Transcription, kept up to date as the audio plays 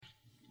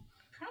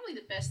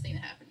Probably the best thing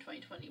that happened in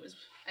 2020 was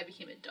I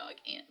became a dog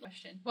aunt.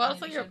 Well,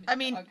 so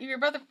your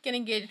brother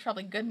getting engaged is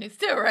probably good news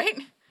too, right?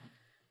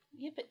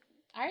 Yeah, but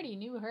I already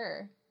knew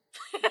her.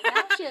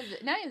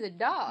 Now he has a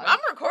dog. I'm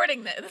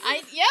recording this.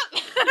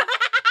 Yep.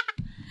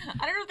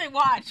 I don't know if they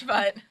watch,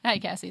 but... Hi,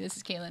 Cassie. This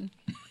is Kaylin.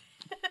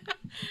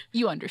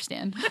 You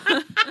understand.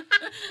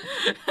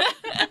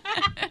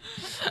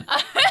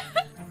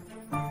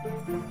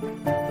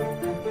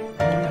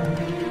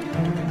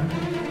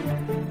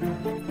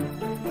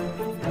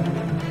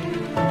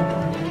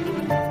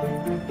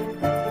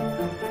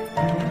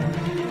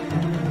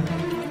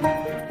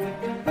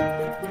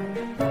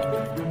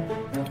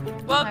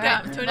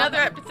 Welcome to another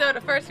episode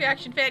of First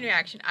Reaction Fan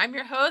Reaction. I'm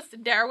your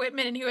host, Dara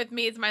Whitman, and here with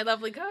me is my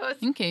lovely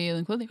co-host, Okay,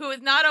 who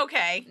is not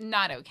okay.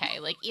 Not okay,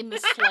 like in the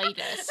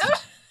slightest.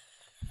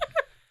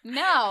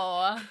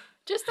 No,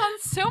 just on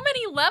so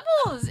many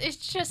levels, it's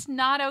just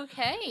not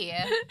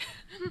okay.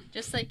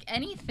 Just like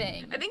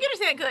anything. I think you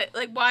understand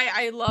like why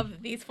I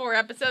love these 4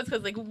 episodes,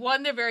 because like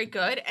 1, they're very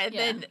good, and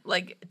then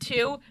like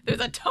 2,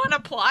 there's a ton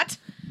of plot.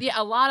 Yeah,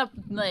 a lot of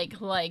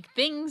like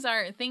things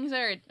are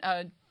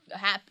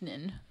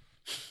happening.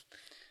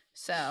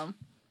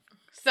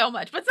 So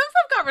much, but some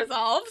stuff got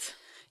resolved.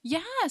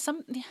 Yeah,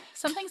 some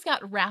things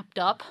got wrapped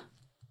up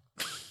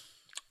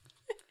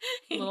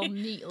a little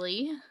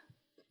neatly.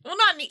 Well,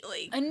 not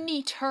neatly.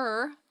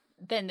 Neater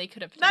than they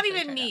could have. Not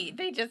even neat.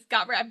 They just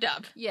got wrapped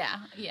up. Yeah.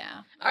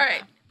 All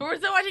right, but we're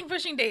still watching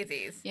Pushing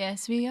Daisies.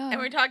 Yes, we are. And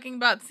we're talking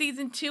about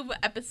season 2,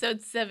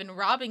 episode 7,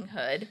 Robin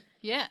Hood.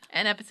 Yeah.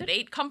 And episode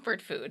 8,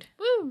 Comfort Food.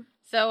 Woo.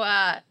 So,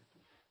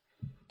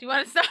 do you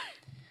want to start?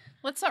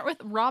 Let's start with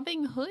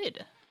robbing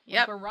Hood.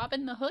 Yep. We're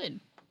robbing the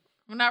hood.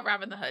 We're not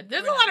robbing the hood.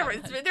 There's a lot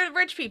of there's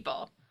rich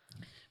people.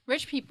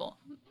 Rich people.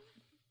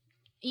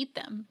 Eat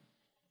them.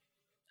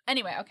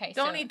 Anyway, okay.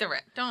 Don't eat the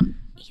rich. Don't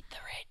eat the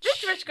rich.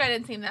 This rich guy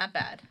didn't seem that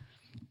bad.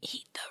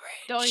 Eat the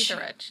rich. Don't eat the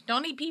rich.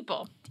 Don't eat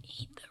people.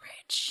 Eat the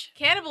rich.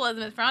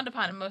 Cannibalism is frowned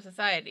upon in most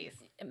societies.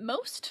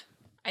 Most?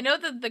 I know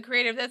that the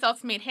creator of this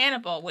also made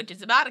Hannibal, which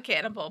is about a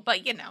cannibal,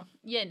 but you know.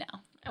 Yeah, no.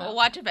 And we'll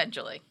watch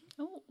eventually.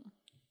 Oh.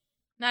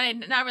 Not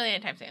really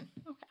anytime soon.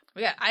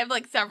 Okay. I have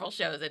like several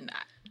shows in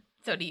that.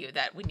 So do you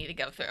that we need to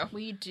go through.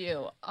 We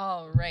do.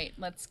 All right,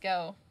 let's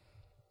go.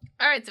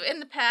 All right, so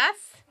in the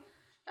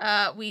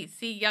past, we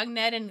see young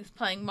Ned and he's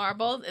playing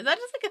marbles. Is that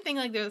just like a thing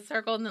like there's a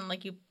circle and then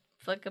like you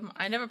flick them?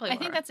 I never played. I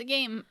think that's a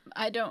game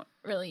I don't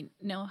really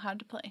know how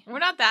to play. We're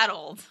not that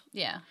old.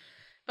 Yeah.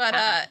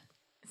 But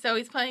so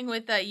he's playing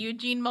with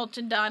Eugene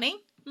Mulchandani,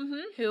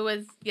 who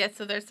is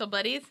so they're still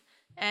buddies.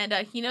 And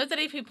he knows that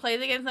if he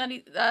plays against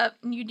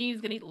Eugene,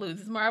 he's going to lose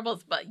his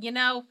marbles. But, you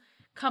know,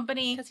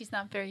 company. Because he's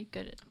not very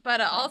good at it.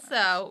 But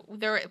also,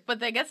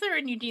 I guess they're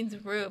in Eugene's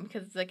room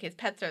because, like, his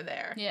pets are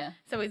there. Yeah.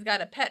 So he's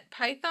got a pet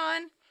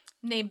python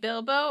named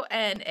Bilbo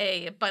and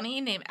a bunny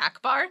named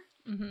Akbar.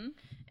 Mm-hmm.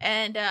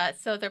 And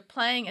so they're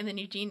playing, and then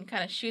Eugene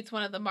kind of shoots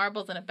one of the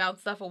marbles and it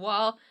bounces off a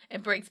wall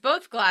and breaks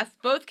both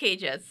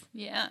cages.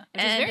 Yeah.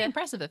 Which is very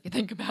impressive if you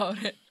think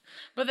about it.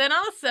 But then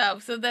also,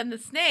 so then the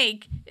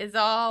snake is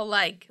all,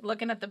 like,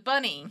 looking at the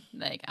bunny.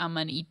 Like, I'm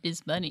going to eat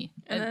this bunny.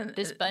 And then,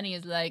 this bunny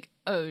is like,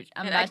 oh,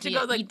 I'm about to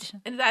eat. Like,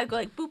 and that goes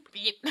like, boop,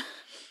 beep.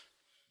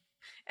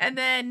 And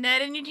then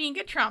Ned and Eugene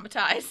get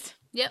traumatized.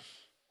 Yep.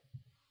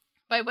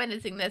 By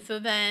witnessing this. So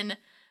then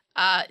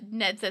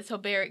Ned says he'll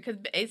bury it,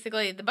 because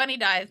basically the bunny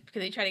dies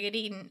because he tried to get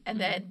eaten.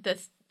 And then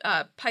this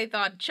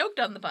python choked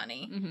on the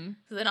bunny. Mm-hmm.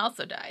 So then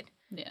also died.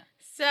 Yeah.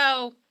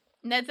 So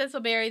Ned says he'll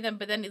bury them,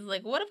 but then he's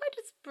like, what if I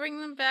just bring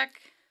them back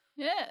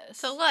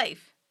to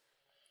life?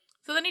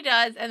 So then he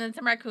does, and then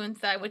some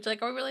raccoons die, which,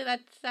 like, are we really that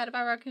sad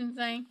about raccoons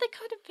dying? They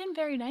could have been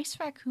very nice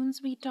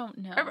raccoons. We don't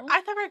know.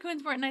 I thought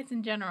raccoons weren't nice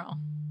in general.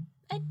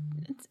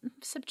 It's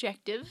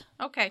subjective.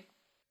 Okay.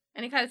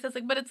 And he kind of says,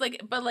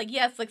 like,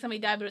 yes, like, somebody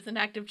died, but it was an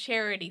act of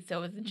charity,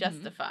 so it was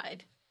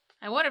justified.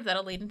 I wonder if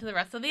that'll lead into the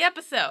rest of the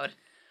episode.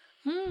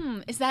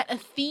 Is that a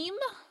theme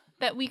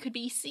that we could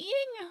be seeing?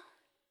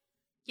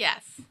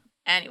 Yes.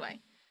 Anyway,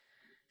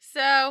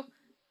 so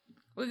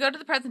we go to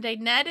the present day.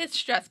 Ned is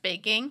stress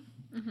baking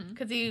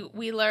because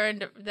we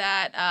learned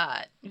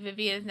that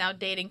Vivian is now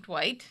dating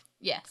Dwight.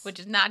 Yes, which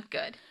is not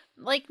good.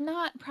 Like,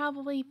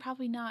 probably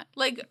not.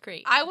 Like,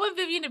 great. I want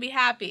Vivian to be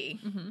happy,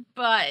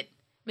 but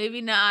maybe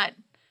not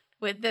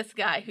with this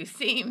guy who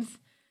seems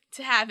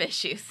to have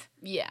issues.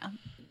 Yeah,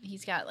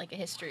 he's got like a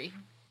history.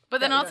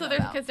 But then also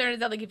there's concern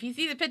that, like, if he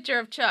sees a picture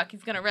of Chuck,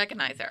 he's gonna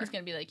recognize her. He's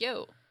gonna be like,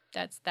 yo.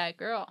 That's that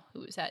girl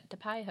who was at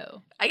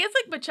Tapaiho. I guess,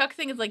 like, but Chuck's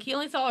thing is, like, he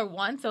only saw her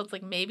once, so it's,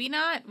 like, maybe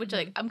not, which,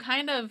 like, I'm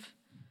kind of,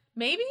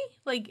 maybe?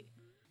 Like,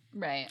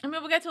 right. I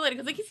mean, we'll get to it later,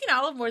 because, like, he's seen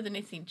Olive more than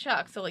he's seen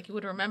Chuck, so, like, he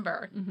would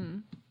remember.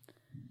 Mm-hmm.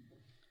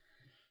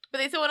 But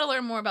they still want to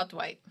learn more about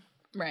Dwight.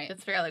 Right.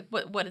 It's fair, like,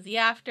 what is he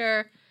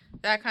after?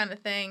 That kind of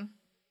thing.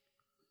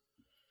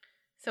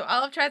 So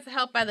Olive tries to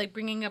help by, like,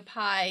 bringing a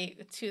pie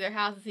to their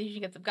house to see if she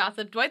can get some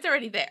gossip. Dwight's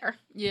already there.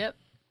 Yep.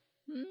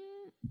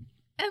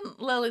 And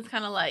Lily's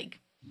kind of like...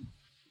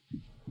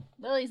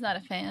 Lily's not a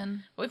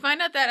fan. We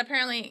find out that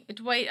apparently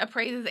Dwight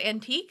appraises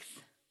antiques.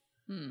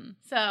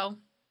 So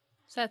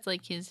So that's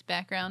like his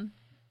background.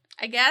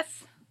 I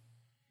guess.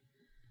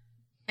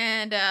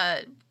 And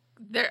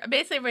they're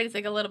basically everybody's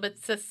like a little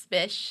bit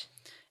suspicious.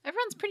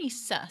 Everyone's pretty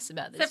sus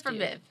about this. Except for dude.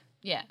 Viv.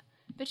 Yeah.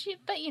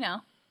 But you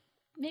know,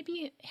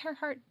 maybe her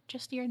heart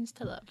just yearns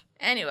to love.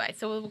 Anyway,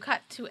 so we'll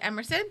cut to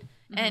Emerson,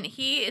 and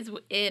he is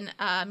in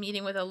a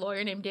meeting with a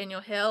lawyer named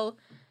Daniel Hill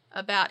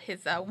about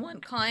his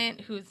one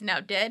client who's now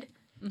dead,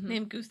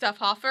 named Gustav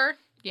Hoffer.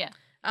 Yeah.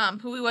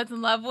 Who he was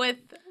in love with.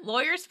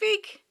 Lawyer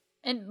speak.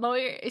 And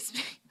lawyer is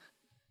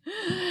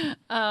it's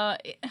a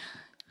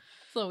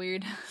little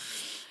weird.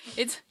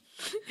 It's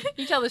you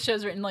can tell the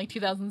show's written like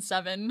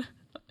 2007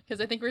 because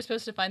I think we're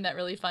supposed to find that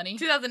really funny.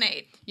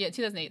 2008. Yeah,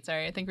 2008.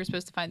 Sorry, I think we're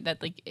supposed to find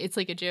that like it's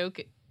like a joke,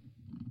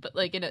 but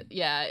like in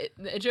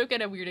a joke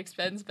at a weird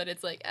expense. But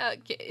it's like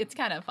it's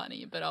kind of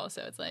funny, but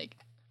also it's like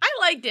I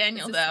like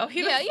Daniel though.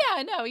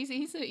 No,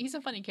 he's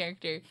a funny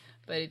character,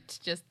 but it's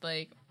just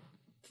like.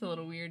 A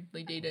little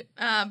weirdly dated.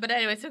 But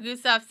anyway, so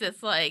Gustav's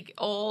this like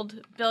old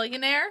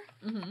billionaire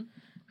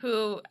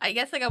who I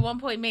guess like at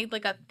one point made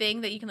like a thing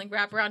that you can like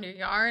wrap around your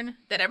yarn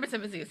that Emerson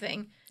was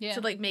using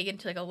to like make it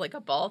into like a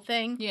ball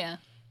thing. Yeah.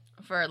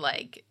 For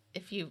like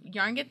if you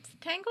yarn gets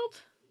tangled.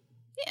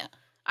 Yeah.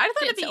 I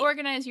thought it'd be to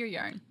organize your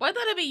yarn. Well, I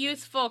thought it'd be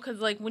useful because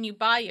like when you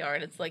buy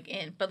yarn, it's like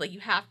but like you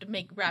have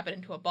to wrap it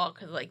into a ball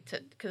because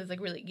it's like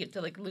really you have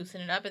to like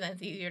loosen it up and then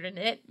it's easier to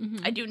knit.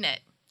 I do knit.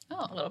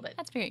 Oh, a little bit.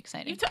 That's very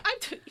exciting.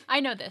 I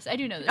know this. I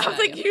do know this. I was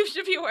like, you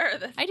should be aware of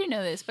this. I do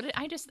know this, but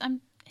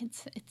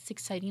it's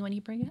exciting when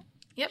you bring it up.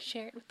 Yep.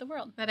 Share it with the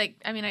world. That I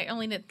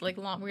only knit like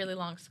really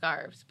long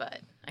scarves, but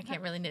I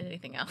can't really knit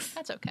anything else.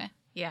 That's okay.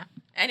 Yeah.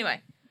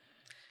 Anyway,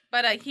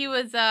 but he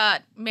was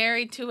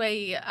married to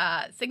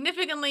a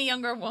significantly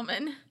younger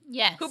woman.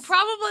 Yes. Who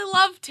probably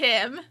loved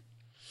him.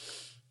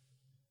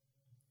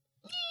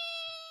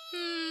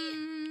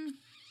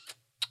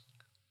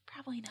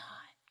 Probably not.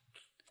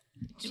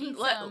 She's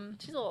a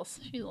little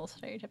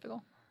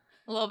stereotypical.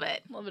 A little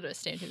bit. A little bit of a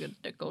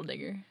stereotypical gold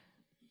digger.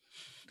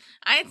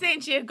 I ain't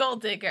saying she a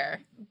gold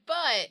digger,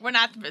 but we're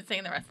not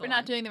saying the rest. We're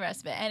not doing the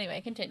rest of it.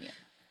 Anyway, continue.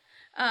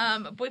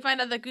 But we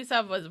find out that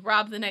Gustav was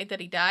robbed the night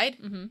that he died.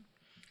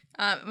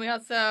 And we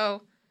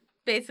also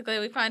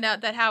we find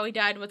out that how he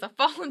died was a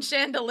fallen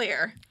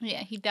chandelier.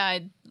 Yeah, he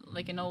died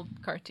like an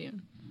old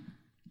cartoon.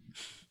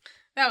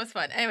 That was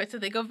fun. Anyway, so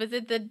they go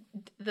visit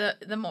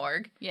the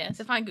morgue. Yes.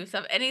 To find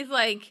Gustav. And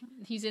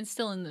he's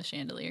still in the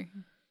chandelier.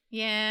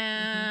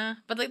 Yeah.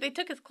 But like they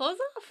took his clothes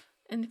off?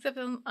 And except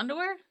his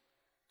underwear?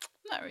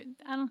 Not really.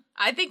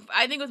 I think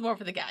it was more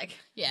for the gag.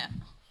 Yeah.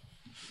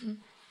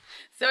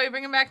 So we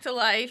bring him back to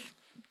life.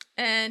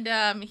 And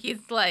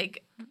he's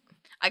like,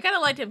 I kind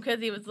of liked him because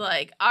he was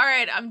like, all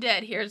right, I'm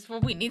dead. Here's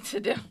what we need to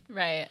do.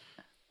 Right.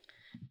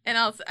 And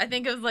also, I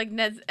think it was like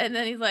Ned's, and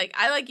then he's like,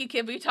 I like you,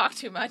 kid, but you talk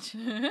too much.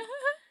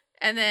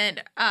 And then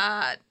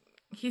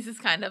he's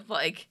just kind of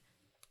like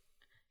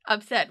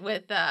upset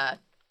with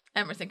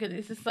Emerson because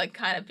he's just like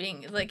kind of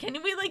being like, can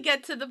we like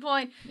get to the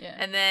point? Yeah.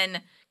 And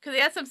then because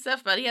he has some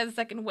stuff, but he has a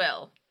second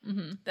will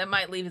that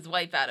might leave his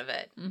wife out of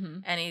it.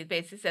 And he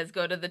basically says,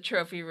 go to the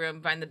trophy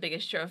room, find the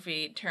biggest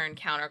trophy, turn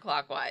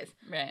counterclockwise.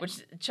 Right.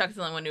 Which Chuck's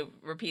the only one who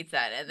repeats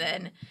that. And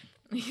then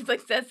he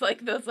like says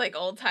like those like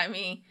old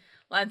timey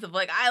lines of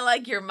like, I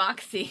like your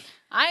moxie.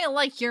 I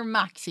like your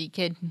moxie,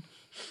 kid.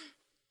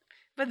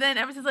 But then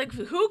Emerson's like,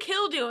 who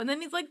killed you? And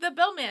then he's like, the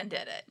bellman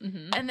did it.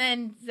 And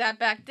then Zap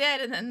back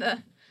dead, and then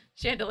the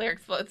chandelier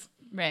explodes.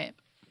 Right.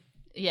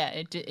 Yeah,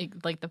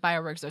 it like the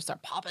fireworks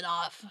start popping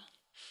off.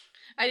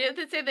 I do have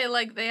to say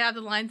they have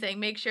the line saying,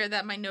 make sure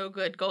that my no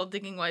good gold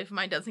digging wife of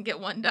mine doesn't get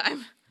one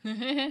dime.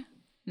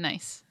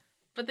 Nice.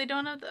 But they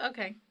don't have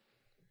okay.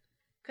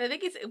 Cause I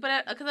think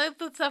because I have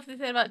the stuff they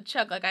said about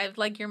Chuck, like I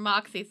like your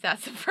moxie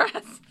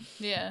sassafras.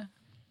 Yeah.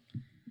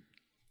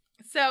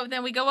 So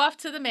then we go off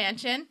to the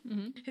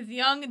mansion. His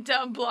young,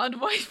 dumb, blonde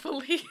wife,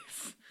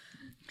 Elise.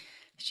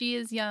 She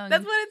is young.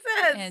 That's what it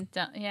says. And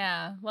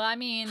yeah. Well, I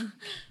mean,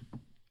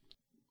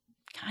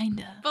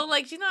 kinda. But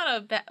like, she's not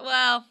a bad.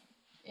 Well.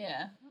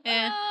 Yeah.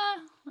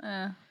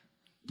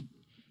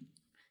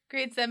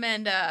 Greets them,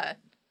 and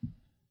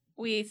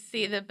we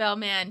see the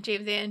bellman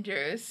James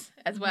Andrews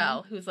as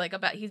well, who's like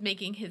he's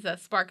making his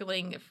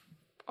sparkling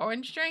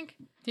orange drink.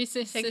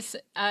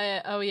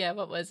 Oh yeah,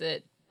 what was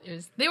it?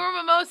 They were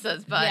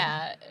mimosas, but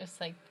yeah, it was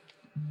like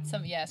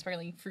some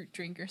sparkling fruit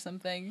drink or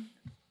something.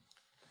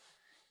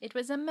 It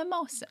was a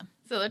mimosa.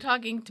 So they're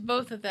talking to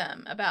both of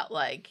them about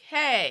like,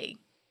 hey,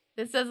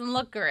 this doesn't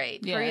look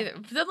great for either.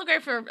 It doesn't look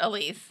great for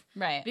Elise,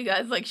 right?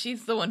 Because like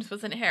she's the one who's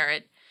supposed to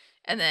inherit.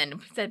 And then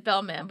said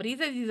bellman, but he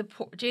says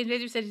James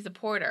Andrews said he's a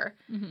porter,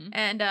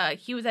 and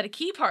he was at a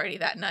key party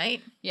that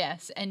night.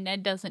 Yes, and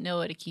Ned doesn't know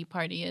what a key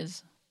party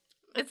is.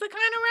 It's a kind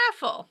of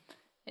raffle.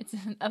 It's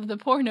of the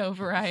porno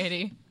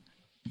variety.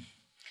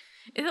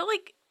 Is it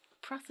like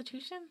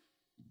prostitution?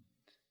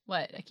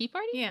 What, a key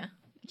party? Yeah.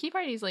 A key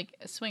party is like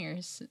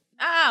swingers.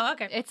 Oh,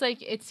 okay.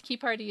 It's key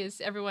party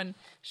is everyone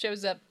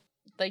shows up,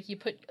 like you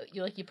put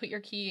your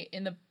key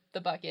in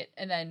the bucket,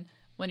 and then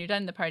when you're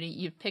done the party,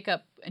 you pick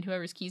up, and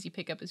whoever's keys you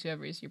pick up is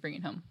whoever's you're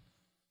bringing home.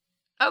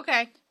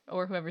 Okay.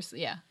 or whoever's,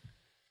 yeah.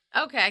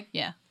 Okay.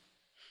 Yeah.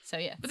 So,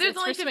 yeah. But there's it's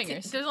only for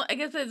 15, swingers. I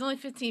guess there's only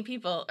 15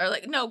 people. Or,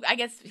 like, no, I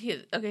guess,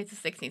 it's a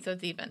 16, so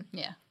it's even.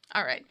 Yeah.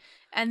 All right.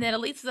 And then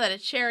Elise was at a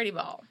charity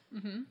ball.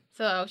 Mm-hmm.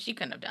 So she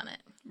couldn't have done it.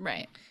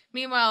 Right.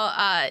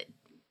 Meanwhile,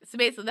 so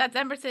basically that's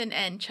Emerson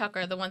and Chuck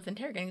are the ones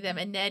interrogating them,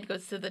 and Ned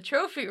goes to the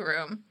trophy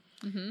room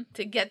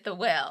to get the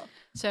will.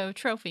 So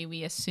trophy,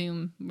 we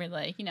assume we're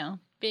like,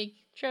 big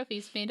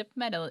trophies made of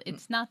metal.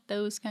 It's not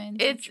those kinds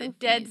of It's trophies.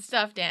 dead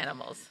stuffed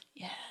animals.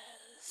 Yes.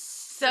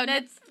 So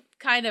Ned's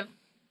kind of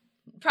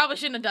probably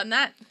shouldn't have done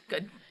that.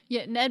 Good.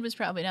 Yeah, Ned was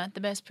probably not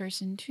the best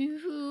person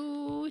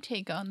to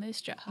take on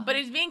this job. But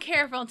he's being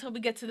careful until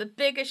we get to the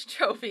biggest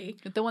trophy.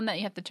 The one that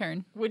you have to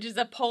turn. Which is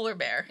a polar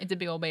bear. It's a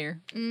big old bear.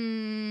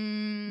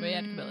 Way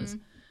out of Cabela's.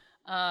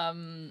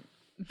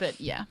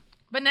 But yeah.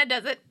 But Ned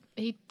does it.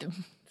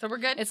 So we're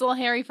good. It's a little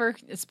hairy for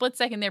a split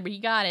second there, but he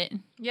got it.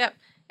 Yep.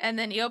 And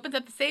then he opens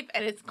up the safe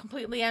and it's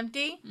completely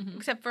empty.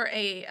 Except for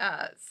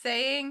a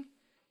saying,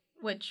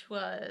 which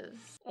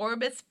was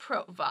Orbis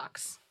Pro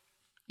Vox.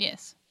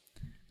 Yes.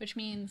 Which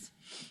means...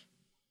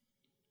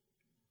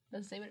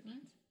 Does it say what it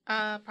means?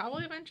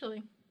 Probably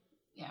eventually.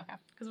 Yeah, okay.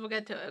 Because we'll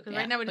get to it. Because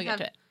right now we just have...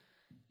 to it.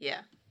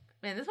 Yeah.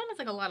 Man, this one has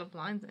like a lot of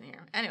lines in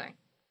here. Anyway.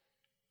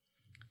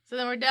 So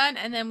then we're done,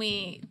 and then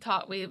we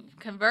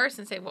converse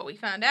and say what we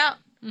found out.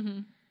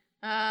 Mm-hmm.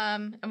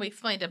 And we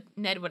explain to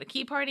Ned what a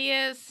key party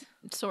is.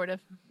 Sort of.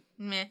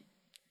 Meh.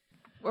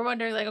 We're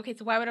wondering, like, okay,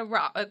 so why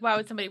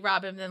would somebody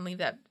rob him and then leave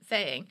that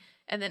saying?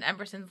 And then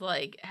Emerson's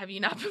like, have you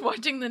not been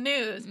watching the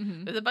news?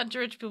 Mm-hmm. There's a bunch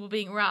of rich people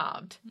being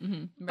robbed.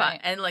 Mm-hmm. But, Right.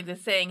 and, like, the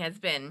saying has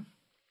been,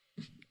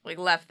 like,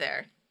 left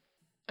there.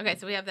 Okay,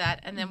 so we have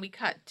that. And then we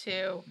cut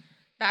to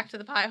back to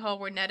the pie hole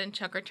where Ned and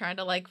Chuck are trying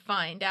to, like,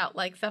 find out,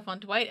 like, stuff on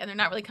Dwight. And they're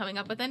not really coming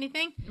up with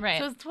anything. Right.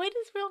 So is Dwight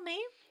his real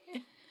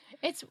name?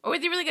 It's... Or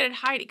is he really good at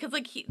hiding? Because,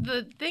 like,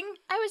 the thing...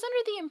 I was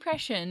under the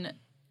impression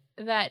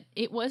that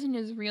it wasn't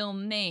his real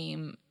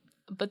name,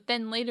 but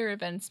then later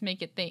events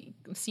make it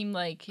seem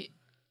like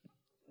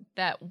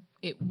that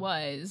it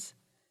was,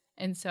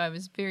 and so I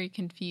was very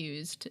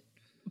confused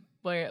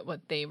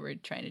what they were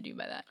trying to do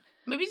by that.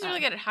 Maybe he's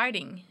really good at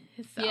hiding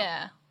himself.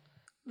 Yeah.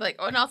 Like,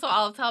 and also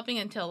Olive's helping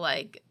until,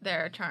 like,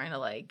 they're trying to,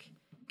 like,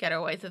 get her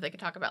away so they can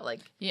talk about, like,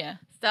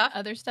 stuff.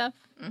 Other stuff.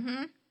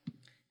 Mm-hmm.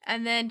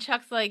 And then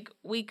Chuck's like,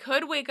 we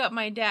could wake up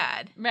my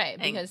dad. Right,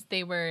 because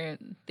they were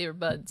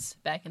buds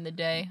back in the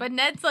day. But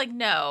Ned's like,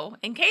 no.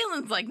 And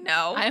Caitlin's like,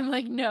 no. I'm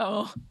like,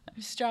 no.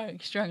 I'm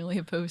strongly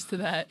opposed to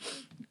that.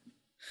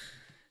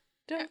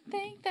 Don't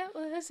think that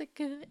was a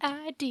good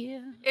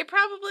idea. It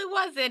probably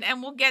wasn't,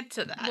 and we'll get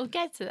to that. We'll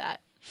get to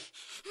that.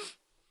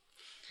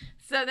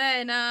 So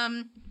then,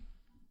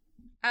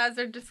 as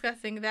they're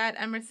discussing that,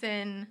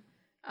 Emerson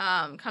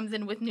comes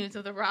in with news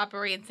of the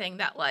robbery and saying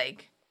that,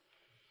 like,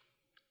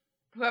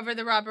 whoever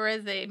the robber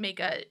is, they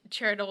make a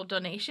charitable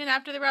donation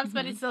after they rob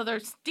somebody. So they're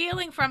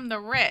stealing from the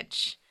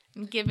rich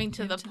and giving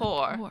to the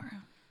poor.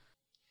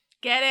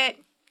 Get it?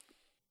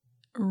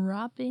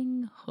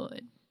 Robbing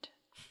Hood.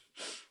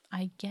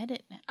 I get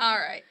it now. All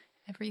right.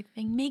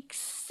 Everything makes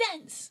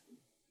sense.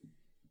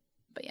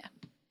 But yeah.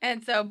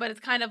 And so, but it's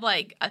kind of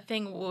like a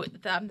thing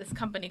with this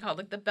company called,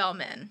 like, the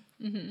Bellmen.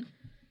 Mm-hmm.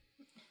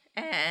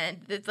 And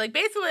it's, like,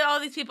 basically all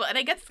these people. And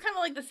I guess it's kind of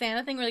like the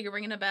Santa thing where, like, you're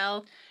ringing a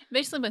bell.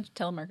 Basically a bunch of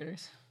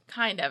telemarketers.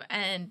 Kind of.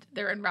 And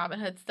they're in Robin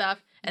Hood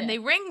stuff. And they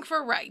ring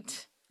for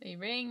right. They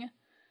ring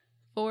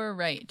for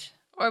right.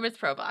 Orbis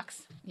Pro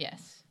Vox.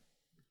 Yes.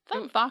 I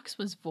thought Vox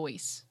was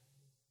voice.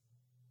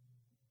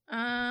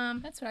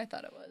 That's what I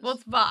thought it was. Well,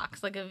 it's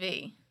Vox, like a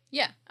V.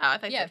 Yeah. Oh, I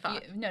thought you said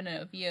Vox. No.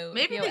 VO.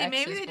 Maybe they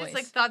voice. just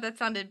like thought that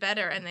sounded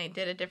better and they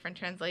did a different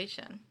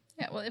translation.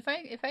 Yeah. Well, if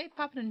I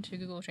pop it into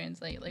Google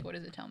Translate, like, what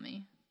does it tell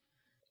me?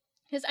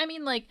 Because I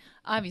mean, like,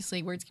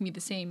 obviously words can be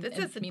the same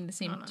and mean the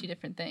same two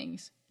different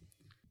things.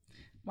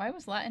 Why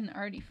was Latin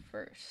already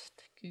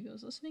first?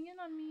 Google's listening in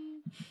on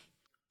me.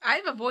 I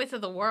have a voice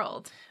of the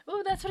world.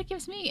 Oh, that's what it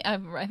gives me.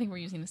 I think we're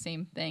using the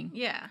same thing.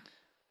 Yeah.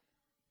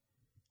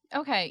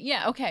 Okay.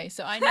 Yeah. Okay.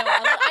 So I know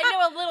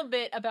a little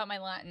bit about my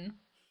Latin.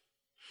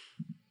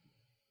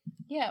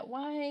 Yeah.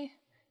 Why?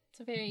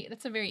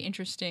 That's a very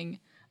interesting.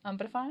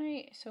 But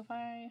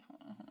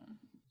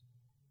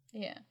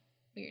yeah,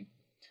 weird.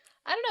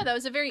 I don't know. That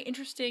was a very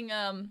interesting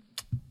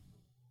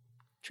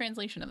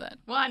translation of that.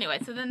 Well, anyway,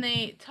 so then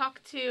they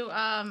talk to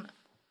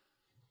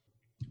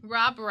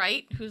Rob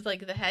Wright, who's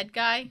like the head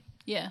guy.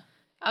 Yeah.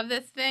 Of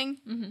this thing.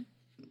 Mm-hmm.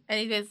 And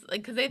he goes,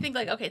 like, because they think,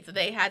 like, okay, so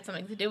they had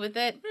something to do with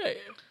it. Right.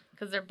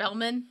 Because they're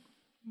Bellmen.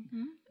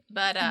 Mm-hmm.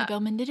 But and the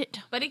Bellmen did it.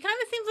 But he kind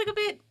of seems like a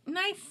bit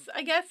nice,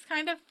 I guess,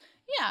 kind of.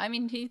 Yeah, I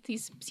mean, he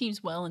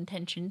seems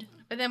well-intentioned.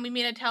 But then we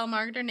meet a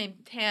telemarketer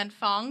named Tan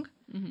Fong.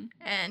 Mm-hmm.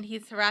 And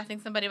he's harassing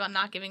somebody about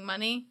not giving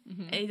money.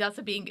 Mm-hmm. And he's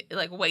also being,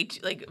 like,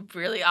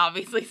 really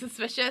obviously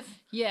suspicious.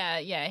 Yeah,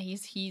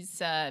 he's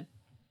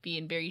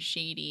being very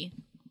shady.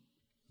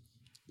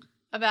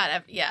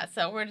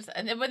 So we're just,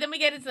 but then we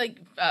get his, like,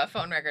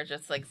 phone records,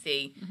 just, like,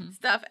 see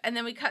stuff. And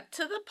then we cut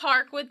to the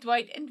park with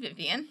Dwight and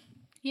Vivian.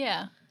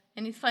 Yeah.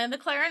 And he's playing the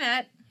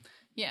clarinet.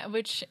 Yeah,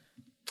 which,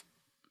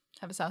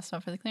 have a soft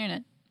spot for the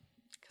clarinet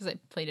because I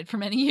played it for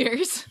many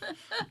years.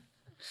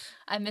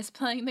 I miss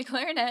playing the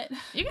clarinet. Can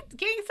you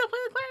still play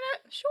the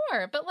clarinet?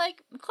 Sure, but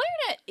like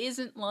clarinet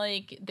isn't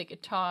like the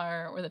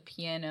guitar or the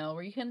piano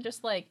where you can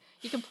just like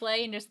you can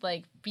play and just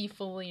like be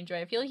fully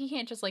enjoy. I feel like you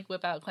can't just like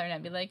whip out clarinet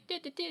and be like do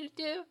do do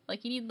do.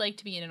 Like you need like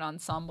to be in an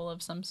ensemble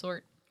of some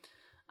sort.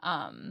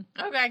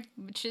 Okay.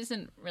 Which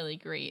isn't really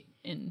great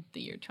in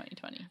the year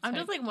 2020. I'm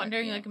just like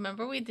wondering, like,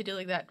 remember we had to do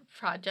like that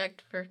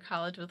project for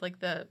college with like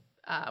the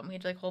we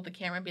had to like hold the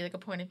camera and be like a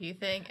point of view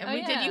thing, and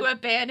we did you a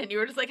band, and you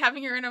were just like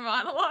having your inner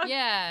monologue.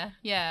 Yeah,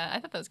 I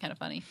thought that was kind of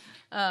funny.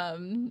 I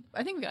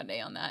think we got an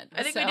A on that.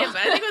 I think we did,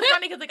 but I think it was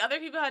funny because like other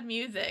people had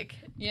music.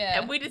 Yeah,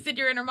 and we just did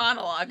your inner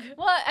monologue.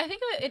 Well, I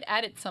think it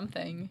added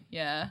something.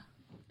 Yeah,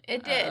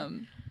 it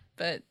did.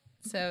 But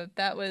so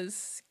that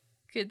was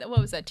good.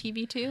 What was that?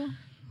 TV too?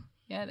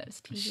 Yeah,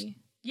 that's TV.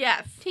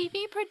 Yes.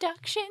 TV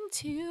production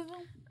too.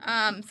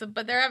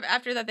 But they're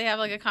after that they have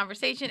like a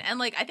conversation, and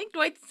like I think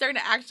Dwight's starting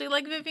to actually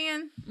like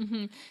Vivian.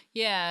 Mm-hmm.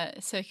 Yeah.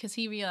 So because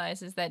he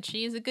realizes that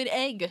she is a good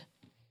egg.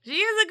 She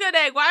is a good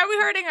egg. Why are we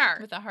hurting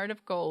her? With a heart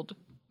of gold.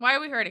 Why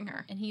are we hurting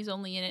her? And he's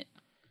only in it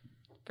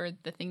for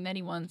the thing that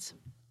he wants.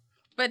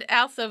 But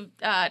also,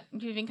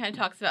 Vivian kind of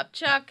talks about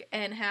Chuck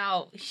and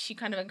how she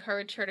kind of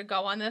encouraged her to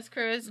go on this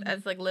cruise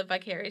as like live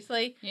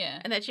vicariously. Yeah.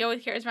 And that she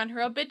always carries around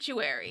her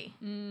obituary.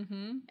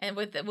 Mm-hmm. And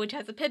which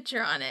has a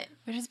picture on it.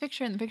 Which has a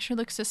picture, and the picture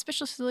looks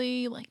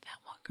suspiciously like that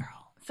one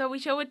girl. So we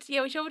show it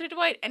to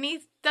Dwight, and he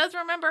does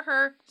remember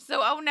her.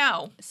 So oh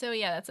no. So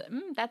yeah,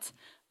 that's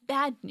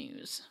bad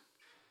news.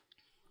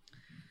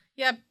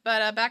 Yeah,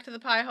 but back to the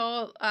pie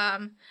hole.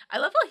 I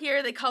love how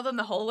here they call them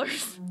the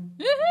holers.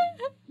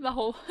 The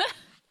whole.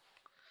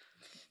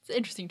 It's an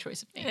interesting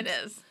choice of names. It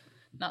is.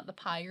 Not the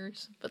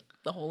pyres, but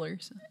the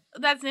holers.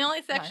 That's the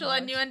only sexual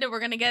innuendo we're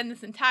going to get in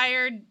this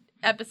entire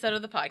episode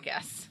of the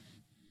podcast.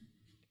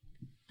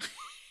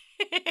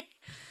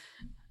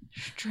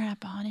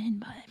 Strap on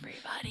in,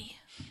 everybody.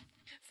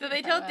 So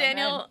they tell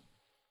Daniel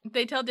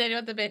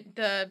at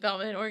the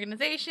Bellman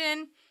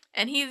organization,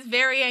 and he's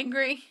very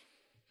angry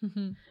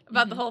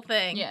about the whole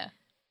thing. Yeah.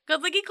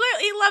 Because like he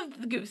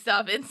loved the goof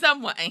stuff in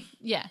some way.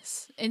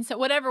 Yes. In so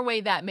whatever way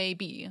that may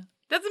be.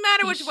 Doesn't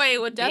matter which way it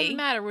would be. Doesn't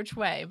matter which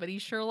way, but he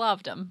sure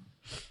loved him.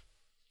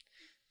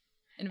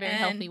 In a very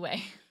healthy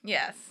way.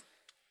 Yes.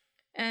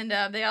 And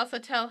they also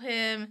tell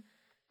him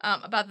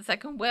about the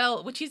second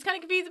will, which he's kind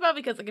of confused about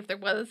because like if there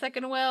was a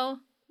second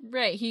will.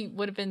 Right, he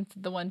would have been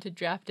the one to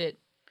draft it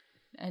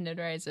and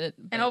notarize it.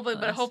 And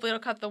hopefully it'll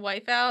cut the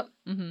wife out.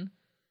 Mm-hmm.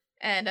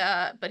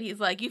 And but he's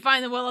like, you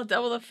find the will, I'll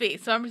double the fee.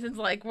 So Emerson's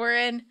like, we're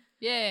in.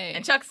 Yay.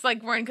 And Chuck's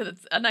like, we're in because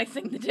it's a nice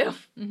thing to do.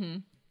 Mm-hmm.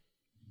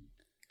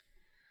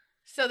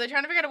 So they're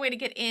trying to figure out a way to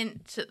get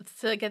in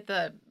to get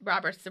the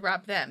robbers to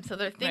rob them. So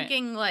they're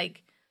thinking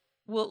like,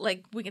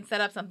 we can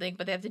set up something,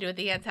 but they have to do it at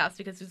the aunt's house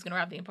because who's going to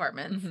rob the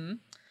apartments. Mm-hmm.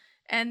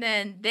 And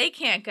then they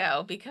can't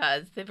go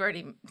because they've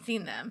already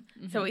seen them.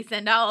 Mm-hmm. So we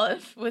send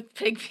Olive with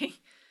Pigby.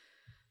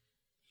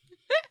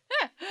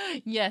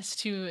 Yes,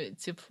 to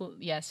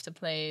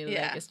play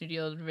like a snooty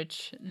old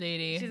rich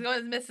lady. She's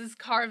going as Mrs.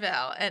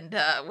 Carvel and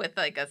with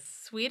like a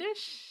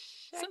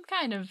Swedish some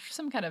kind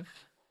of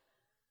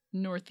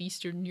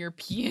Northeastern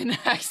European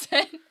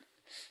accent.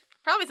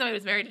 Probably somebody who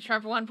was married to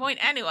Trump at one point.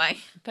 Anyway,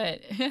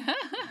 but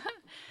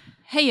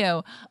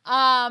heyo.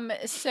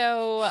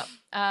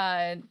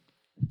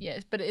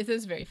 Yes, but it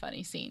is a very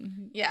funny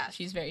scene. Yeah,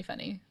 she's very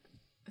funny.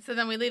 So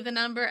then we leave the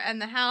number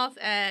and the house,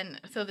 and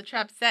so the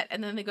trap's set,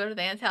 and then they go to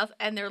the aunt's house,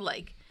 and they're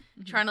like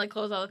trying to like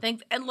close all the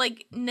things, and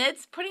like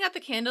Ned's putting out the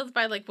candles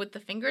by like with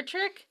the finger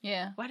trick.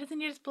 Yeah. Why doesn't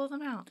he just blow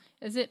them out?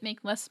 Does it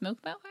make less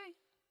smoke that way?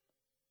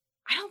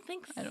 I don't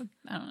think so. I don't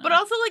know. But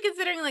also like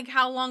considering like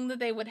how long that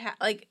they would have,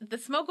 like the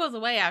smoke goes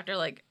away after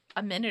like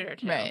a minute or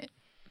two. Right.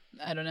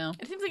 I don't know.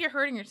 It seems like you're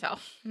hurting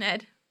yourself,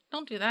 Ned.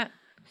 Don't do that.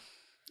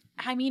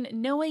 I mean,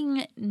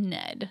 knowing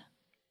Ned.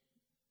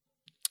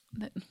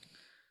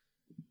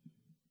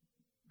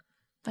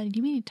 Buddy, do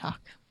you mean to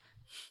talk?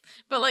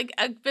 But like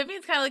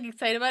Vivian's kind of like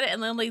excited about it,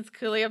 and Lily's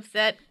clearly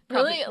upset.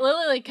 Lily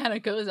like kind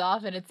of goes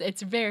off, and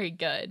it's very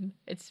good.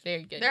 It's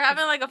very good. They're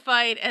having like a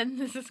fight, and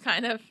this is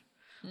kind of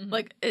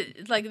like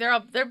it's like they're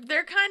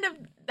kind of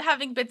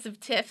having bits of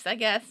tiffs, I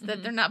guess,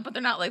 that they're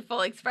not like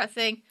fully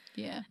expressing.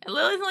 Yeah. And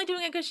Lily's only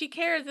doing it because she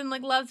cares and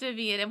like loves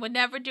Vivian and would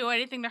never do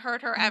anything to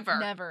hurt her ever.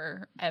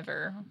 Never,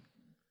 ever.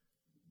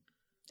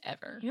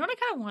 You know what I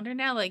kind of wonder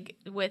now, like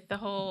with that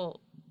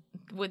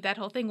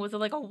whole thing, was it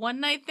like a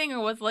one night thing or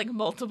was it like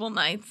multiple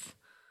nights?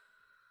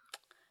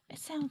 It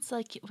sounds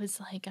like it was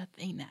like a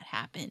thing that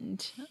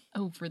happened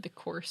over the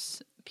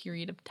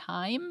period of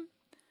time,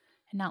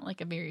 and not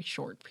like a very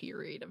short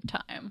period of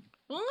time.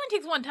 Well, it only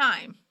takes one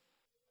time.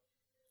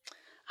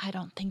 I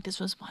don't think this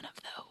was one of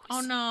those.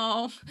 Oh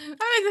no, that makes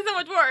it so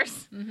much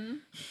worse. Mm-hmm.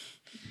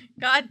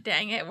 God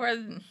dang it,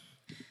 we're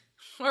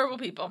horrible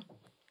people.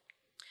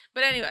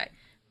 But anyway.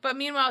 But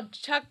meanwhile,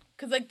 Chuck,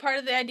 because like part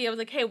of the idea was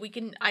like, hey,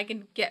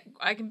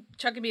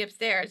 Chuck can be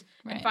upstairs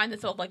and find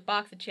this old like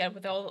box that she had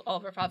with all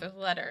of her father's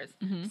letters.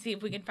 Mm-hmm. See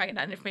if we can find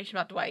out information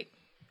about Dwight.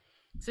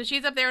 So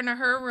she's up there in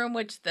her room,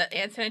 which the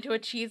aunt turned into a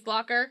cheese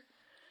locker.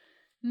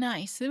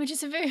 Nice. Which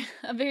is a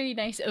very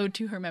nice ode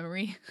to her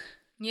memory.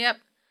 Yep.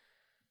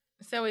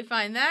 So we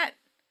find that.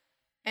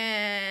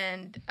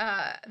 And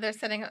they're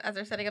setting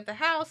up the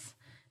house.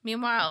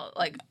 Meanwhile,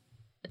 like,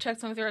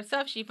 Chuck's going through her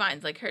stuff. She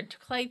finds, like, her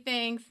clay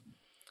things.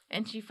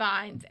 And she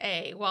finds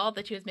a wallet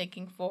that she was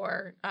making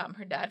for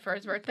her dad for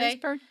his birthday.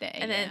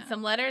 And then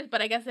some letters.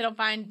 But I guess they don't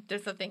find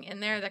there's something in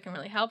there that can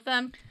really help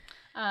them.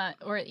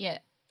 Or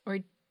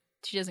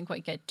she doesn't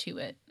quite get to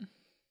it.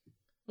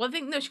 Well, I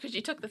think, no, because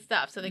she took the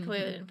stuff. So they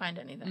clearly didn't find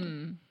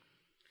anything.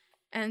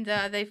 And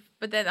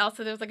but then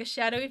also there was, like, a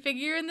shadowy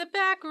figure in the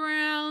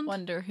background.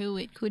 Wonder who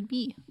it could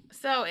be.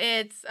 So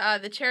it's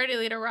the charity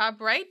leader, Rob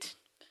Wright.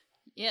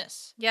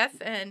 Yes. Yes,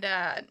 and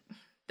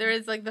there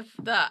is, like, the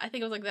I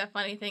think it was, like, that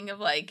funny thing of,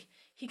 like,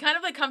 he kind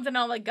of, like, comes in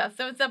all, like,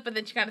 gusto and stuff, but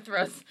then she kind of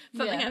throws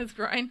something on his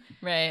groin.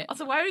 Right.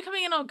 Also, why are we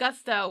coming in all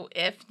gusto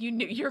if you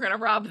knew you were going to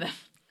rob them?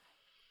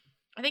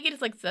 I think he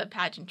just likes the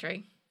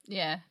pageantry.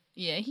 Yeah.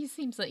 Yeah, he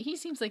seems like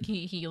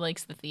he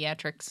likes the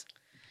theatrics.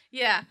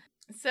 Yeah.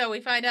 So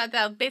we find out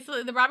that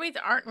basically the robberies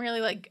aren't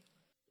really, like,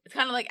 it's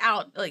kind of, like,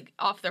 out, like,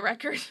 off the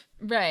record.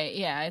 Right,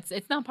 yeah.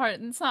 It's not part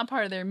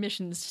of their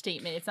mission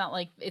statement. It's not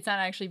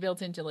actually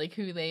built into, like,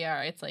 who they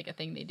are. It's, like, a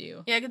thing they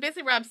do. Yeah, because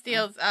basically Rob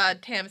steals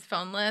Tam's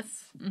phone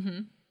list.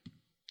 Mm-hmm.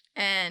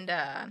 And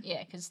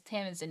yeah, because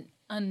Tam is an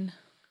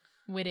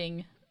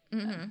unwitting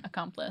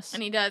accomplice.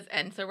 And he does,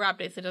 and so Rob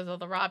basically does all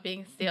the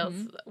robbing, steals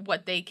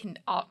what they can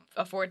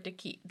afford to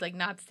keep, like,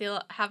 not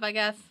have, I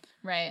guess.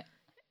 Right.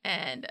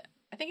 And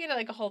I think he did,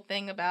 like, a whole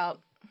thing about,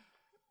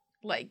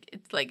 like,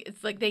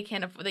 it's like they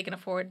can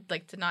afford,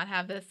 like, to not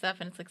have this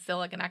stuff, and it's, like, still,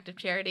 like, an act of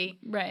charity.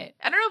 Right.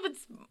 I don't know if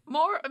it's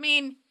more, I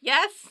mean,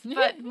 yes,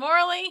 but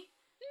morally.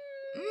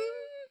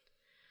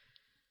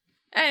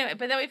 Anyway,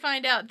 but then we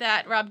find out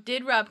that Rob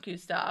did rob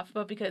Gustav,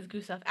 but because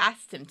Gustav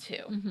asked him to.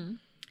 Mm-hmm.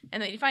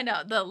 And then you find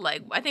out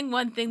I think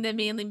one thing that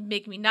mainly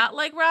made me not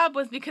like Rob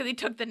was because he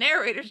took the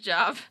narrator's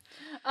job.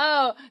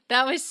 Oh,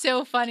 that was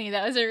so funny.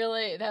 That was a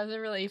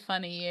really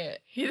funny.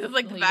 He was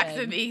like, the facts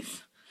are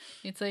these.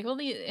 It's like, well,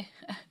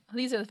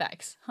 these are the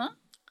facts, huh?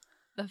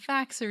 The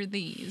facts are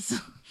these.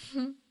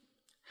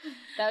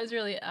 That was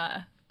really,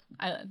 I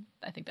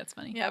think that's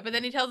funny. Yeah, but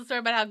then he tells a story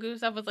about how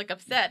Gustav was, like,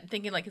 upset,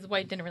 thinking, like, his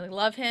wife didn't really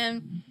love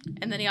him.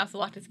 And then he also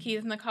locked his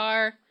keys in the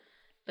car.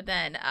 But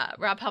then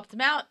Rob helped him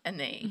out, and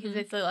he's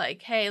basically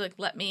like, hey, like,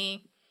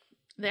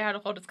 they had a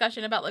whole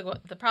discussion about, like,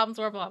 what the problems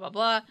were, blah, blah,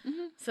 blah.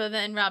 Mm-hmm. So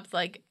then Rob's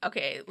like,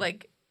 okay,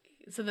 like,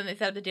 so then they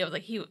set up the deal. It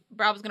was like,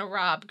 Rob was going to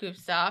rob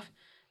Gustav,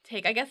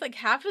 take, I guess, like,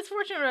 half his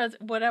fortune or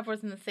whatever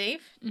was in the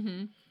safe.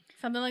 Mm-hmm.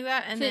 Something like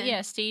that. And so, then,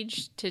 yeah,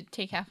 stage to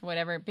take half of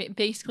whatever,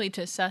 basically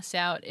to suss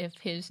out if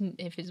his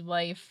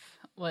wife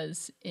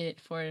was in it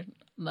for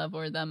love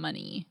or the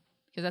money.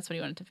 Because that's what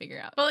he wanted to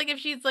figure out. But, like, if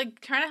she's,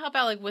 like, trying to help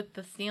out, like, with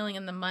the stealing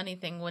and the money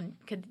thing,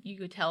 could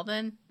you tell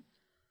then?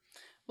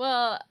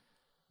 Well,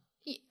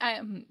 I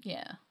don't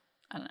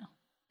know.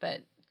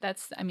 But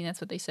that's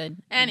what they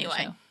said.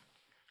 Anyway.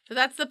 So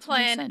that's the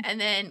plan.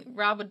 And then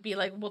Rob would be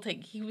like,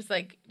 he was,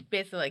 like,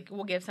 basically, like,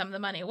 we'll give some of the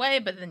money away,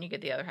 but then you get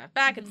the other half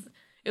back. Mm-hmm.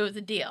 It was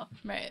a deal.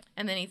 Right.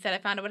 And then he said, I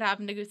found out what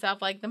happened to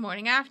Gustav, like, the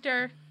morning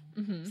after.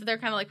 Mm-hmm. So they're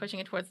kind of, like, pushing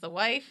it towards the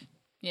wife.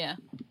 Yeah.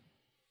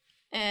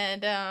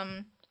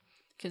 And,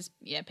 because,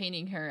 yeah,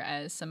 painting her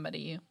as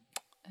somebody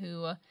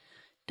who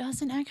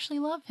doesn't actually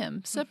love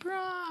him.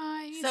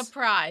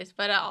 Surprise!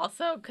 But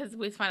also, because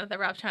we find out that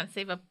Rob's trying to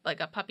save a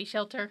puppy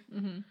shelter.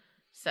 Mm-hmm.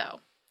 So.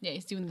 Yeah,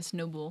 he's doing this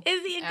noble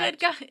Is he a good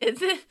guy?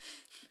 Is it?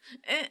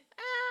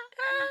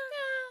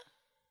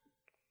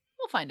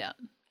 We'll find out.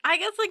 I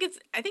guess, like,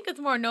 I think it's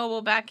more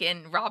noble back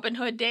in Robin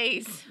Hood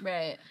days.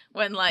 Right.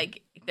 When,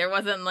 like, there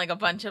wasn't, like, a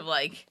bunch of,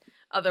 like,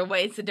 other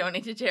ways to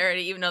donate to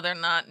charity, even though they're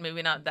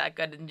maybe not that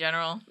good in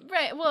general.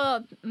 Right.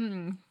 Well,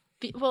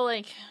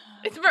 like,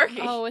 it's murky.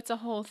 Oh, it's a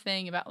whole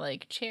thing about,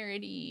 like,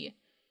 charity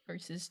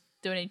versus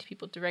donating to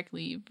people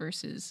directly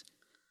versus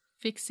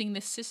fixing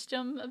the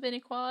system of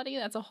inequality.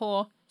 It's a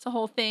whole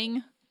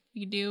thing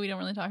we do. We don't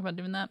really talk about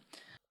doing that.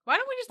 Why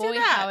don't we just do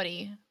that?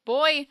 Howdy.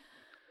 Boy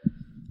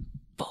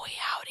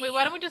howdy. Wait,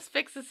 why don't we just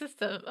fix the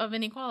system of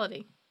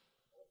inequality?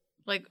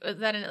 Like, is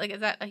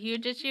that a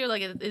huge issue?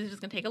 Like, is it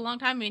just gonna take a long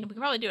time? I mean, we can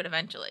probably do it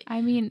eventually.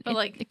 I mean, but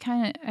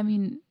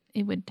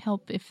it would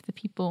help if the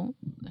people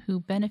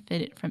who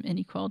benefited from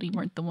inequality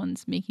weren't the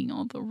ones making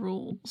all the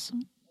rules.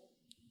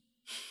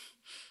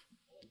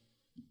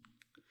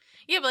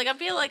 Yeah, but, like, I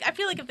feel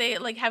like if they,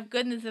 like, have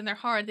goodness in their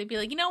heart, they'd be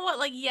like, you know what?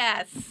 Like,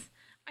 yes,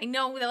 I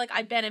know that, like,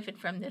 I benefit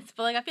from this,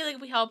 but, like, I feel like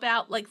if we help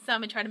out, like,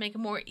 some and try to make it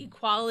more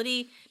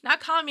equality,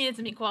 not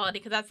communism equality,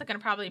 because that's not going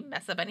to probably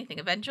mess up anything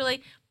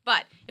eventually,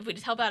 but if we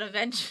just help out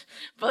eventually,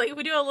 but, like, if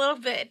we do a little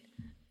bit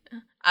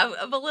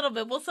of a little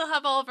bit, we'll still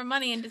have all of our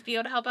money and just be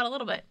able to help out a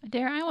little bit.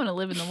 Dare, I want to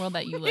live in the world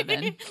that you live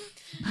in. I'm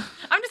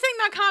just saying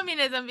not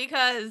communism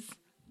because...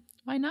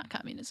 Why not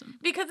communism?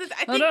 Because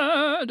I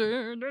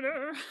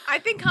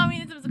think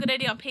communism is a good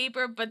idea on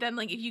paper, but then,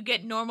 like, if you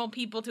get normal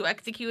people to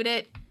execute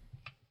it,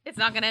 it's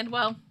not going to end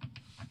well.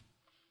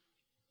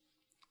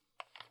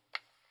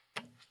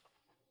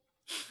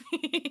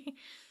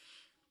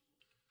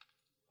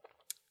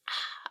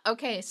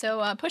 Okay,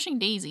 so pushing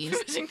daisies.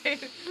 Pushing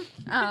daisies.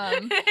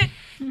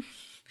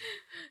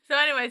 So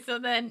anyway, so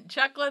then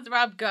Chuck lets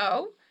Rob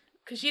go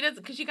because she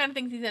kind of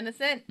thinks he's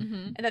innocent,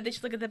 and that they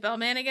should look at the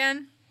bellman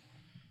again,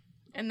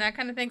 and that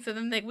kind of thing. So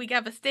then we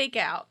have a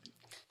stakeout.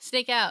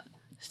 Steak out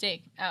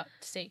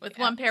With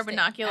one pair of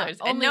binoculars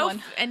and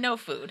no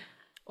food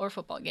or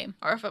football game.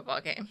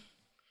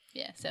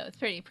 Yeah, so it's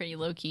pretty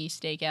low key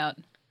stakeout.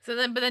 So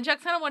then, but then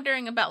Chuck's kind of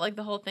wondering about like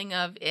the whole thing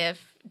of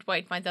if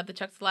Dwight finds out that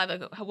Chuck's alive,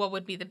 like, what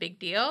would be the big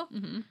deal,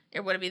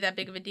 or would it be that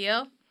big of a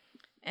deal?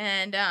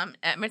 And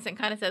Emerson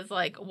kind of says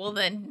like, well,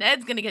 then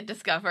Ned's gonna get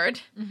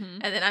discovered,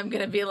 and then I'm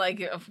gonna be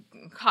like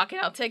hawking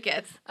out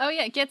tickets. Oh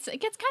yeah, it gets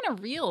kind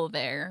of real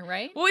there,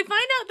 right? Well, we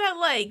find out that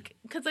like,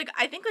 cause like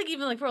I think like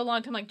even like for a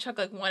long time like Chuck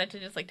like wanted to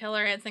just like tell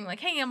her and saying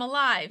like, hey, I'm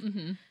alive,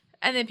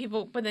 and then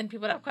people would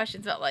have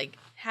questions about like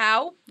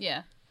how.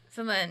 Yeah.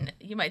 So then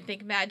you might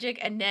think magic,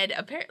 and Ned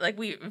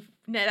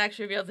Ned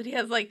actually reveals that he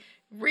has like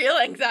real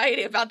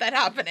anxiety about that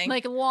happening.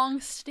 Like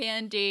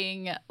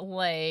long-standing,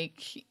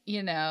 like,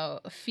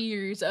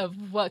 fears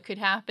of what could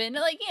happen.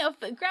 Like,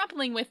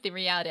 grappling with the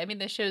reality. I mean,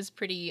 the show's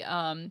pretty,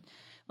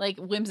 like,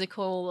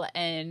 whimsical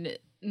and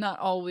not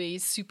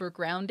always super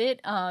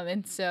grounded.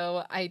 And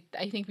so I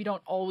think we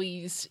don't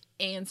always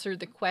answer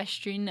the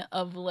question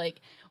of,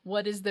 like,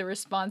 what is the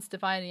response to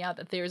finding out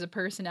that there's a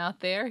person out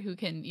there who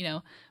can,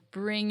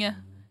 bring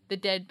the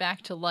dead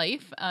back to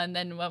life, and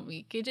then what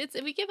we get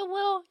a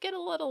little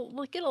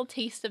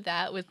taste of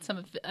that with some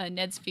of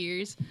Ned's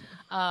fears.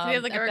 So he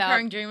has like a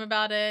recurring dream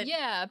about it.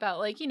 Yeah, about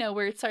like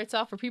where it starts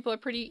off where people are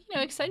pretty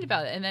excited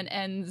about it, and then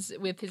ends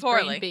with his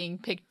Poorly. brain being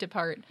picked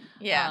apart.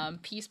 Yeah,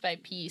 piece by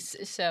piece.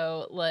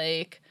 So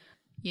like,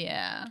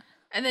 yeah.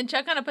 And then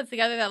Chuck kind of puts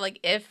together that like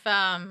if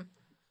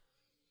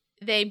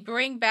they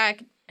bring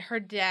back her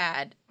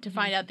dad to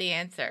find out the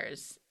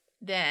answers,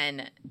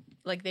 then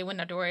like they wouldn't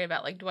have to worry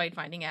about like Dwight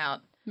finding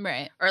out.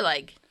 Right. Or,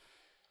 like,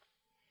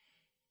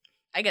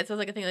 I guess it was,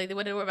 like, a thing, like, they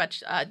wouldn't worry about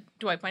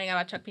Dwight finding out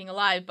about Chuck being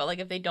alive, but, like,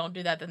 if they don't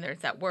do that, then there's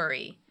that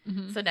worry.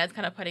 So Ned's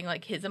kind of putting,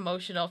 like, his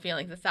emotional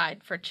feelings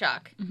aside for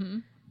Chuck.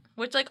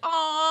 Which, like,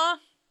 aww.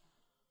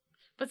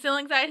 But still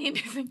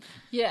anxiety-inducing.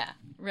 Yeah,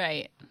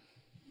 right.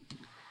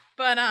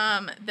 But,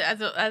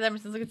 as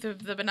Emerson's looking through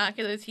the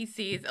binoculars, he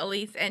sees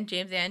Elise and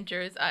James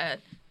Andrews,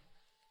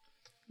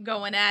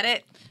 going at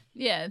it.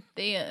 Yeah,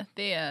 they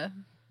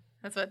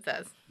That's what it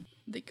says.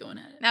 They going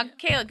at it. Now,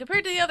 Kayla,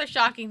 compared to the other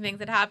shocking things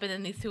that happened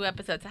in these 2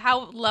 episodes,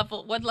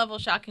 what level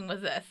shocking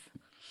was this?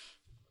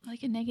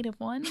 Like a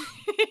 -1?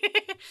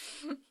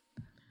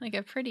 Like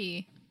a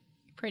pretty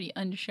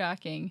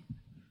unshocking.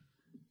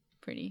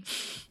 Pretty.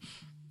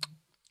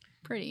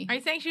 Are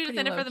you saying she was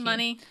in it for the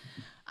money?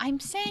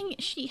 I'm saying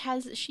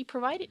she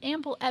provided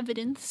ample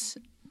evidence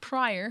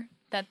prior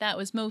that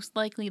was most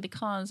likely the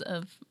cause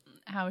of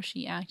how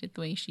she acted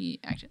the way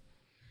she acted.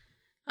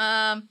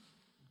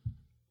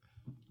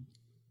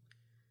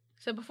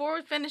 So before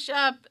we finish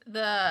up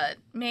the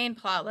main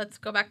plot, let's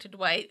go back to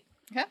Dwight.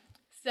 Okay.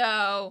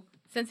 So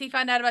since he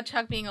found out about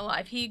Chuck being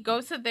alive, he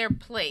goes to their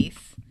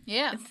place.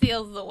 Yeah. And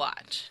steals the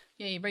watch.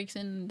 Yeah, he breaks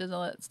in and does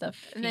all that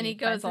stuff. And then he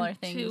goes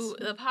into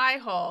the pie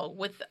hole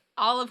with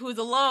Olive, who's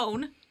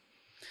alone.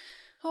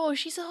 Oh,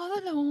 she's all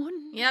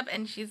alone. Yep,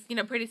 and she's,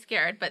 pretty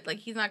scared, but, like,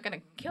 he's not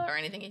gonna kill her or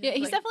anything.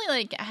 He's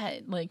definitely,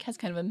 has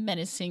kind of a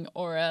menacing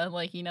aura,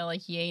 like,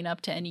 like he ain't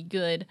up to any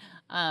good,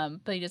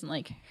 but he doesn't,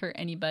 like, hurt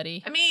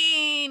anybody. I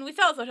mean, we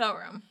saw his hotel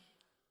room.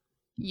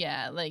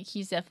 Yeah, like,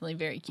 he's definitely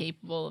very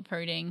capable of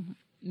hurting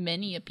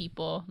many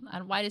people.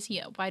 And why does he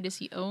own so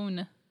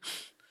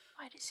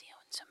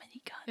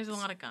many guns? There's a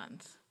lot of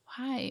guns.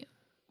 Why?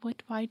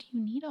 Why do you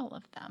need all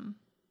of them?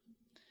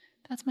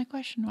 That's my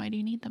question. Why do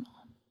you need them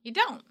all? You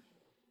don't.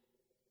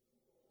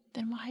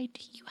 Then why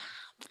do you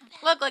have them?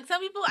 Look, like, some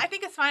people, I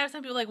think it's fine if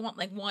some people, like, want,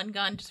 like, one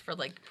gun just for,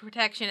 like,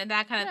 protection and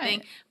that kind of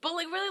thing. But,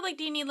 like, really, like,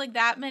 do you need, like,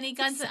 that many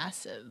guns?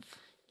 Excessive.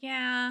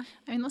 Yeah.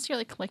 I mean, unless you're,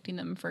 like, collecting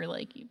them for,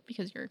 like,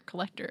 because you're a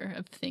collector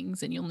of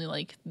things and you only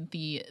like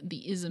the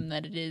ism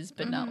that it is,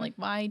 but not, like,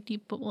 why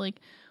did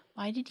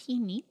he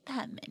need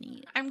that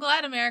many? I'm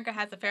glad America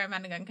has a fair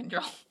amount of gun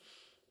control.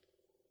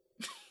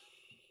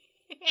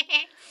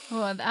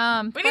 Well,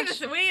 we need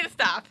to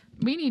stop.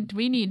 We need to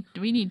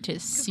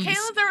cease.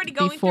 Kaylin's already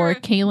going before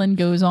Kaylin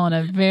goes on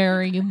a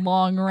very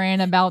long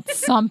rant about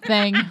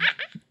something.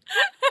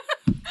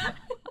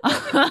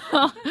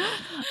 All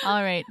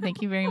right,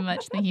 thank you very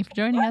much. Thank you for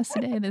joining us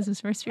today. This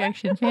is First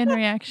Reaction Fan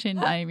Reaction.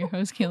 I am your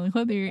host, Kaylin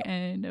Clothier,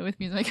 and with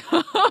me is my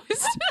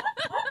co-host.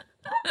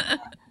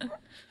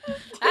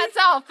 That's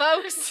all,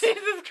 folks.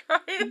 Jesus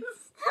Christ.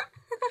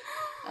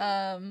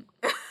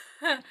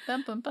 Kayla, I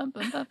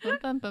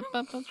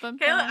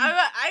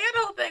got a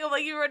whole thing of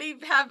like you already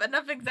have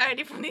enough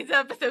anxiety from these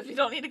episodes. You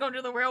don't need to go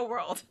into the real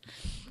world.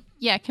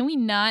 Yeah, can we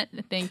not?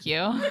 Thank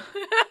you.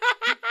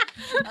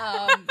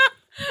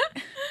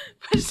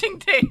 Pushing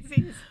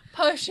daisies.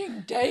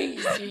 Pushing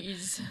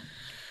daisies.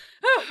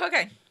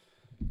 Okay.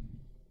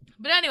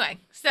 But anyway,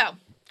 so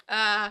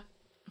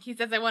he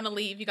says, I want to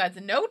leave you guys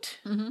a note.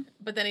 Mm-hmm.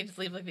 But then he just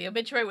leaves like the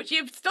obituary, which he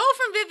stole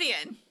from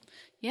Vivian.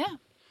 Yeah.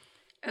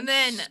 And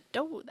then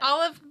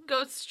Olive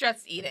goes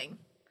stress eating.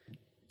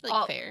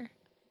 Like fair.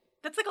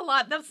 That's like a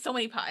lot. That's so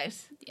many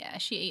pies. Yeah,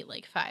 she ate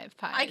like 5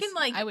 pies.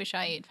 I wish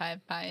I ate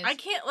 5 pies. I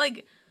can't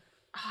like.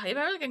 I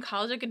remember like in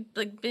college I could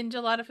like binge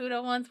a lot of food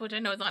at once, which I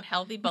know is not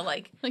healthy, but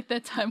like like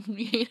that time when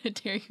we ate a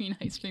Dairy Queen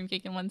ice cream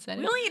cake in one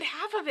setting. We only ate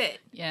half of it.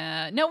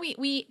 Yeah. No,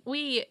 we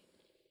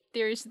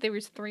there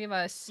was 3 of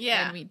us.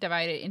 Yeah. And we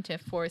divided it into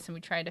fourths, and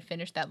we tried to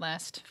finish that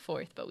last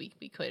fourth, but we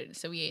couldn't.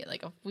 So we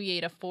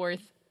ate a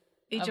fourth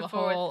Each of a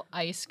whole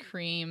ice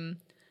cream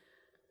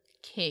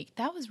cake.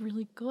 That was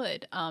really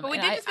good. But we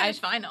did just finish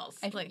finals.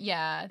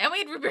 Yeah. And we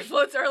had root beer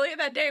floats earlier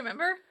that day,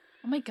 remember?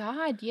 Oh my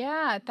God,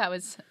 yeah. That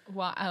was,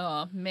 wow.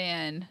 Oh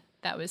man,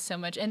 that was so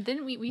much. And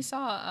then we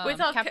saw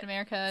Captain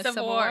America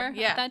Civil War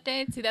that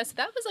day. See, that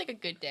was like a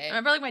good day. I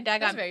remember like my dad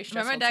got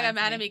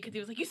mad at me because he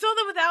was like, you saw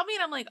that without me?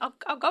 And I'm like,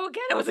 I'll go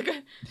again. It was a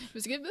good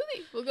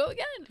movie. We'll go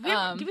again.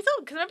 Because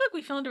remember like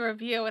we filmed a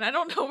review and I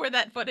don't know where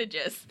that footage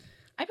is.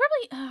 I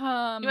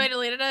probably, you might have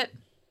deleted it?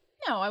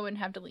 No, I wouldn't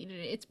have deleted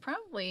it. It's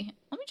probably,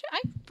 let me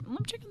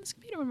check on this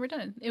computer when we're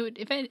done. It would,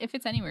 if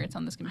it's anywhere, it's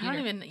on this computer. I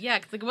don't even,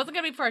 because like, it wasn't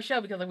going to be for our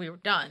show because like we were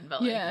done,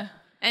 but like. Yeah.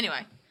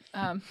 Anyway.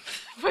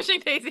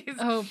 Pushing Daisies.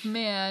 Oh,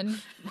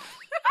 man.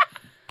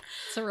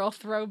 It's a real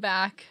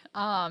throwback.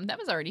 That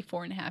was already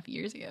 4.5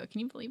 years ago.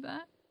 Can you believe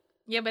that?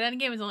 Yeah, but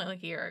Endgame was only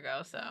like a year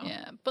ago, so.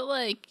 Yeah, but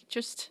like,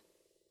 just,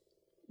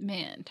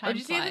 man, time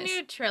flies. Did you see the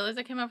new trailers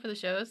that came out for the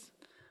shows?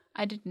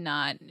 I did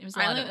not. It was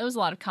a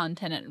lot of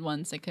content at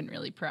once. I couldn't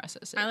really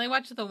process it. I only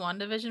watched the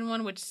WandaVision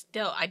one, which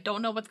still I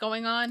don't know what's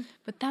going on.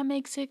 But that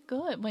makes it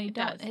good when you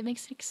don't. It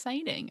makes it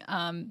exciting.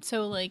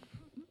 So like,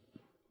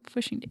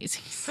 pushing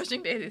Daisies.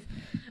 Pushing Daisies.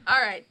 All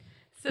right.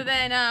 So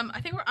then I'm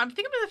thinking I'm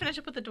gonna finish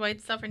up with the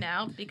Dwight stuff for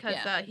now because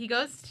he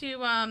goes to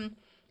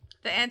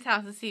the aunt's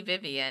house to see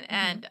Vivian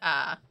and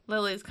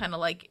Lily's kind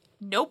of like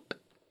nope.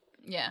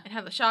 Yeah. And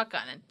have the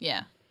shotgun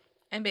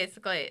and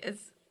basically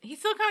he's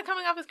still kind of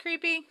coming off as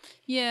creepy.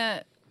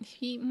 Yeah.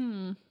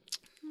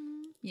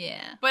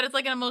 Yeah. But it's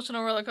like an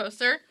emotional roller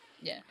coaster.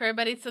 Yeah. For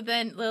everybody. So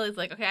then Lily's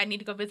like, okay, I need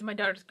to go visit my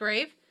daughter's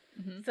grave.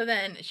 Mm-hmm. So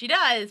then she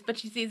does, but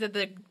she sees that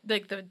the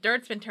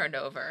dirt's been turned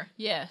over.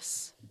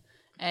 Yes.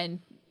 And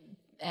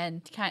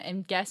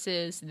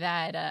guesses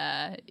that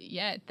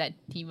that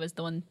he was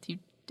the one who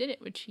did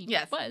it, which he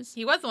was.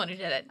 He was the one who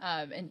did it.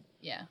 And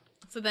yeah.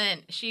 So then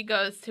she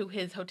goes to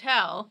his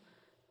hotel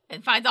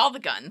and finds all the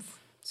guns.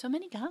 So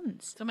many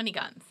guns.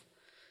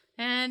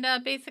 And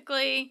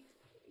basically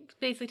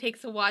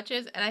takes the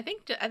watches. And I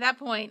think at that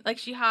point, like,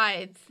 she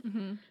hides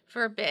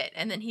for a bit.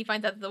 And then he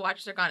finds out that the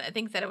watches are gone. I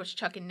think that it was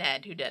Chuck and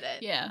Ned who did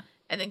it. Yeah.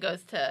 And then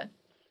goes to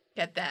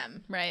get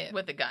them. Right.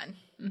 With the gun.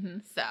 Mm-hmm.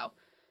 So,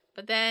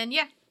 but then,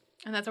 yeah.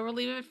 And that's where we'll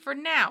leave it for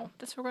now.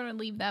 That's where we're going to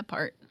leave that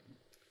part.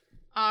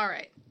 All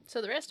right.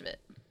 So the rest of it.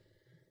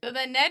 So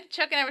then Ned,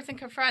 Chuck, and Everson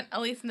confront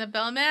Elise and the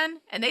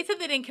bellman, and they said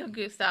they didn't kill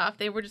Gustav.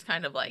 They were just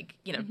kind of like,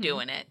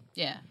 doing it.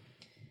 Yeah.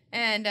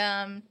 And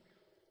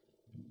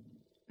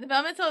the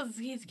bellman tells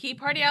his key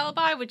party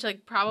alibi, which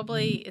like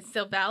probably is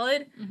still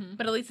valid,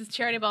 but Elise's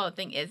charity ball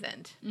thing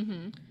isn't.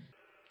 Mm-hmm.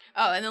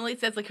 Oh, and then Elise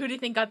says like, "Who do you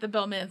think got the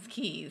bellman's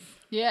keys?"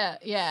 Yeah,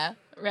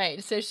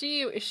 right. So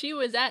she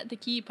was at the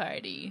key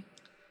party.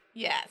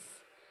 Yes.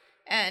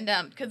 And,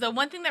 because the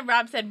one thing that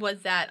Rob said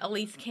was that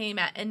Elise came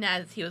at, and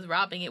as he was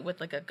robbing it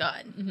with, like, a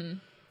gun. Mm-hmm.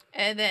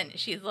 And then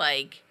she's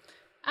like...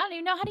 I don't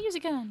even know how to use a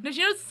gun. No,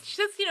 she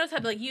says she knows how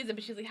to, like, use it,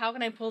 but she's like, how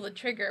can I pull the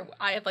trigger?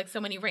 I have, like,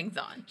 so many rings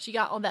on. She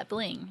got all that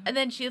bling. And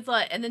then she's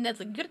like, and then Ned's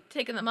like, good at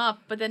taking them off,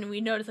 but then we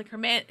notice, like,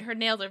 her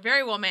nails are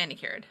very well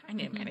manicured. I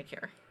need a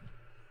manicure.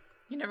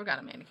 You never got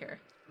a manicure.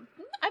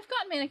 I've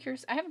gotten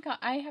manicures. I have not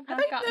you've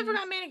never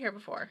got a manicure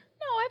before.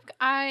 No,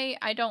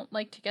 I don't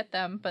like to get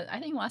them, but I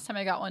think last time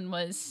I got one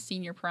was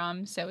senior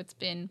prom, so it's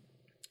been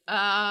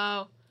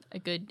a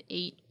good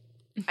 8.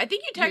 I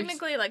think you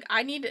technically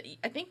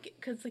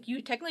because like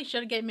you technically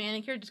should get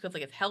manicure just because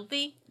like it's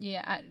healthy.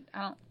 Yeah,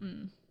 I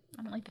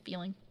don't like the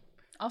feeling.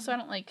 Also, I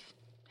don't like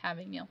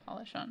having nail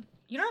polish on.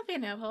 You don't have to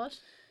get nail polish.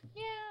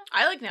 Yeah,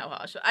 I like nail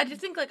polish. I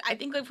just think like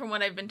from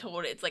what I've been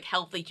told, it's like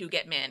healthy to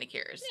get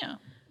manicures. Yeah.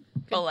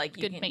 But like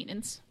good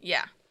maintenance.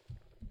 Yeah.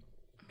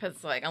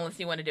 Because like unless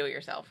you want to do it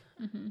yourself.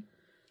 Mm-hmm.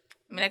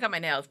 I mean, I got my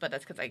nails, but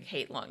that's because I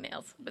hate long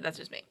nails. But that's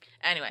just me.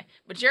 Anyway,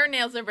 but your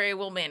nails are very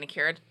well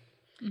manicured,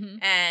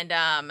 and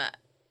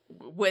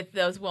with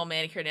those well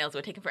manicured nails, it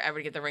would take her forever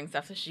to get the ring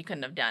stuff, so she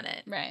couldn't have done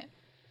it. Right.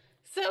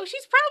 So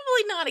she's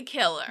probably not a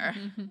killer.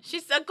 Mm-hmm.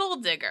 She's a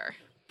gold digger,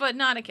 but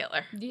not a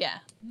killer. Yeah.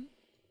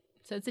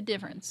 So it's a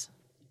difference.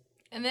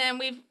 And then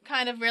we've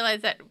kind of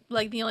realized that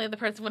like the only other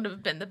person would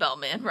have been the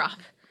bellman, Rob.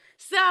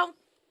 So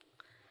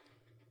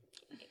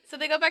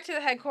they go back to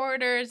the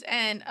headquarters,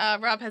 and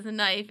Rob has a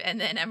knife,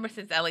 and then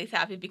Emerson's Ellie's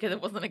happy because it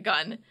wasn't a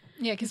gun.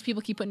 Yeah, because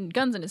people keep putting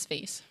guns in his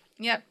face.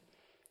 Yep.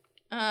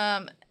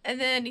 And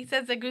then he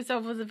says that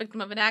Gustav was a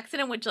victim of an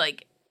accident, which,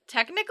 like,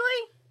 technically?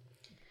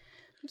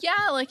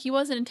 Yeah, like, he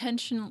wasn't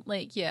intentional,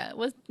 like, yeah, it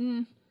was...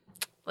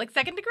 Like,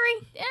 second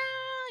degree? Yeah,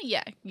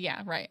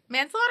 Yeah, right.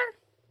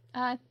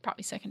 Manslaughter?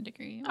 Probably second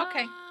degree.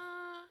 Okay.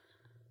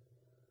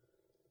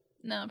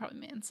 No, probably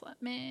manslaughter.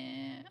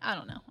 I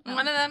don't know.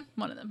 One of them?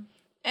 One of them.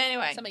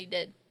 Anyway. Somebody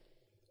did.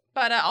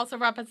 But also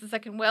Rob has the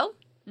second will.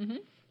 Mm-hmm.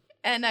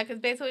 And because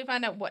basically we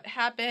find out what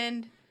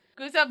happened.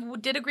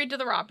 Gustav did agree to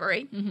the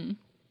robbery. Mm-hmm.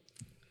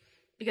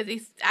 Because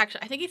I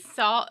think he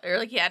saw, or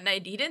like he had an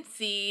idea. He didn't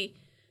see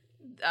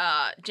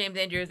James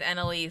Andrews and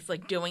Elise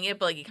like doing it,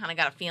 but like he kind of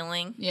got a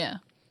feeling. Yeah.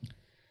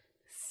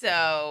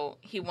 So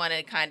he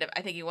wanted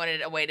I think he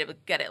wanted a way to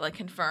get it like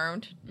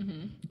confirmed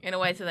in a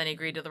way. So then he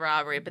agreed to the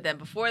robbery. But then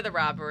before the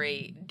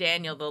robbery,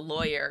 Daniel, the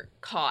lawyer,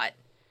 caught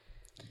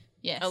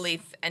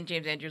Elise and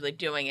James Andrews like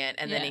doing it.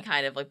 And then he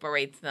kind of like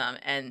berates them.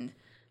 And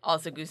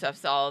also Gustav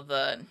saw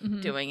the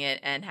doing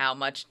it and how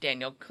much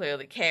Daniel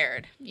clearly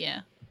cared.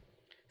 Yeah.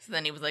 So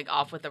then he was like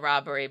off with the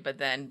robbery. But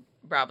then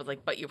Rob was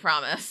like, but you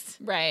promised.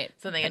 Right.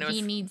 So then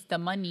he needs the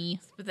money.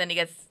 But then he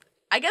gets...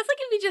 I guess, like,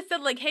 if he just said,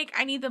 like, hey,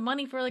 I need the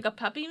money for, like, a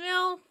puppy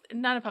mill.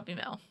 Not a puppy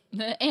mill.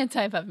 The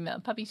anti-puppy mill.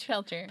 Puppy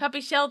shelter.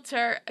 Puppy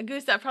shelter.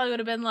 Gustav probably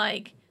would have been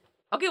like,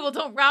 okay, well,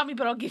 don't rob me,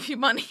 but I'll give you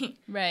money.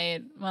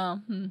 Right.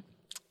 Well,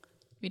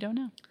 we don't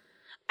know.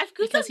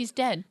 Because he's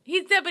dead.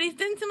 He's dead, but he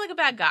didn't seem like a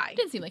bad guy. He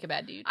didn't seem like a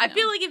bad dude. I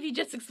feel like if you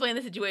just explained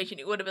the situation,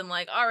 it would have been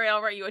like, all right,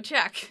 I'll write you a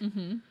check.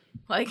 Mm-hmm.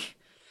 Like...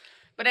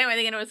 But anyway,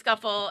 they get into a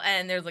scuffle,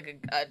 and there's,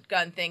 like, a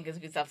gun thing, because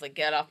Gustav's like,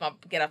 get off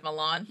my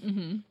lawn.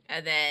 Mm-hmm.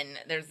 And then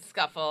there's a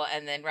scuffle,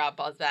 and then Rob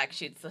falls back,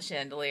 shoots the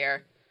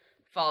chandelier,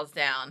 falls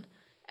down,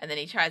 and then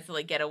he tries to,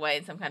 like, get away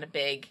in some kind of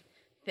big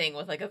thing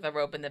with, like, the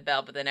rope and the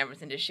belt, but then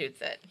Emerson just shoots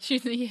it.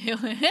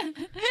 Yeah,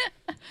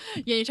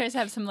 he tries to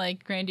have some,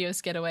 like, grandiose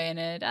getaway, and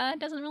it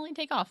doesn't really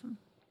take off.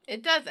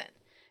 It doesn't.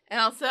 And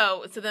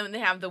also, so then they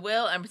have the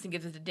will, Emerson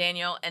gives it to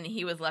Daniel, and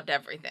he was left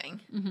everything.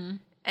 Mm-hmm.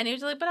 And he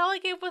was like, but all I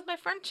gave was my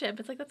friendship.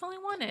 It's like, that's all he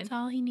wanted. That's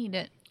all he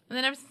needed. And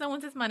then Emerson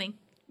wants his money.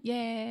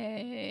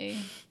 Yay.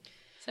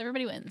 So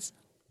everybody wins.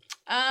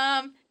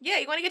 Yeah,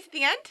 you want to get to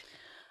the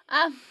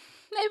end?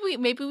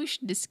 Maybe we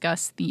should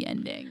discuss the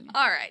ending.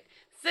 All right.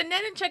 So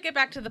Ned and Chuck get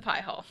back to the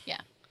pie hole.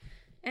 Yeah.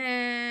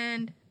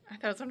 And I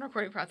thought it was on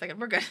recording for a second.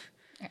 We're good.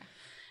 Yeah.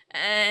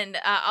 And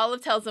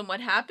Olive tells them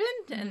what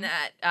happened and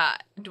that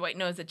Dwight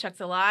knows that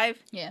Chuck's alive.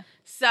 Yeah.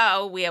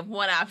 So we have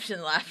one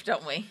option left,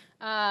 don't we?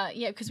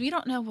 Yeah, because we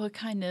don't know what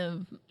kind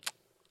of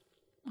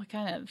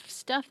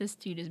stuff this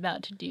dude is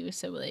about to do.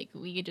 So like,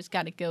 we just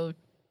got to go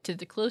to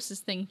the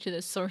closest thing to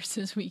the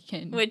sources we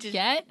can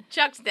get.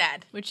 Chuck's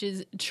dad. Which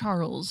is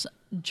Charles.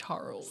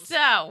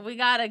 So we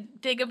got to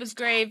dig up his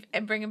grave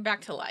and bring him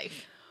back to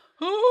life.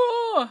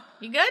 Oh.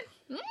 You good?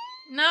 No?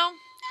 No.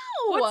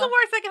 What's the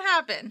worst that can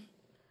happen?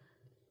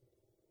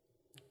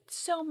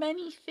 So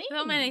many things.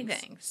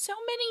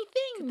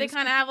 They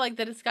kind of have like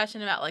the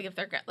discussion about like if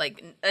they're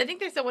like, I think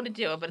they still want to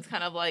do it, but it's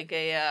kind of like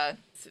a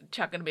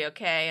Chuck gonna be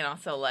okay, and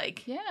also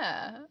like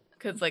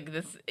because like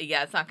this,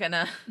 it's not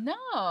gonna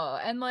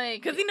and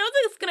like because he knows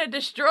it's gonna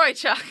destroy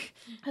Chuck.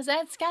 Because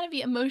that's got to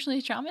be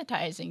emotionally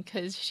traumatizing.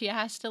 Because she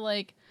has to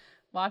like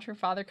watch her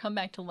father come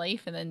back to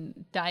life and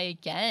then die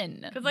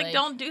again. Because like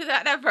don't do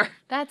that ever.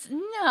 That's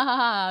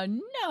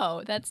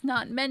that's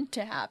not meant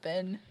to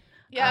happen.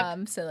 Yeah.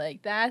 So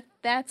like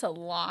that's a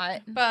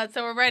lot. But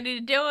so we're ready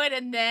to do it,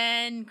 and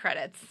then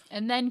credits.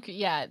 And then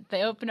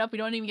they open up. We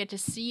don't even get to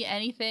see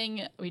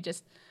anything. We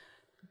just,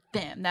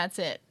 that's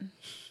it.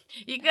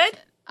 You good?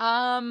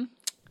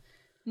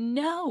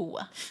 No,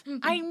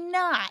 I'm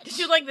not. Did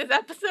you like this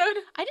episode?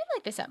 I did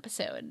like this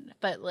episode,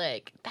 but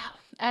like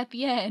at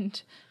the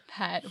end,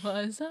 that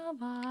was a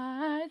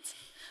lot.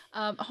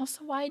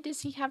 Also, why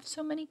does he have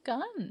so many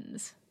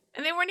guns?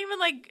 And they weren't even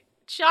like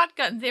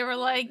shotguns. They were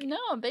like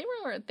they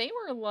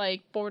were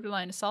like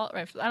borderline assault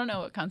rifles. I don't know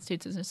what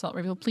constitutes as an assault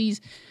rifle.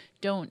 Please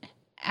don't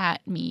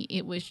at me.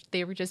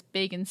 They were just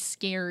big and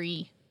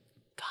scary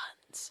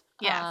guns.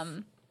 Yes.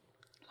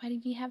 Why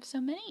did he have so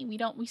many?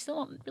 We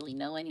still don't really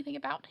know anything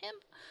about him.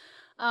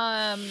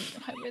 Why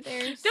were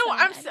there? No,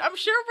 I'm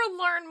sure we'll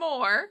learn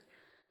more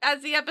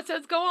as the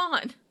episodes go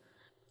on.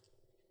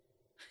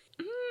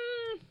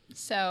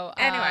 So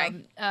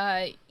anyway,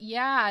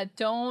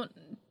 don't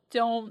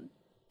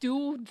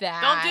do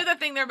that. Don't do the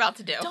thing they're about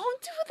to do.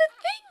 Don't do the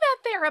thing that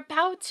they're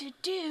about to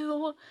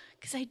do,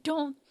 because I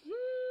don't.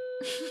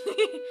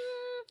 It's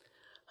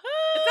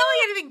not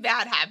like anything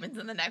bad happens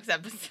in the next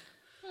episode.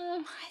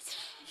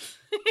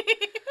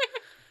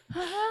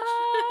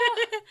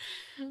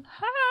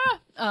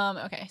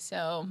 Okay,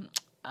 so.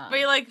 But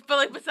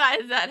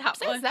besides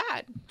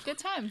that, good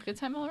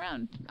time all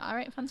around. All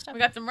right, fun stuff. We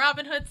got some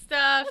Robin Hood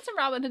stuff. That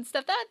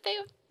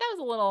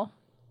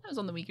was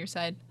on the weaker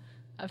side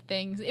of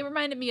things. It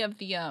reminded me of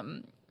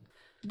the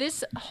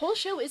this whole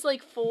show is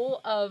like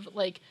full of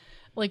like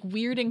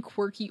weird and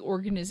quirky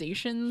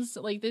organizations.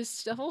 Like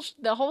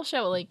the whole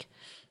show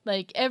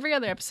like every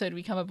other episode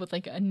we come up with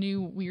like a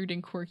new weird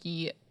and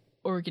quirky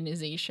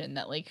organization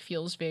that like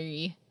feels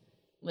very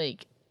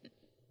like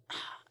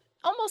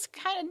almost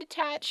kind of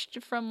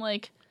detached from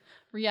like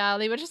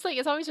reality, but just like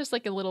it's always just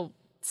like a little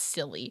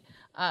silly.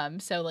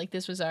 So like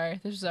this was our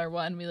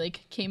one. We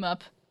like came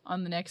up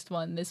on the next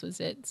one. This was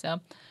it.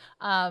 So,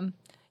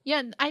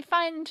 yeah, I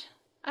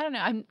don't know.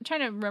 I'm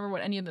trying to remember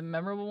what any of the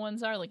memorable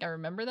ones are. Like, I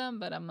remember them,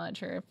 but I'm not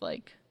sure if,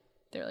 like,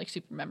 they're, like,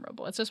 super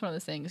memorable. It's just one of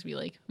those things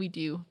we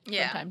do from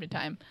time to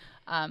time.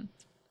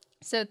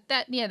 So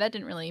that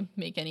didn't really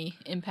make any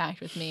impact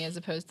with me as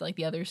opposed to, like,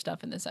 the other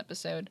stuff in this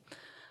episode.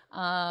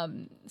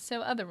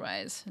 So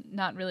otherwise,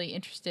 not really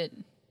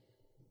interested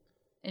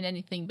in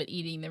anything but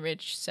eating the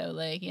rich. So,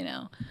 like, you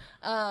know.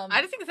 I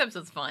just think this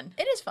episode's fun.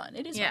 It is fun.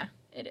 It is fun.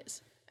 It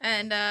is.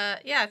 And,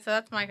 so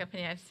that's my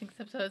opinion. I just think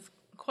this episode is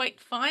quite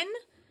fun.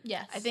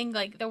 Yes. I think,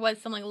 like, there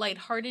was some, like,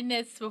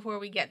 lightheartedness before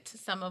we get to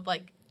some of,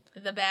 like,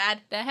 the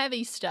bad. The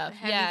heavy stuff.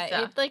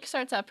 It, like,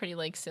 starts out pretty,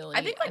 like, silly.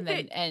 I think, like, and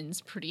then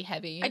ends pretty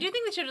heavy. I do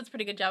think the show does a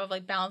pretty good job of,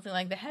 like, balancing,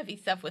 like, the heavy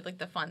stuff with, like,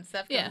 the fun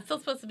stuff. Yeah. It's still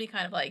supposed to be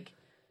kind of, like...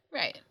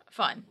 Right.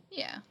 Fun.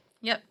 Yeah.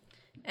 Yep.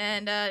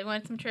 And, you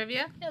want some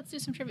trivia? Yeah, let's do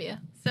some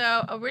trivia.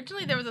 So,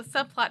 originally there was a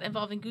subplot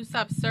involving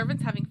Gustav's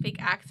servants having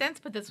fake accents,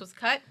 but this was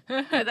cut.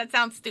 That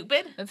sounds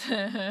stupid.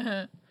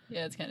 Yeah,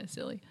 it's kind of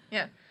silly.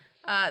 Yeah.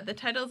 The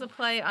title is a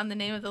play on the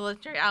name of the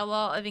legendary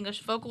outlaw of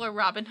English folklore,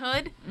 Robin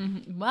Hood.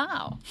 Mm-hmm.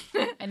 Wow.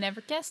 I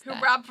never guessed that.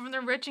 Who robbed from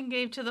the rich and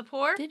gave to the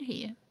poor. Did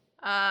he?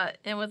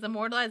 And was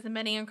immortalized in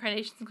many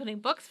incarnations, including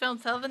books,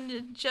 films,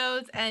 television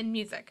shows, and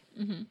music.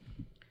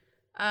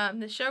 Mm-hmm.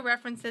 The show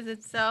references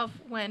itself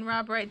when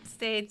Rob Wright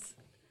states,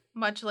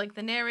 much like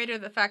the narrator,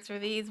 the facts are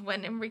these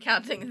when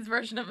recounting his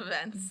version of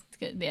events. It's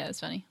good. Yeah,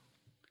 it's funny.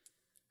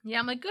 Yeah,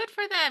 I'm like, good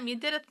for them. You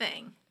did a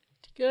thing.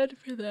 Good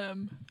for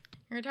them.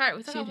 You're retired.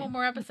 We still have one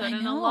more episode,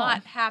 and a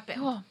lot happened.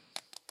 Cool.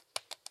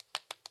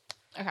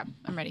 Okay,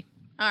 I'm ready.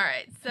 All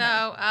right.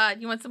 So,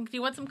 do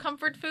you want some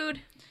comfort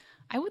food?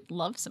 I would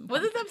love some.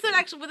 Was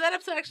that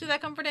episode actually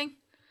that comforting?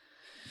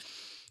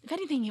 If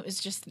anything, it was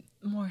just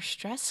more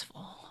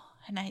stressful,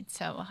 and I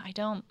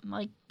don't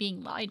like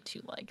being lied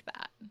to like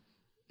that.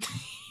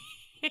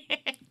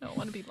 I don't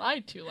want to be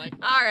lied to like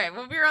that. All right.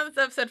 Well, we were on this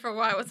episode for a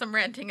while with some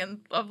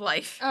ranting of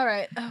life. All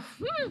right.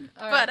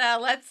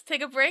 But let's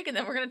take a break, and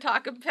then we're going to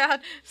talk about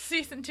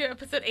Season 2,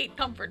 Episode 8,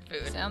 Comfort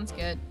Food. Sounds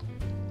good.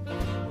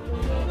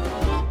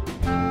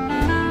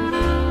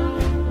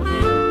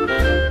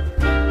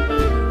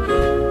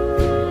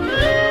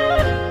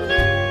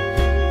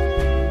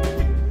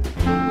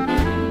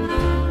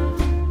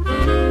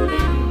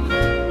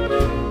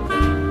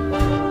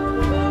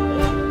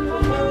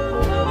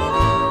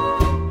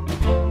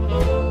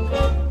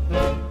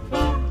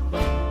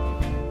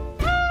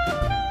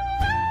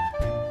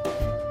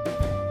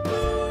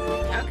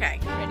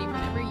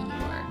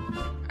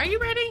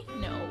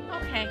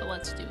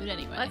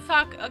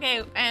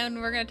 Okay,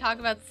 and we're going to talk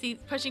about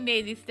Pushing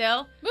Daisies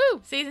still.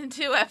 Woo! Season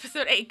 2,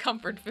 Episode 8,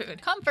 Comfort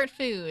Food. Comfort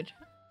food.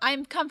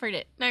 I'm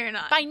comforted. No, you're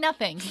not. By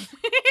nothing.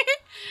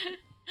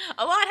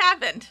 A lot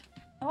happened.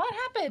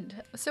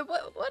 So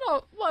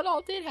what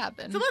all did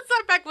happen? So let's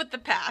start back with the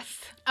past.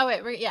 Oh,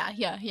 wait.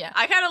 Yeah.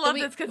 I kind of love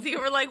this because you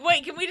were like,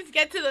 wait, can we just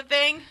get to the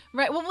thing?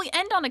 Right. Well, we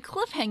end on a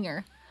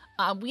cliffhanger.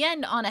 We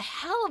end on a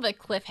hell of a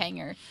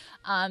cliffhanger.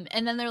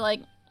 And then they're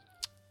like,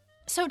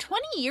 so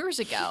 20 years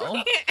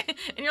ago.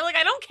 And you're like,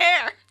 I don't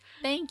care.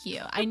 Thank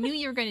you. I knew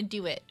you were going to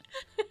do it.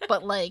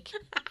 But, like,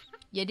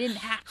 you didn't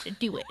have to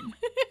do it.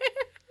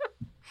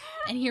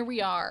 And here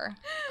we are.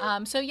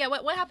 So, yeah,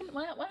 what happened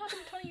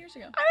 20 years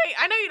ago?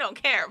 I know you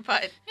don't care,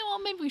 but... Yeah, well,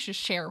 maybe we should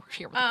share with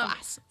the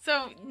class.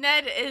 So,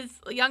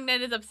 young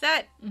Ned is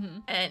upset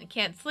and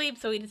can't sleep,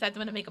 so he decides I'm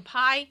going to make a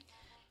pie.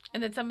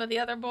 And then some of the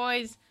other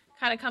boys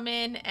kind of come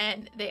in,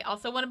 and they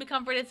also want to be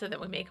comforted, so then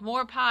we make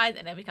more pies,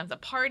 and it becomes a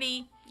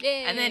party.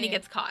 Yay. And then he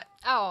gets caught.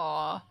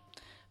 Oh,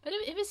 but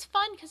it was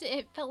fun because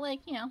it felt like,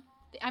 you know,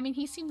 I mean,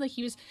 he seemed like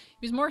he was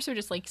more so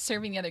just like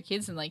serving the other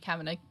kids and like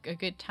having a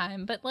good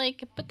time, but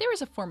there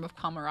was a form of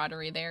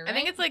camaraderie there. Right? I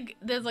think it's like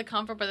there's like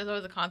comfort, but there's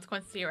always a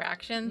consequence to your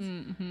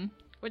actions,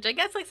 which I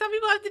guess like some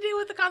people have to deal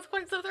with the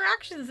consequences of their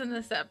actions in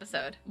this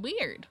episode.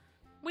 Weird.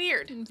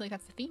 Seems like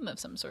that's the theme of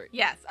some sort.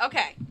 Yes.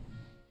 Okay.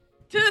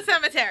 To the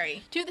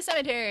cemetery.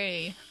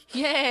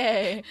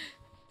 Yay.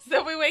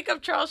 So we wake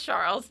up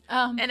Charles,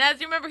 and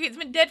as you remember, he's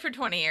been dead for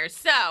 20 years,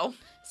 So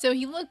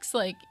he looks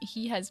like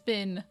he has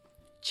been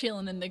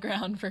chilling in the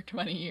ground for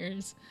 20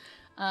 years.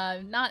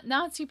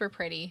 Not super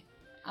pretty.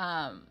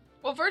 Well,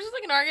 first is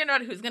like an argument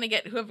about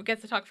whoever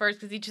gets to talk first,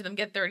 because each of them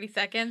get 30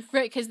 seconds.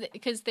 Right,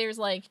 because there's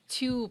like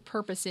two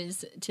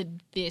purposes to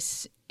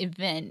this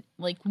event.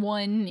 Like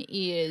one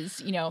is,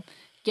 you know,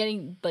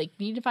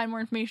 need to find more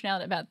information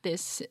out about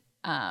this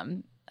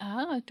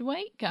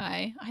Dwight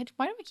guy.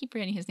 Why do I keep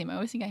forgetting his name? I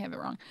always think I have it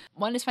wrong.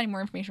 One is finding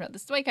more information about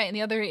this Dwight guy, and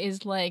the other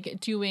is like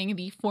doing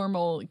the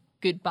formal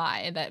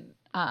goodbye that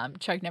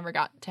Chuck never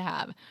got to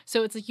have.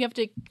 So it's like you have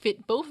to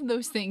fit both of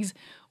those things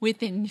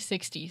within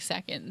 60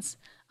 seconds.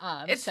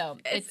 And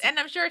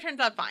I'm sure it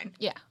turns out fine.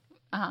 Yeah.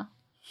 Yeah.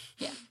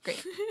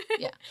 Great.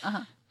 Yeah.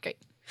 Great.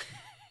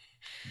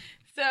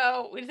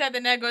 So we decide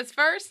that Ned goes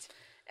first,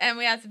 and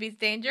we ask if he's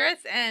dangerous,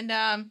 and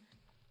well,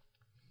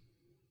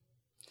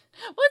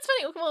 it's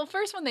funny. Well,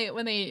 first when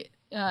they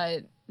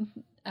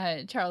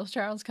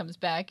Charles comes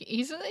back,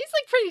 he's like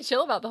pretty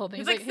chill about the whole thing.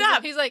 He's like,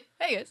 stop. He's like,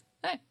 hey guys,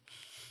 Hey.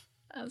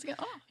 I was like,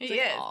 oh. He like,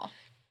 is. Aw.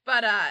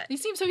 But, He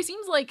seems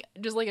like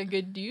just like a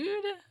good dude.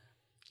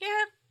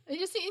 yeah.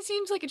 It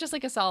seems like just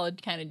like a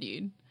solid kind of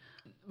dude.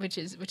 Which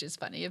is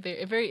funny.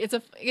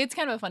 It's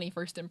kind of a funny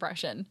first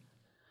impression.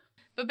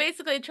 But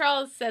basically,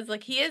 Charles says,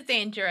 like, he is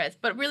dangerous,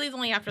 but really it's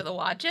only after the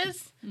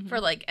watches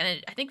for, like,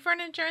 I think for an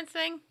insurance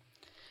thing.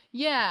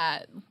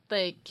 Yeah,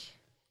 like,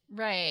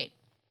 right.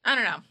 I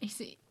don't know. He's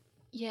like,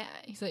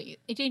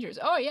 it's dangerous.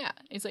 Oh, yeah.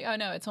 He's like, oh,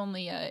 no, it's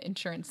only a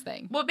insurance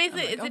thing. Well,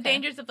 basically, like, it's the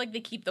dangerous if, like,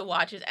 they keep the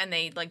watches and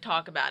they, like,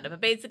 talk about it.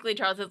 But basically,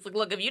 Charles says, like,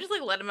 look, if you just,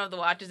 like, let him have the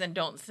watches and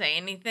don't say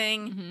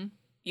anything,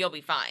 you'll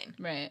be fine.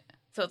 Right.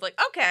 So it's like,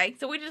 okay.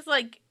 So we just,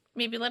 like,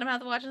 maybe let him have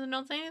the watches and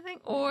don't say anything?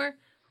 Or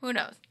who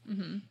knows?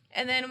 Mm-hmm.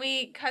 And then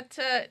we cut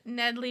to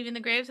Ned leaving the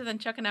grave, so then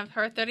Chuck can have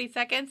her 30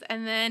 seconds.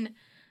 And then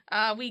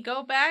we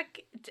go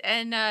back,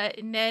 and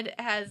Ned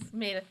has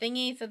made a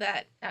thingy so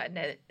that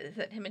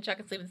him and Chuck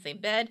can sleep in the same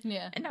bed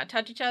and not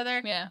touch each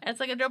other. Yeah. And it's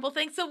like a double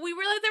thing, so we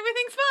realize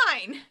everything's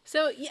fine.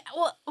 So, yeah,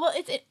 well,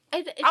 it's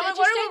I'm like,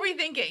 what are we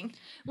thinking?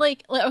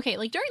 Like, okay,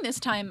 like during this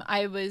time,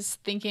 I was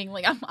thinking,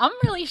 like, I'm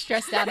really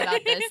stressed out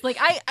about this. Like,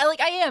 I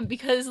am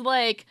because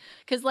life,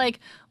 because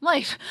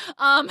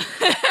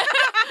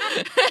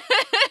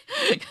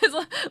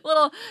a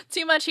little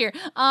too much here.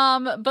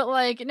 But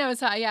like, no,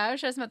 it's I was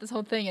stressed about this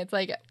whole thing. It's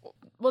like,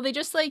 well, they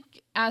just like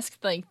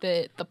asked like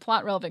the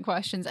plot relevant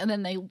questions, and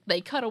then they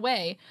cut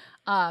away.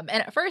 And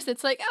at first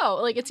it's like, oh,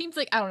 like it seems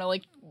like, I don't know,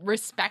 like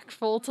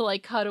respectful to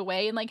like cut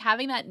away, and like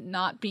having that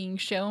not being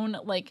shown,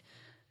 like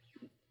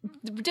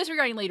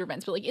disregarding later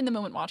events, but like in the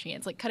moment watching it,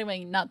 it's like cutting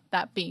away, not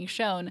that being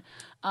shown,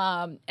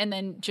 and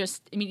then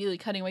just immediately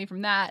cutting away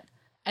from that,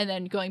 and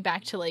then going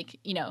back to like,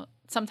 you know,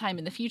 sometime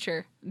in the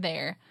future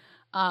there.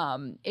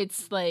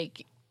 It's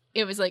like,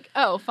 it was like,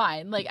 oh,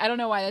 fine. Like, I don't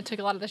know why that took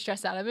a lot of the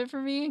stress out of it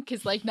for me,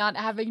 because like not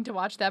having to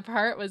watch that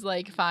part was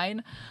like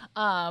fine.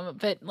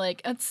 But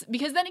like, it's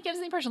because then it gives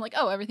the impression like,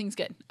 oh, everything's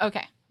good.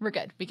 Okay, we're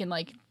good. We can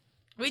like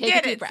take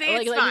a deep breath. See,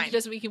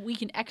 it's fine. We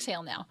can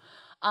exhale now.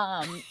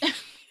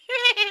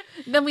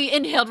 Then we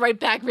inhaled right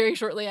back very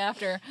shortly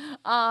after.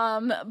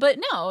 But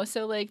no,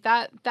 so like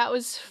that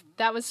was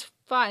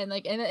fine.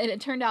 Like, and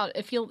it turned out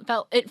it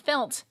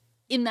felt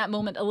in that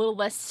moment a little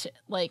less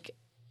like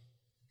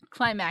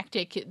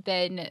climactic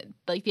than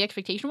like the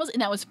expectation was,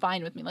 and that was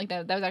fine with me. Like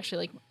that was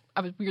actually like,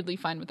 I was weirdly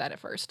fine with that at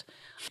first.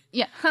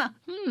 Yeah.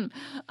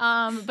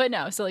 But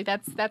no, so like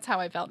that's how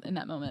I felt in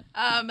that moment.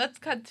 Let's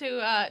cut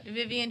to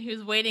Vivian,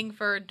 who's waiting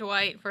for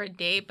Dwight for a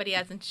date, but he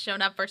hasn't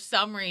shown up for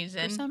some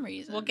reason.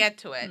 We'll get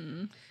to it.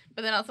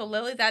 But then also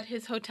Lily's at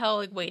his hotel,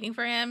 like waiting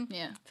for him.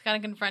 Yeah. To kind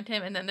of confront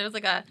him, and then there's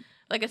like a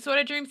sort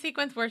of dream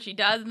sequence where she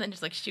does, and then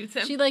just like shoots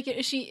him. She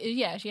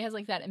has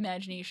like that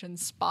imagination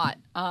spot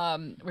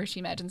where she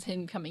imagines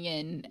him coming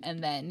in,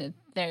 and then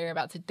there's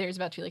about to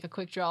be like a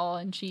quick draw,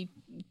 and she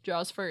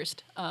draws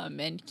first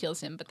and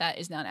kills him, but that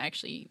is not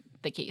actually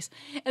the case.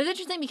 And it's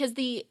interesting because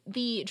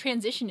the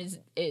transition is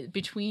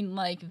between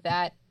like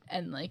that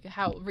and like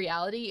how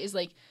reality is,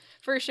 like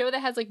for a show that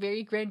has like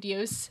very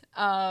grandiose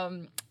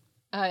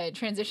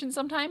transition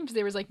sometimes,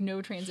 there was like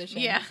no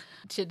transition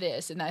to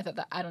this, and I thought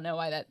that, I don't know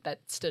why that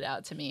stood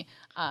out to me,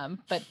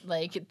 but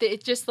like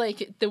it just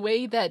like the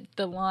way that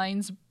the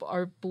lines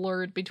are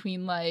blurred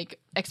between like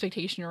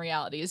expectation and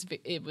reality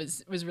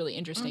was really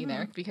interesting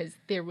there, because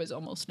there was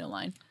almost no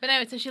line. But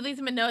anyway, so she leaves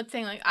him a note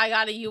saying like, I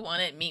got it, you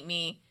want it, meet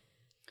me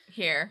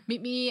here,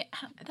 meet me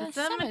at the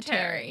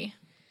cemetery.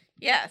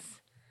 Yes.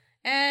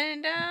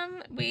 And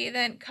we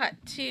then cut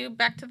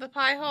back to the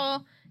pie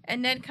hole.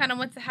 And Ned kind of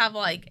wants to have,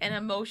 like, an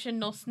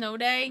emotional snow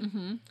day.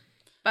 Mm-hmm.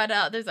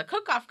 But there's a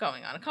cook-off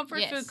going on, a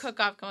comfort food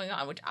cook-off going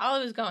on, which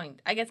Olive is going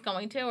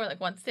to, or,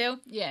 like, wants to.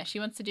 Yeah, she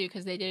wants to do,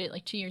 because they did it,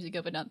 like, 2 years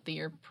ago, but not the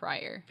year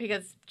prior.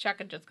 Because Chuck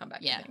had just come back.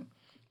 Yeah.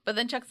 But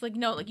then Chuck's like,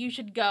 no, like, you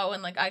should go,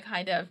 and, like, I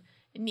kind of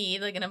need,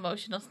 like, an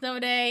emotional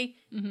snow day.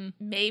 Mm-hmm.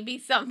 Maybe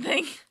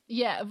something.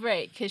 Yeah,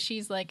 right, because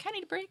she's like, I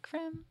need a break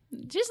from...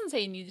 She doesn't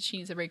say she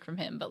needs a break from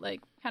him, but, like,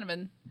 kind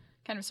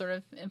of sort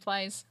of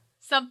implies...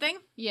 something?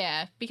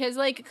 Yeah, because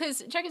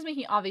Chuck is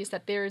making it obvious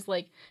that there's,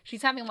 like,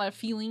 she's having a lot of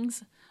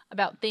feelings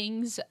about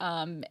things,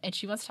 and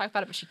she wants to talk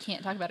about it, but she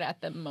can't talk about it at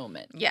the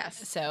moment.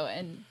 Yes. So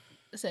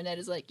Ned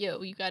is like,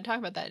 yo, you gotta talk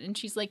about that. And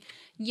she's like,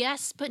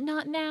 yes, but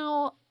not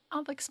now.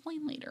 I'll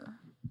explain later.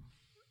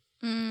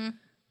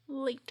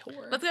 Later.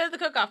 Let's go to the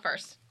cook-off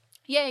first.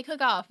 Yay,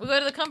 cook-off. We'll go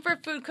to the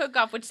comfort food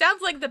cook-off, which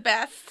sounds like the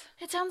best.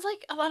 It sounds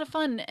like a lot of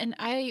fun, and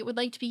I would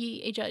like to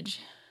be a judge.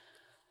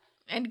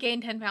 And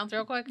gain 10 pounds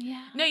real quick?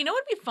 Yeah. No, you know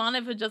what would be fun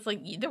if it just, like,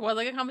 there was,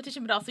 like, a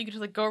competition, but also you could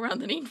just, like, go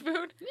around and eat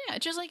food? Yeah,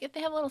 just, like, if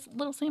they have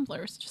little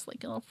samplers, just,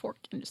 like, a little fork,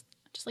 and just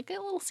like, a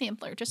little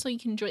sampler, just so you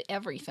can enjoy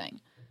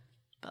everything.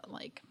 But,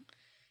 like...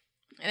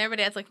 And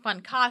everybody has, like,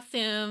 fun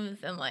costumes,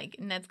 and, like,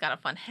 Ned's got a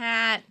fun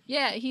hat.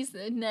 Yeah,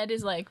 Ned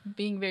is, like,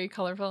 being very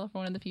colorful for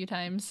one of the few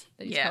times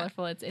that he's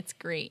colorful. It's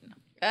great.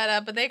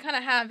 But they kind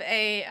of have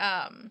a,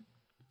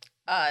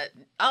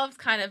 Olive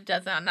kind of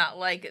does not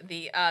like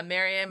the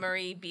Mary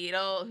Marie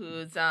Beadle,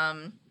 who's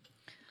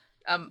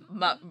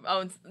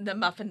owns the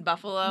Muffin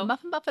Buffalo.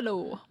 Muffin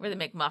Buffalo. Where they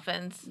make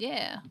muffins.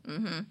 Yeah.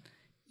 Mm-hmm.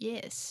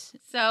 Yes.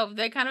 So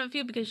they're kind of a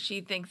feud because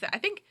she thinks that, I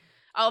think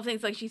all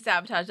things like she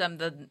sabotaged them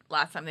the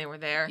last time they were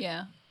there.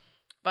 Yeah.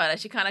 But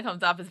she kind of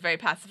comes off as very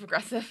passive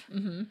aggressive.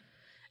 Mm-hmm.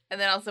 And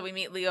then also we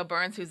meet Leo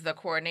Burns, who's the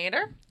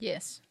coordinator.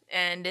 Yes.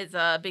 And is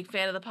a big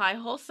fan of the pie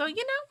hole. So, Yeah.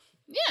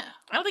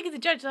 I don't think he's a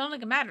judge, so I don't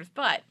think it matters,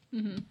 but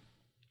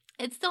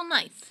it's still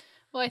nice.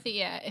 Well, I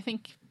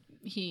think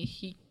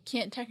he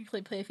can't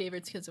technically play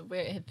favorites because of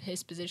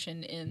his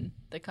position in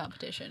the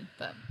competition,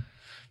 but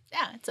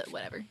yeah, it's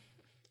whatever.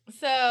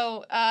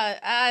 So,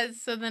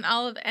 so then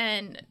Olive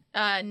and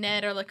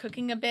Ned are like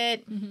cooking a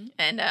bit,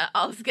 and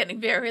Olive's getting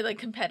very like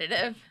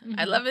competitive.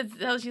 I love it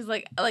how she's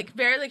like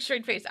very like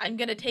straight faced. I'm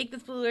gonna take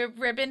this blue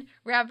ribbon,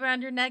 wrap it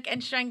around her neck,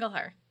 and strangle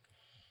her.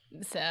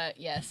 So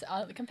yes,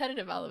 the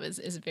competitive Olive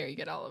is a very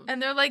good Olive,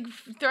 And they're like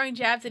throwing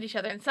jabs at each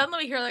other, and suddenly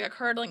we hear like a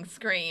curdling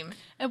scream.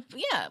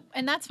 Yeah,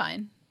 and that's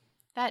fine.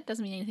 That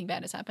doesn't mean anything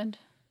bad has happened.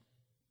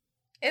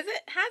 Is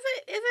it? Has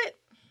it? Is it?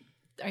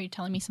 Are you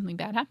telling me something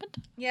bad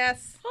happened?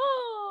 Yes.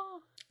 Oh.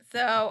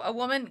 So a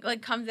woman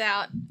like comes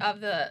out of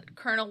the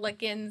Colonel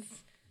Lickens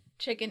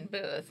chicken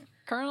booth.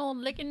 Colonel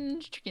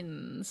Lickens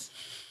chickens.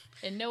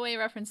 In no way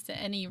reference to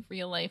any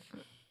real life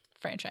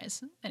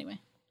franchise. Anyway.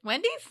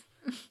 Wendy's?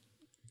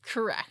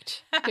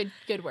 Correct.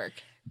 Good work.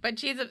 But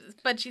she's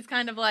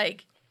kind of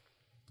like,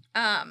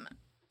 and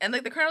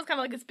like the Colonel's kind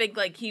of like this big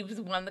like he was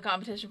won the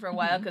competition for a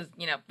while because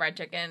fried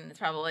chicken is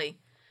probably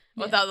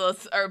with all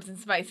those herbs and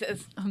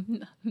spices.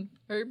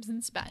 Herbs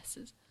and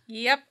spices.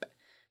 Yep.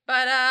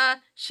 But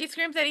she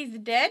screams that he's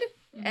dead,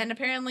 and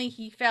apparently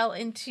he fell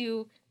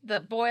into the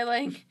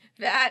boiling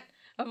vat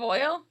of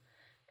oil.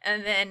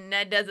 And then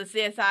Ned does a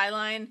CSI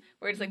line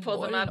where he just like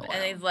pulls him up,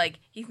 and he's like,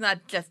 he's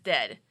not just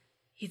dead,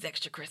 he's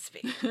extra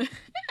crispy.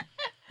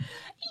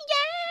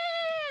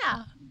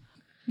 Yeah.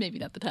 Maybe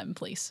not the time and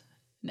place,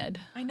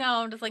 Ned. I know.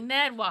 I'm just like,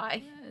 Ned,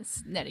 why?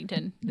 It's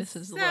Neddington. This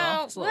is a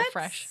little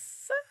fresh.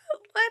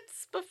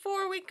 Let's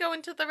before we go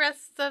into the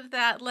rest of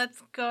that,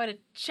 let's go to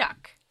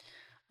Chuck.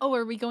 Oh,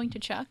 are we going to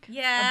Chuck?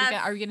 Yes.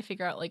 Are we going to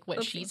figure out like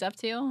what she's up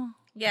to?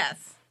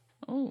 Yes.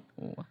 Oh.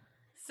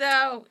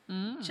 So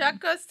Chuck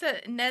goes to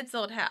Ned's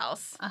old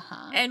house,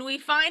 and we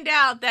find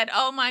out that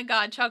oh my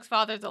God, Chuck's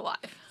father's alive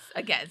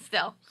again.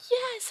 Still.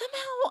 Yeah.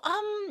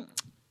 Somehow,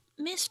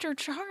 Mr.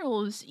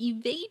 Charles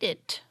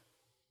evaded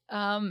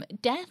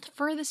death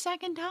for the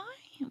second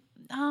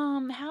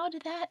time. How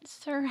did that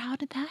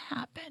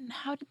happen?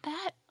 How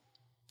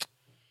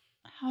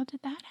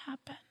did that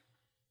happen?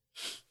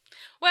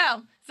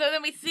 Well, so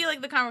then we see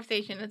like the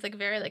conversation. It's like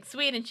very like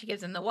sweet, and she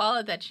gives him the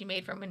wallet that she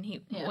made from when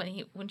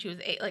she was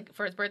 8, like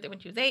for his birthday when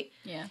she was 8.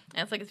 Yeah,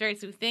 and it's like it's very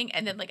sweet thing.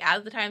 And then like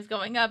as the time's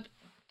going up,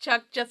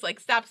 Chuck just like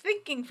stops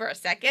thinking for a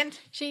second.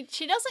 She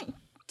doesn't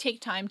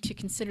take time to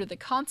consider the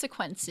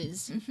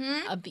consequences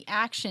of the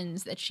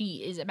actions that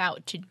she is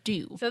about to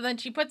do. So then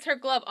she puts her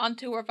glove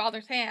onto her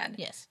father's hand.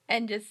 Yes,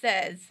 and just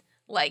says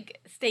like,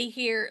 "Stay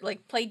here,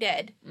 like play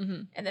dead,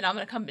 and then I'm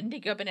gonna come and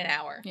dig you up in an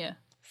hour." Yeah.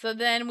 So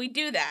then we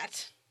do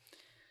that.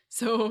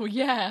 So,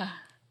 yeah.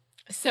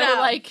 So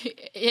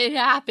like, it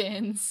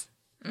happens.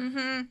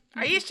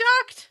 Are you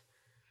shocked?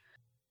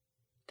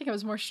 I think I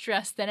was more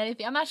stressed than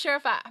anything. I'm not sure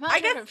if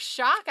if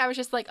shock. I was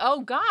just like,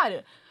 oh,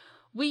 God,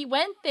 we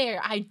went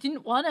there. I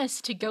didn't want us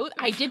to go.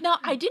 I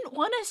didn't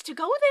want us to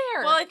go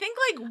there. Well, I think,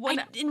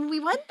 like, and we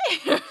went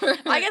there.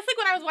 I guess, like,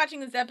 when I was watching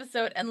this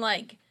episode and,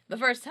 like, the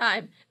first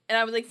time, and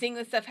I was, like, seeing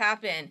this stuff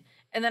happen,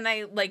 and then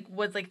I, like,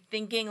 was, like,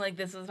 thinking, like,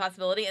 this was a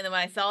possibility. And then when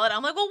I saw it,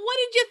 I'm like, well, what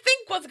did you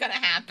think was going to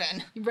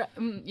happen?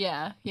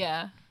 Yeah.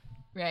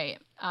 Right.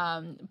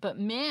 But,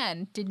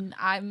 man, didn't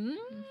I...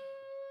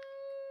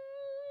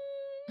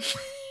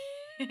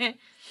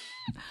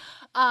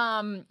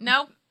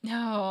 Nope.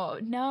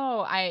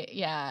 No.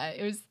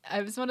 It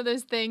was one of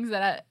those things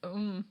that I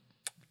was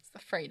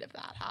afraid of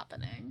that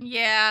happening.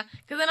 Yeah.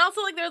 Because then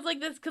also, like, there's, like,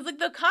 this... Because, like,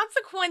 the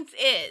consequence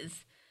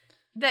is...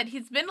 that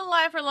he's been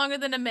alive for longer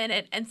than a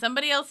minute, and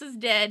somebody else is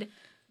dead,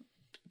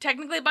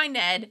 technically by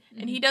Ned,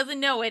 and he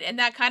doesn't know it, and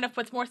that kind of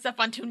puts more stuff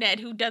onto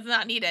Ned, who does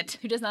not need it.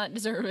 Who does not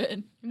deserve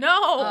it.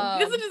 No!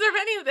 He doesn't deserve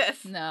any of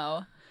this.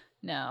 No.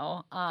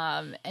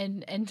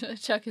 And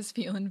Chuck is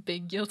feeling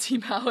big guilty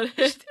about it.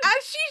 As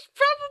she's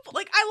probably,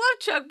 like, I love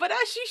Chuck, but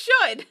as she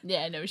should.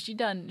 Yeah, no, she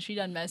done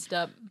messed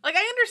up. Like,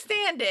 I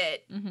understand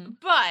it,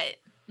 but...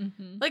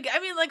 Like, I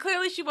mean, like,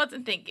 clearly she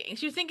wasn't thinking.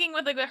 She was thinking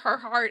with, like, her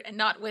heart and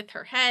not with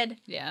her head.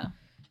 Yeah.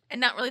 And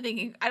not really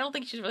thinking... I don't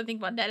think she's really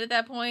thinking about Ned at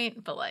that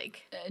point, but,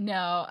 like...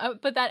 No,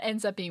 but that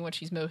ends up being what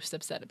she's most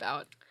upset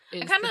about.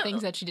 Is the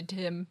things that she did to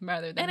him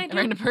rather than a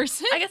random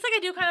person. I guess, like, I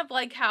do kind of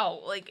like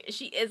how, like,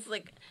 she is,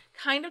 like,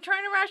 kind of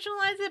trying to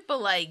rationalize it,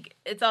 but, like,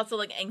 it's also,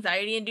 like,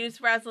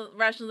 anxiety-induced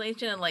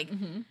rationalization, and, like...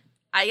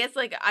 I guess,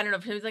 like, I don't know,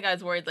 if it was, like, I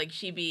was worried, like,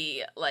 she'd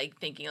be, like,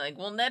 thinking, like,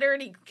 well, Ned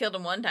already killed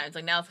him one time, so,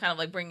 like, now it's kind of,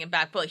 like, bringing it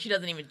back, but, like, she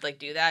doesn't even, like,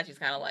 do that, she's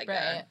kind of, like,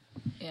 right.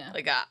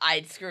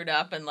 I screwed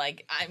up, and,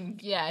 like,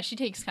 Yeah, she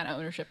takes kind of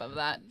ownership of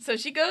that. So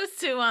she goes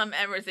to,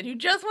 Emerson, who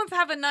just wants to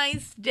have a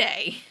nice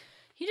day.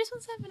 He just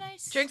wants to have a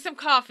nice... Drink some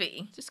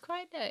coffee. Just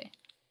quiet day.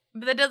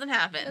 But that doesn't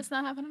happen. That's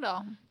not happen at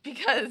all.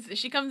 Because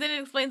she comes in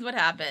and explains what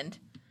happened.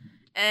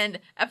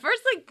 And at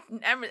first, like,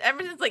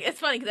 Emerson's like,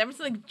 it's funny, because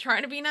Emerson's like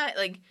trying to be nice,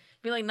 like,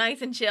 be like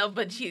nice and chill,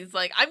 but she's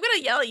like, I'm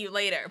gonna yell at you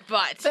later,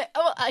 but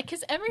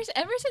because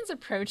Emerson's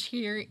approach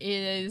here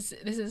is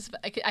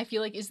I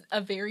feel like is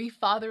a very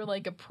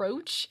father-like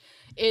approach,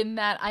 in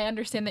that I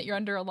understand that you're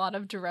under a lot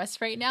of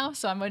duress right now,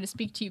 so I'm going to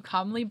speak to you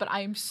calmly, but I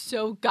am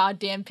so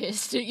goddamn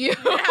pissed at you.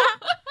 Yeah.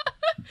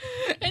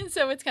 And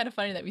so it's kind of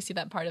funny that we see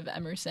that part of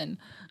Emerson,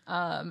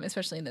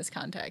 especially in this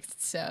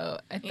context. So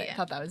I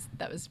thought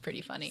that was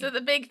pretty funny. So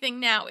the big thing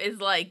now is,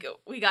 like,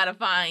 we gotta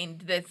find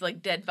this,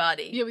 like, dead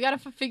body. Yeah, we gotta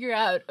figure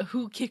out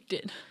who kicked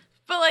it.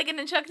 But, like, and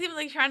then Chuck's even,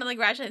 like, trying to, like,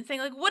 rationalize and saying,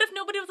 like, what if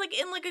nobody was, like,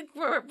 in, like,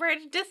 a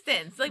right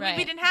distance? Like,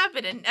 maybe it didn't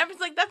happen. And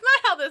Emerson's like, that's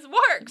not how this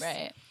works.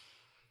 Right.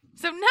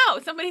 So, no,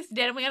 somebody's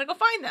dead and we gotta go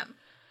find them.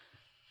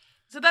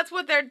 So that's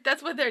what they're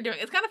doing.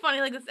 It's kind of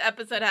funny, like, this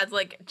episode has,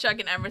 like, Chuck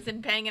and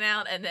Emerson hanging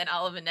out and then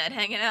Olive and Ned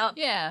hanging out.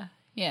 Yeah,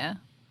 yeah.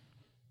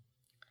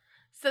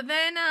 So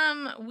then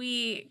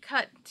we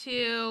cut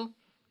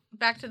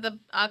back to the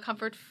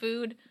comfort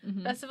food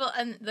festival,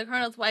 and the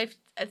Colonel's wife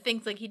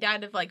thinks, like, he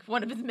died of, like,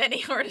 one of his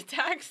many heart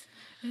attacks.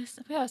 Yes,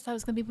 I thought it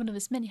was going to be one of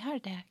his many heart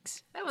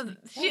attacks. That was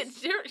she had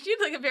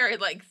like a very,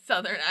 like,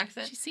 southern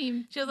accent.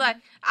 She was like,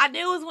 I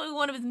knew it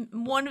was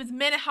one of his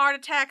many heart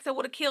attacks that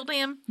would have killed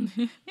him.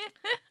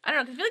 I don't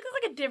know, because I feel like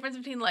there's, like, a difference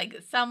between,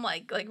 like, some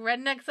like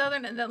redneck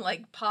southern and then,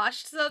 like,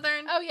 posh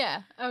southern. Oh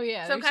yeah. So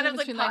there's kind of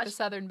like between posh. Like the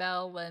Southern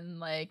Belle and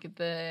like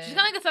the. She's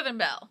kind of like a Southern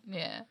Belle.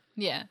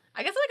 Yeah.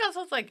 I guess, like,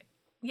 also it's like,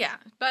 yeah,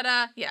 but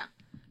yeah.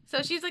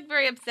 So she's, like,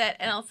 very upset,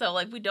 and also,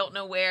 like, we don't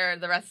know where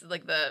the rest of,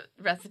 like, the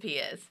recipe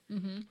is.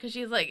 Because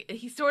she's, like,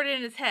 he stored it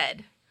in his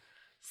head.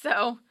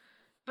 So,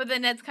 but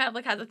then Ned's kind of,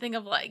 like, has a thing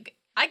of, like,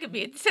 I could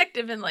be a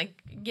detective and, like,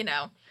 you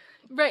know.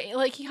 Right,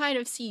 like, he kind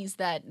of sees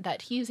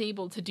that he's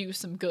able to do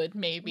some good,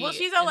 maybe. Well,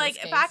 she's all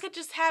like, if I could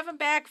just have him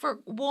back for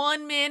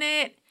 1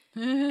 minute,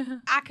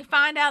 I could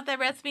find out that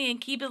recipe and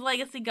keep his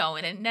legacy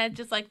going. And Ned's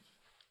just like...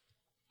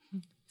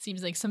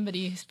 Seems like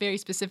somebody very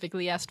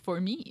specifically asked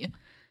for me.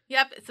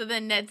 Yep. So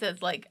then Ned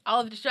says, like,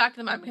 Olive distract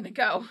them, I'm going to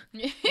go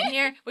in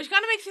here. Which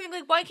kind of makes me think,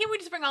 like, why can't we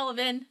just bring Olive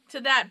in to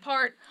that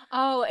part?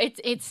 Oh,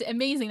 it's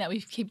amazing that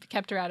we've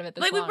kept her out of it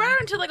this long. Like, we brought her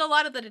into, like, a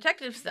lot of the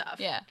detective stuff.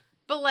 Yeah.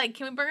 But, like,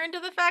 can we bring her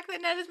into the fact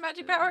that Ned has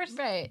magic powers?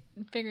 Right.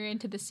 Figure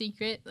into the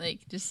secret.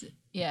 Like, just,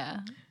 yeah.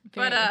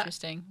 Very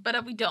interesting.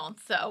 But we don't.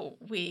 So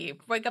we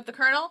wake up the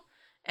Colonel,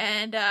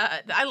 and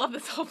I love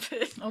this whole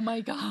bit. Oh, my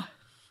God.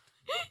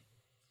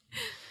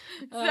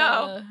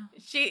 So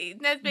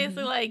Ned's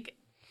basically like,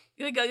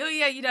 go, oh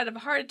yeah, you died of a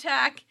heart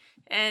attack,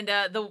 and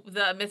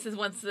the missus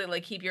wants to,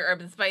 like, keep your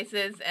herbs and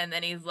spices, and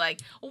then he's like,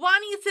 well, why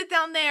don't you sit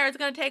down there? It's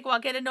gonna take a while.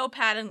 Get a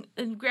notepad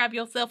and grab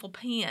yourself a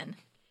pen.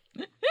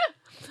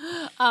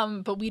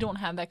 But we don't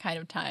have that kind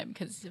of time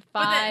because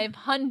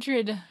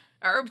 500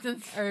 herbs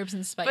and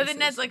spices. But then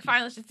Ned's like,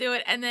 fine, let's just do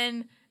it. And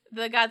then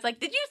the guy's like,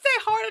 did you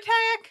say heart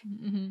attack?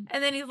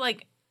 And then he's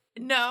like,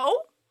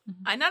 no.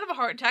 I not have a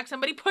heart attack.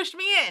 Somebody pushed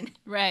me in.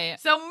 Right.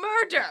 So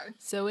murder.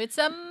 So it's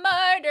a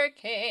murder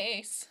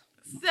case.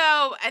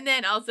 So, and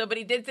then also, but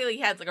he did say he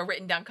has, like, a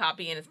written down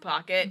copy in his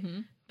pocket,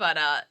 but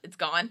it's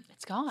gone.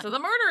 It's gone. So the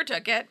murderer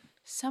took it.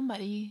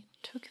 Somebody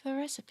took the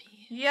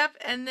recipe. Yep.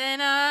 And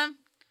then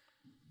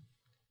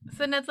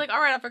so Ned's like,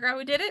 all right, I'll figure out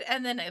who did it.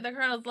 And then the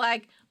Colonel's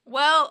like,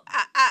 well,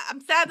 I'm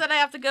sad that I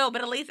have to go,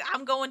 but at least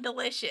I'm going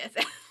delicious.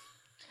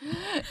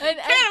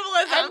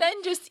 Cannibalism. And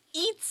then just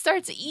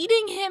starts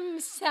eating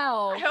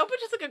himself. I hope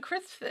it's just like a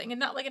crisp thing and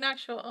not like an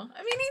actual.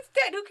 I mean, he's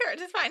dead. Who cares?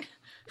 It's fine.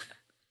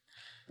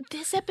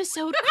 This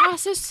episode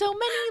crosses so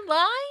many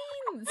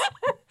lines.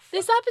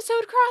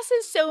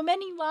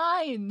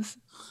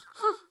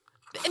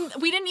 And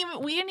we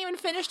didn't even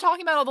finish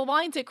talking about all the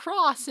lines it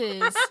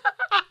crosses.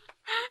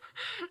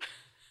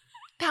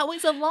 That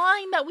was a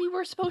line that we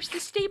were supposed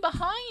to stay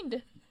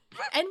behind.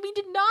 And we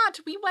did not.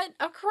 We went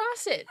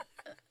across it.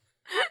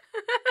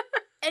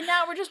 And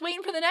now we're just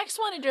waiting for the next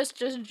one and just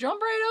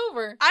jump right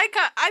over. I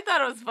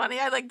thought it was funny.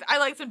 I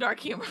like some dark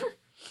humor.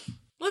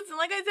 Listen,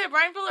 like I said,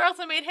 Brian Fuller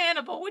also made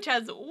Hannibal, which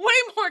has way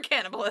more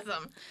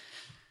cannibalism.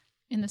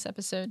 In this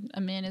episode,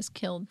 a man is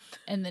killed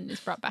and then is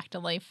brought back to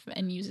life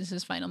and uses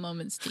his final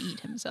moments to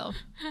eat himself.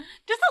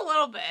 Just a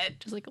little bit.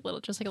 Just like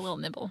a little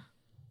nibble.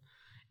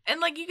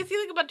 And, like, you can see,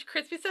 like, a bunch of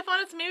crispy stuff on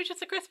it, so maybe it's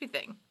just a crispy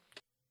thing.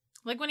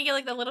 Like when you get,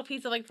 like, the little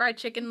piece of, like, fried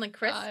chicken, like,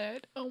 crisp.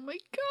 God. Oh my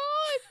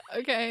God.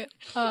 Okay.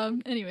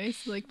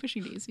 Anyways, like,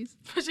 pushing daisies.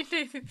 Pushing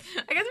daisies.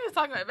 I guess we was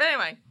talking about it, but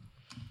anyway.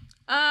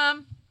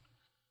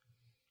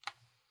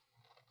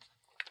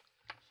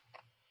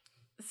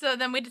 So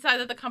then we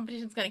decide that the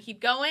competition's going to keep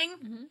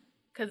going.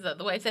 Because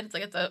the way I said, it's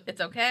like,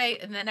 it's okay.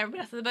 And then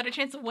everybody else has a better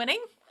chance of winning.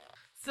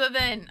 So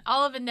then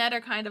Olive and Ned are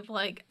kind of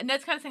like,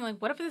 Ned's kind of saying,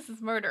 like, what if this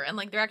is murder? And,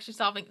 like, they're actually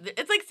solving,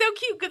 it's, like, so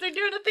cute because they're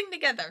doing a thing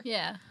together.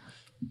 Yeah.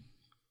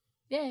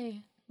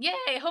 Yay.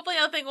 Yay. Hopefully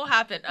nothing will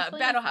happen.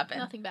 Bad will happen.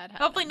 Nothing bad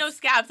happens. Hopefully no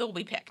scabs will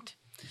be picked.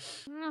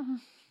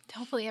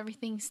 Hopefully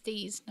everything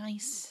stays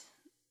nice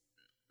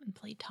and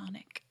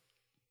platonic.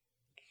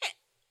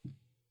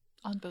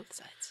 On both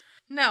sides.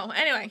 No,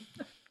 anyway.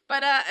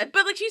 But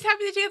like she's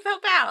happy that she gets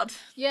help out.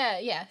 Yeah,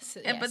 yes.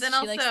 But then she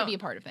also likes to be a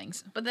part of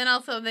things. But then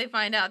also they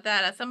find out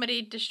that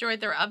somebody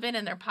destroyed their oven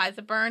and their pies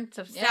are burned.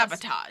 So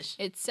sabotage.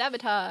 It's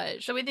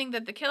sabotage. So we think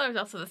that the killer is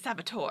also the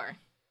saboteur.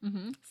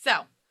 Mm-hmm.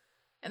 So,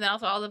 and then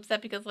also all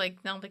upset because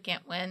like no, they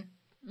can't win.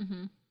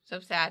 Mm-hmm. So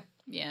sad.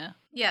 Yeah.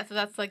 Yeah. So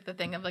that's like the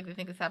thing of like they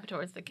think the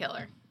saboteur is the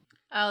killer.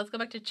 Let's go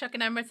back to Chuck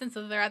and Emerson.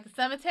 So they're at the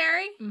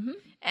cemetery,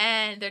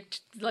 and they're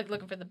like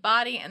looking for the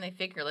body, and they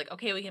figure like,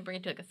 okay, we can bring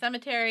it to like a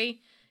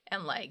cemetery.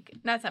 And like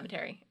not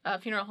cemetery,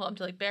 funeral home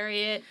to like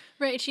bury it.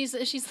 Right. She's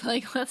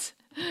like, it's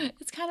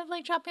kind of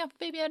like dropping off a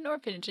baby at an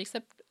orphanage,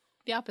 except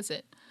the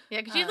opposite.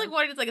 Yeah, because she's like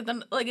worried it's like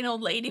an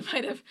old lady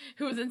might have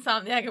who was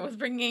insomniac and was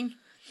bringing.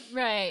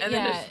 Right. And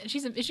yeah.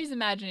 She's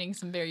imagining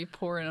some very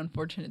poor and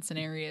unfortunate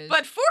scenarios.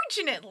 But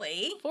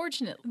fortunately,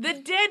 the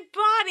dead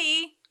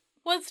body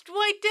was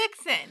Dwight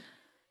Dixon.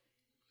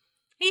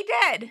 He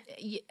dead.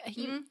 Yeah.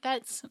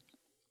 It's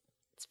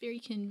very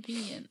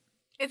convenient.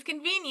 It's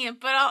convenient,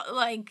 but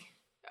like.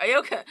 Are you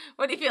okay?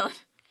 What are you feeling?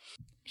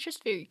 It's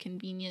just very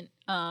convenient.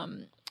 I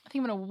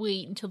think I'm going to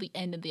wait until the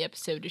end of the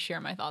episode to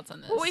share my thoughts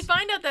on this. Well, we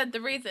find out that the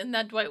reason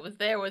that Dwight was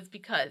there was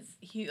because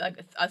he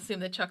like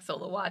assumed that Chuck stole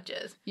the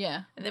watches.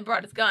 Yeah. And then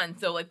brought his gun,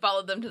 so like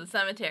followed them to the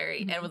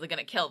cemetery and was like, going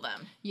to kill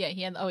them. Yeah,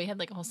 he had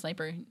like a whole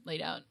sniper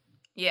laid out.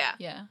 Yeah.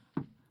 Yeah.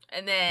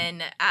 And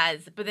then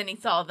but then he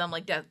saw them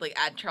like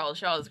at Charles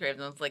Shaw's grave,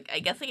 and was like, I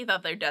guess like he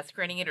thought they were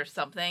desecrating it or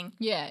something.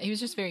 Yeah, he was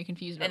just very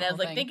confused about and the I was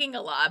whole like thing. thinking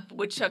a lot,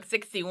 which took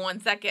 61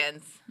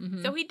 seconds.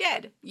 Mm-hmm. So he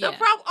did. Yeah. So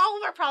all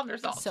of our problems are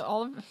solved. So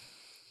all of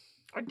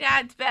our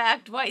dad's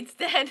back, Dwight's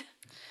dead.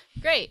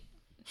 Great.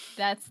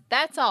 That's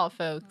all,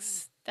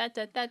 folks. So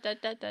they're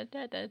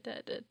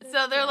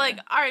like,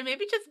 all right,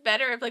 maybe just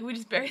better if like we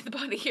just bury the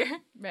body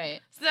here.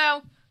 Right.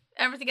 So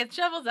Emerson gets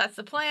shovels. That's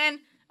the plan.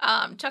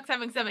 Chuck's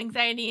having some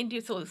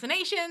anxiety-induced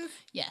hallucinations.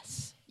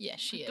 Yes,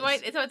 she is.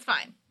 Dwight, so it's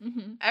fine.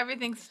 Mm-hmm.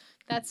 Everything's.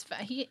 That's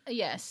fine. He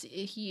is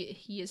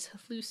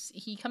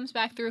he comes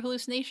back through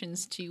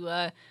hallucinations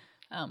to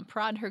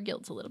prod her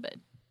guilt a little bit.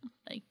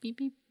 Like beep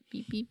beep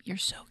beep beep. You're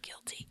so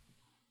guilty.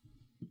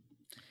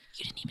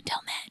 You didn't even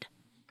tell Ned.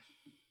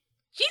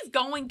 She's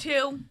going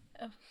to.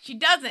 She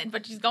doesn't,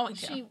 but she's going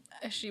to.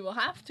 She will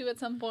have to at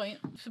some point.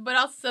 But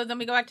also, then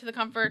we go back to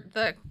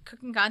the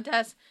cooking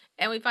contest,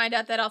 and we find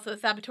out that also the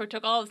saboteur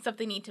took all of the stuff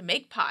they need to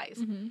make pies.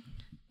 Mm-hmm.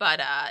 But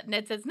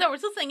Ned says, no, we're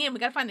still staying in. We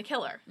gotta find the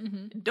killer.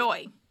 Mm-hmm.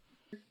 Doy.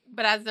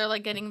 But as they're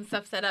like getting the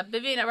stuff set up,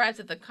 Vivian arrives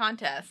at the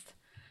contest.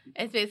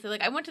 And it's basically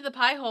like, I went to the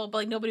pie hole, but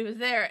like nobody was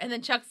there. And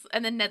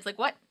then Ned's like,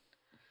 what?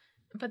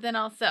 But then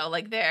also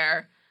like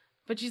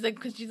but she's like,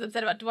 because she's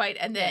upset about Dwight.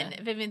 And then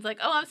Vivian's like,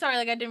 oh, I'm sorry.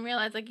 Like I didn't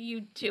realize like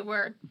you two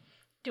were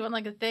doing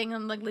like a thing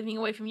and like living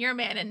away from your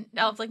man. And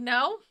Elf's like,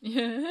 no,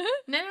 no.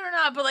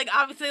 But like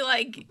obviously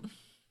like,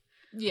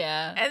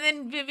 yeah. And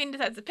then Vivian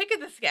decides to pick at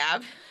the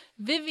scab.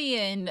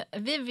 Vivian,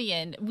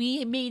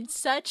 we made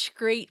such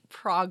great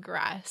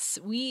progress.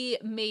 We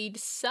made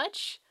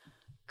such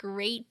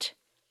great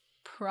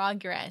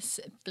progress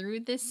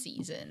through this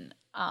season,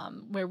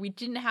 where we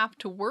didn't have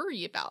to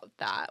worry about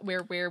that,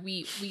 where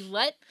we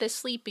let the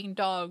sleeping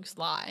dogs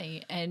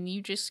lie, and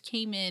you just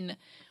came in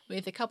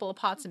with a couple of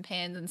pots and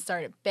pans and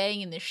started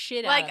banging the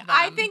shit out of them.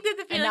 I think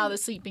that and now the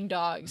sleeping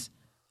dogs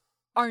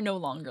are no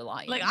longer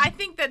lying. Like, I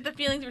think that the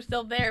feelings were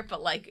still there,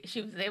 but, like, she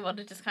was able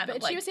to just kind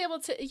of, like... she was able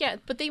to, yeah,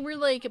 but they were,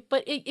 like...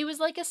 But it was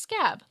like a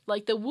scab.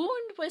 Like, the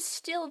wound was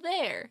still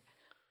there,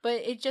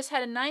 but it just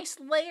had a nice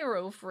layer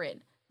over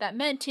it. That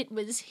meant it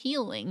was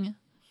healing.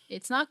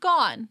 It's not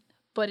gone,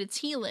 but it's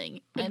healing.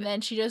 And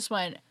then she just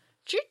went...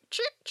 Chirp,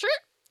 chirp, chirp.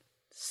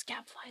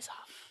 Scab flies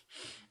off.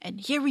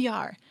 And here we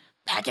are,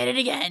 back at it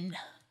again.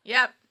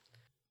 Yep.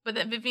 But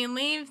then Vivian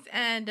leaves,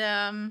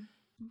 and,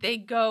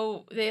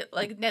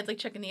 Ned's like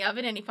checking the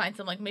oven and he finds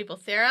some like maple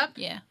syrup.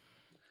 Yeah.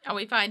 And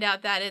we find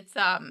out that it's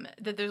that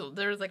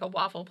there's like a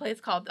waffle place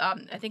called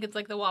I think it's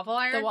like the Waffle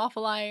Iron. The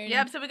Waffle Iron.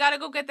 Yep, so we gotta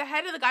go get the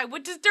head of the guy,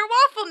 which is their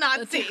waffle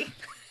Nazi.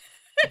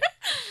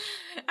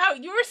 Oh,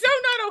 you were so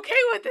not okay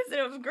with this and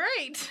it was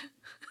great.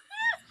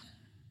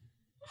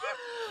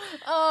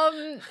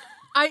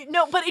 I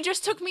know, but it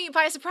just took me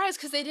by surprise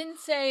because they didn't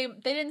say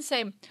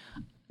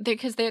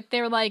because they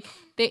were like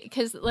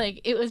because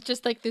like it was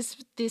just like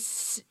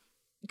this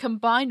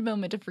combined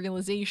moment of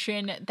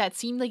realization that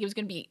seemed like it was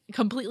going to be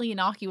completely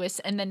innocuous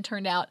and then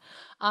turned out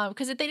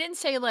because they didn't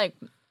say like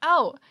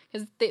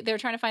because they were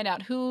trying to find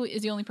out who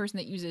is the only person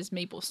that uses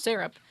maple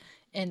syrup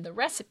in the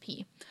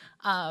recipe,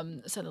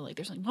 so they're like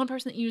there's only one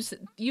person that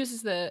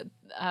uses the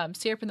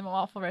syrup in the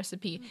waffle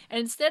recipe, and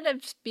instead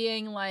of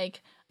being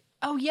like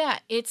oh yeah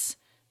it's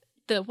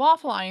the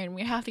waffle iron,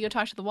 we have to go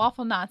talk to the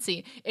waffle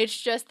Nazi, it's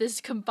just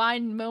this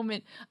combined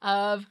moment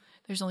of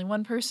there's only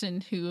one person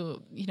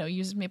who,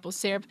 uses maple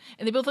syrup,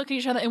 and they both look at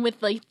each other and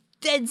with like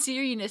dead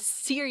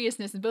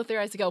seriousness in both their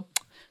eyes, they go,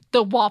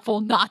 the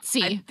waffle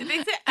Nazi. Did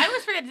they say? I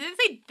always forget. Did they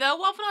say the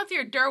waffle Nazi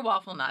or der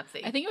waffle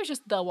Nazi? I think it was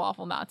just the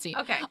waffle Nazi.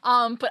 Okay.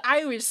 But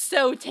I was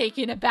so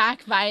taken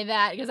aback by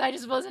that because I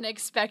just wasn't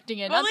expecting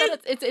it. Well,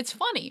 Not that it's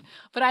funny,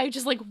 but I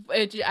just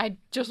I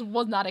just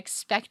was not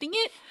expecting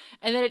it,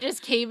 and then it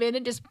just came in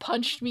and just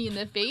punched me in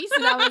the face,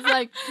 and I was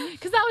like,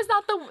 because that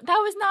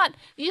was not.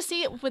 You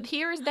see it with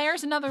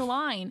there's another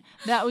line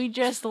that we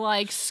just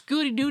like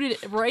scooty dooted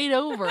it right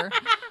over,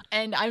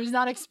 and I was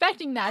not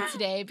expecting that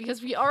today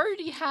because we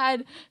already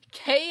had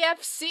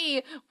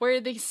KFC, where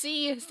the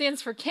C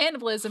stands for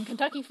cannibalism.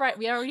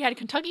 We already had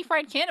Kentucky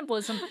Fried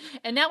Cannibalism,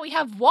 and now we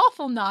have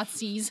waffle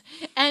Nazis,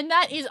 and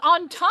that is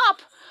on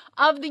top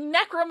of the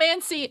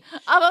necromancy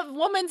of a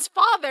woman's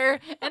father,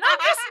 and I'm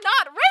just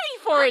not ready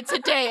for it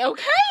today,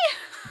 okay?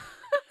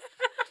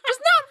 Just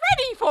not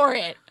ready for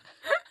it.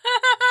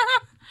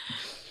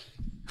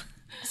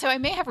 So I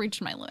may have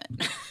reached my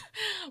limit.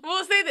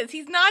 We'll say this: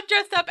 he's not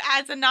dressed up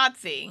as a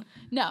Nazi.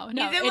 No,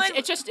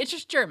 it's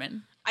just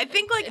German. I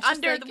think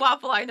under the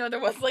waffle I know there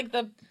was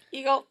the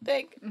eagle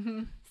thing.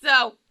 Mm-hmm.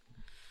 So,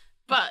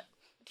 but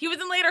he was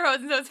in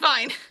lederhosen, so it's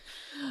fine.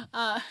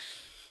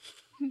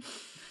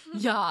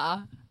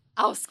 Ja,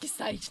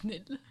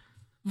 ausgezeichnet.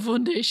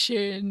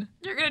 Wunderschön.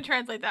 You're gonna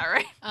translate that,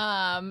 right?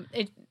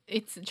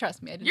 It's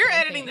trust me. You're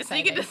editing this, so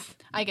you can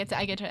just. I get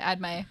to add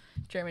my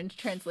German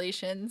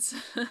translations.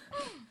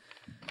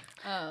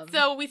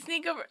 So we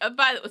sneak over.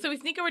 We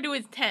sneak over to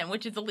his tent,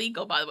 which is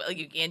illegal, by the way.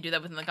 You can't do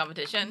that within the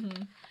competition.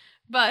 Mm-hmm.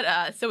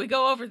 But so we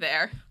go over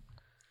there,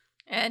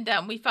 and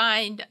we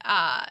find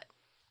a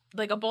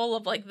bowl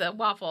of the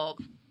waffle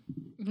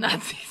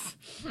Nazis.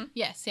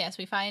 Yes,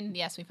 we find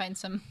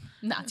some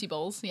Nazi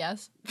bowls.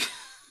 Yes.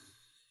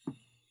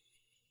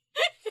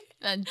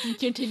 And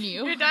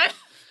continue. You're done?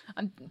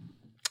 I'm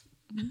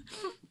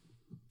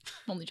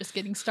only just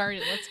getting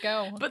started. Let's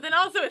go. But then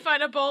also we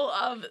find a bowl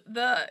of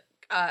the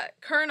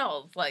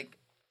Colonel's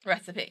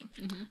recipe.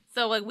 Mm-hmm.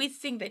 So we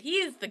think that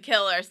he's the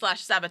killer /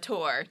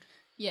 saboteur.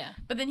 Yeah.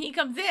 But then he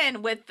comes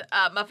in with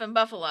Muffin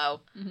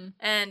Buffalo, mm-hmm.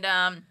 and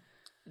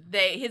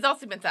he's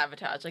also been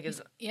sabotaged.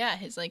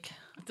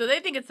 So they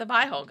think it's the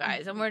pie hole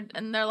guys,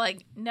 and they're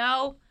like,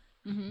 no.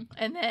 Mm-hmm.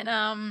 And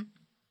then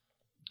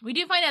we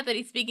do find out that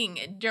he's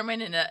speaking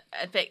German in a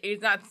fake.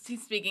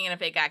 He's speaking in a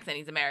fake accent.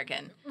 He's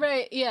American.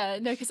 Right. Yeah.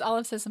 No, because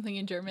Olive says something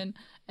in German,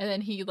 and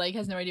then he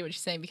has no idea what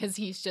she's saying because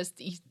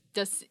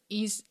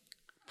he's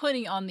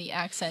putting on the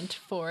accent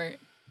for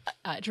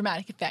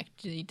dramatic effect.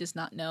 He does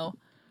not know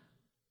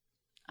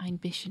ein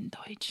bisschen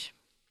Deutsch.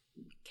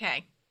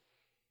 Okay.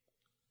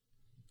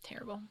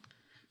 Terrible.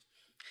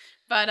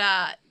 But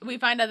we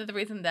find out that the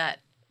reason that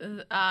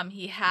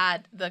he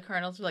had the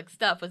Colonel's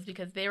stuff was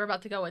because they were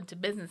about to go into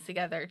business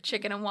together,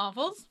 chicken and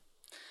waffles.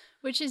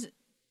 Which is,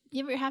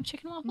 you ever have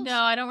chicken waffles? No,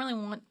 I don't really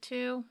want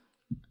to.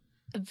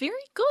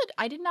 Very good.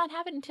 I did not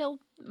have it until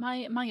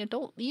my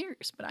adult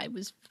years, but I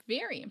was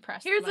very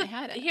impressed when I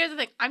had it. Here's the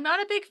thing. I'm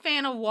not a big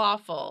fan of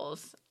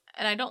waffles,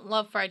 and I don't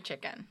love fried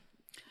chicken.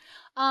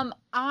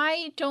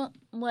 I don't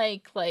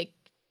like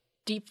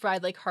deep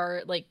fried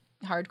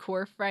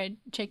hardcore fried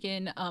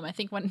chicken. I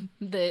think when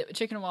the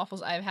chicken and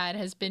waffles I've had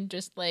has been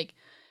just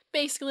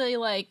basically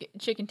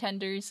chicken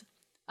tenders.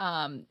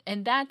 And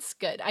that's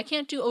good. I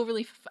can't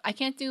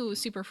do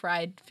super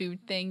fried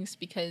food things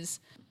because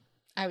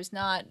I was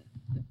not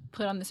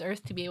put on this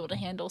earth to be able to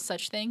handle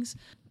such things.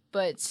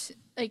 But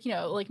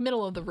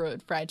middle of the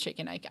road fried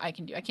chicken I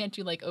can do. I can't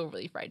do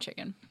overly fried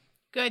chicken.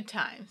 Good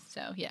times.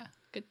 So yeah.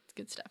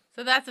 Good stuff.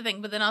 So that's the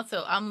thing. But then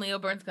also, Leo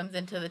Burns comes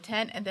into the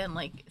tent and then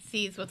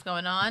sees what's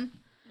going on,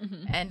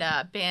 mm-hmm. and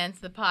bans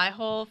the pie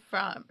hole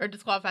or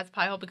disqualifies the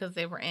pie hole because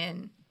they were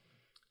in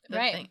the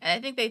thing. And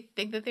I think they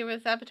think that they were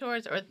the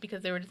saboteurs, or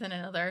because they were just in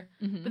another.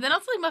 Mm-hmm. But then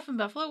also Muffin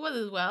Buffalo was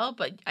as well.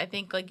 But I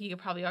think you could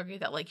probably argue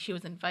that she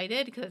was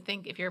invited, because I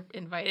think if you're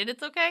invited,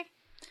 it's okay.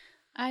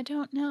 I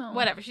don't know.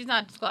 Whatever. She's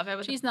not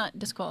disqualified. She's not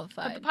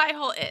disqualified. But the pie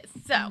hole is.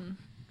 So. Mm-hmm.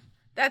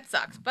 That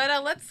sucks. But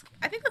let's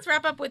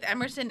wrap up with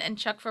Emerson and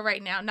Chuck for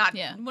right now. Not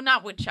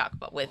with Chuck,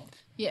 but with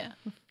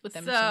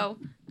Emerson. So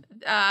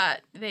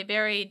they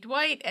bury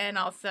Dwight, and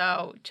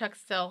also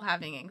Chuck's still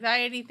having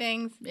anxiety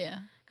things. Yeah.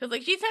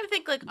 Because she's trying to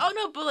think oh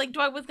no, but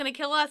Dwight was gonna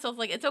kill us. So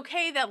it's it's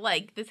okay that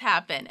this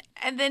happened.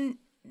 And then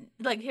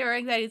her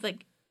anxiety's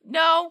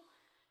no,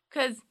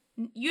 because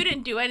you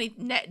didn't do any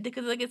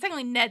because it's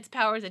technically Ned's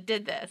powers that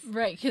did this,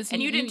 right? Because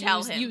you didn't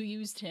tell him. You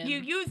used him. You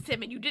used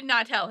him, and you did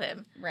not tell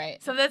him.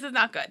 Right. So this is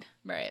not good.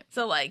 Right.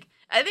 So I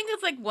think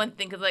that's one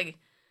thing, because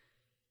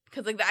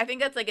I think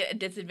that's a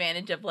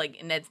disadvantage of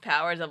Ned's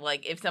powers of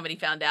if somebody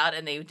found out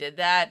and they did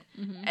that,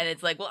 mm-hmm. and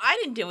it's well, I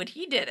didn't do it,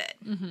 he did it.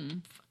 Mm-hmm.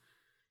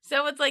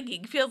 So it's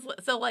it feels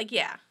so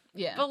yeah.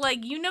 Yeah. But no.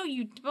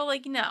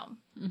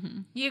 Mm-hmm.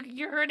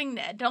 You're hurting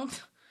Ned. Don't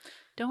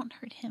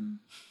hurt him.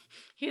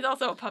 He's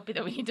also a puppy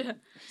that we need to.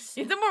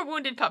 He's a more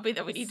wounded puppy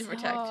that we need to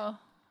protect.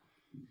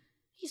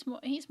 He's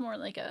more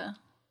like an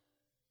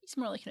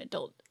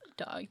adult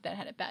dog that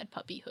had a bad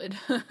puppyhood.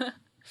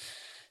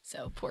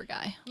 So poor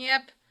guy.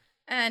 Yep.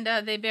 And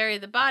they bury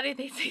the body.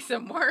 They say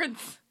some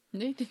words.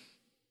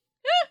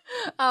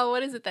 Oh,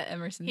 what is it that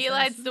Emerson He says?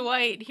 lies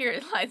Dwight. Here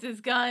lies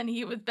his gun.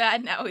 He was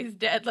bad. Now he's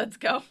dead. Let's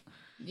go.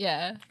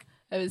 Yeah.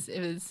 It was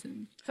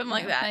Something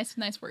like that.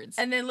 Nice words.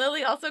 And then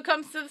Lily also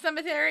comes to the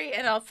cemetery,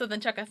 and also then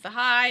Chuck has to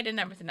hide, and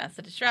Emerson has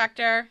to distract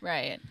her.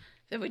 Right.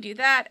 So we do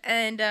that,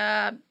 and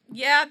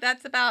yeah,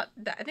 that's about.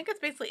 I think that's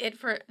basically it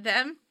for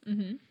them.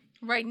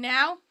 Mm-hmm. Right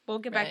now, we'll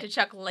get back to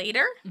Chuck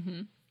later.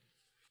 Mm-hmm.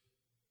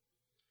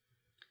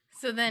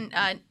 So then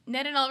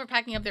Ned and Oliver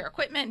packing up their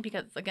equipment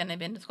because, again, they've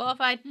been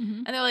disqualified.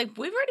 Mm-hmm. And they're like,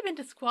 we've already been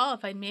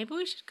disqualified. Maybe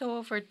we should go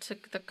over to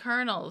the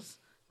Colonel's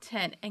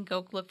tent and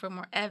go look for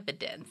more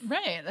evidence.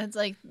 Right. That's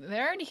like,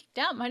 they're already kicked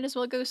out. Might as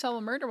well go solve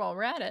a murder while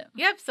we're at it.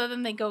 Yep. So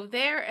then they go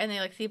there and they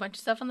like see a bunch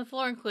of stuff on the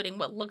floor, including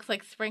what looks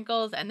like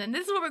sprinkles. And then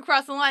this is where we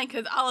cross the line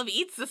because Olive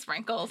eats the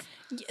sprinkles.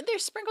 Yeah,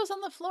 there's sprinkles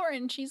on the floor,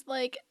 and she's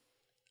like,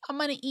 I'm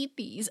gonna eat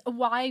these.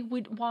 Why?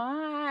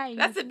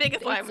 That's the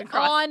biggest line we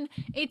cross.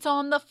 It's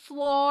on the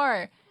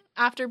floor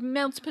after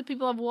multiple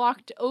people have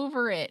walked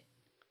over it.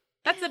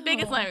 That's the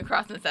biggest line we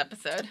cross in this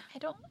episode.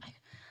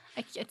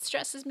 It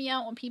stresses me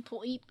out when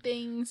people eat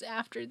things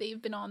after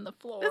they've been on the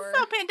floor. This is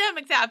how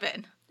pandemics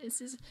happen.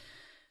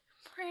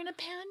 We're in a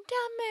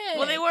pandemic.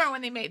 Well, they weren't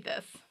when they made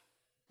this.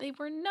 They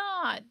were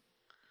not.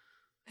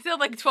 Still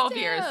like 12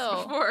 years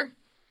before.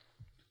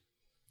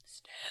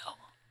 Still.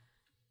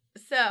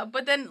 So,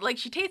 but then like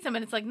she tastes them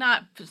and it's like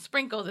not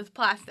sprinkles, it's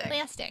plastic.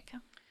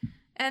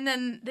 And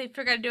then they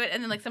figure out to do it,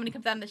 and then like somebody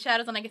comes out in the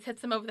shadows and I guess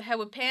hits them over the head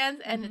with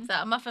pans, and it's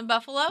a muffin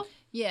buffalo.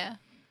 Yeah.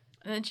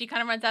 And then she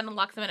kind of runs out and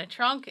locks him in a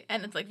trunk,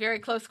 and it's like very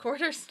close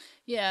quarters.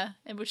 Yeah,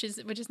 and which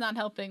is not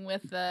helping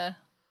with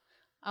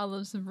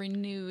Olive's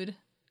renewed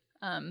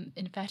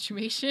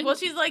infatuation. Well,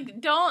 she's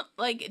like, don't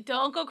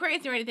go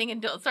crazy or anything,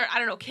 and don't start, I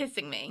don't know,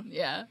 kissing me.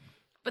 Yeah.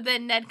 But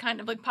then Ned kind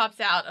of like pops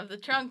out of the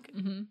trunk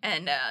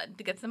and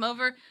gets them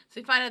over.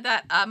 So we find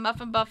out that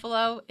Muffin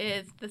Buffalo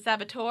is the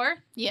saboteur.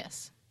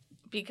 Yes.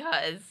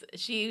 Because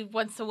she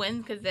wants to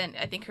win, because then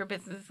I think her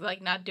business is like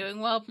not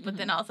doing well, but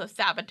then also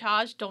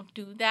sabotage. Don't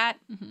do that.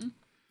 Mm-hmm.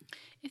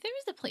 If there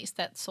was a place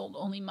that sold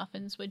only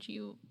muffins, would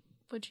you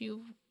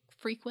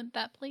frequent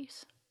that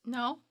place?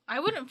 No, I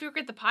wouldn't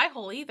frequent the pie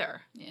hole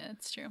either. Yeah,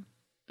 that's true.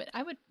 But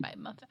I would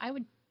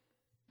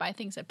buy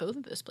things at both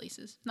of those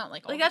places. Not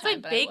like all that's the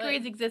time, why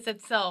bakeries exist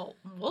that sell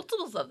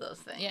multiples of those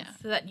things. Yeah,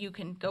 so that you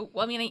can go.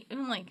 Well, I mean,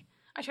 even like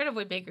I try to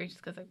avoid bakeries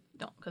just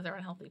because they're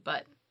unhealthy,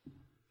 but.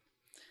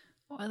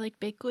 Oh, I like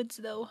baked goods,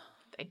 though.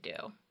 I do.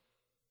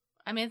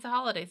 I mean, it's the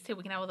holidays, too.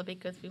 We can have all the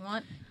baked goods we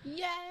want.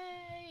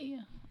 Yay!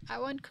 I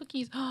want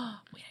cookies. Oh,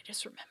 wait, I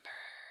just remembered.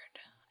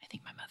 I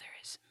think my mother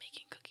is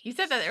making cookies. You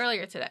said that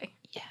earlier today.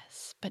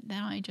 Yes, but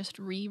now I just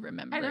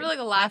remembered. I remember like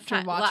the last after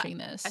time, watching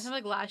this. I remember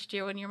like last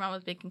year when your mom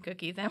was baking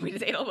cookies and we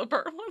just ate all the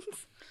burnt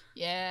ones.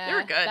 Yeah. They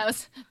were good.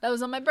 That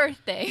was on my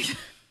birthday.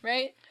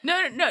 Right?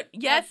 No.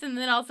 Yes, and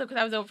then also because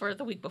I was over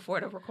the week before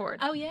to record.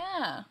 Oh,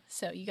 yeah.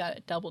 So you got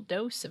a double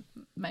dose of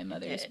my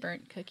mother's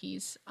burnt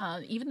cookies.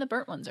 Even the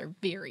burnt ones are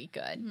very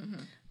good.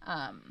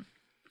 Mm-hmm.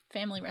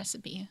 Family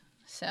recipe.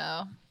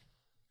 So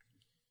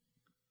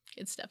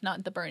good stuff.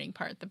 Not the burning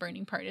part. The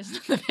burning part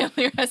isn't the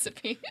family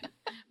recipe.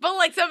 But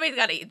like somebody's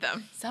got to eat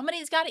them.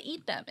 Somebody's got to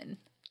eat them. And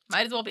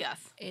might as well be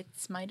us.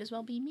 It's might as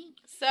well be me.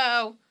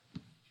 So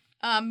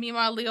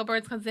meanwhile, Leo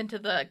Burns comes into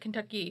the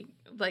Kentucky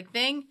like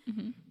thing.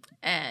 Mm-hmm.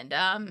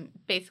 And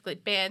basically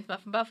bans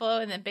Muffin Buffalo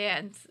and then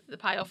bans the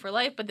pile for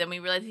life. But then we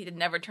realize he did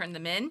never turn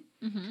them in.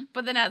 Mm-hmm.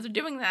 But then as we're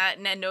doing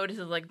that, Ned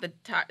notices like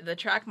the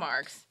track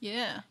marks.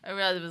 Yeah. I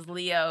realized it was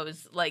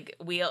Leo's like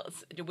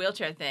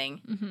wheelchair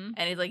thing. Mm-hmm.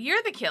 And he's like,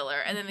 "You're the killer."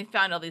 And then they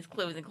found all these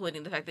clues,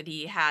 including the fact that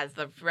he has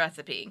the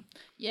recipe.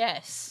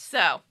 Yes.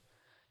 So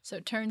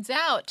it turns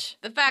out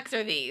the facts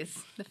are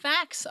these.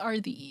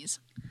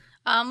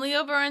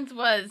 Leo Burns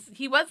was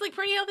like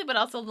pretty healthy, but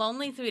also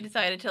lonely, so he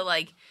decided to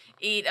like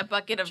eat a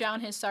bucket of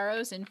drown his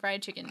sorrows in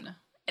fried chicken.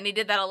 And he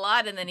did that a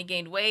lot, and then he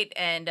gained weight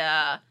and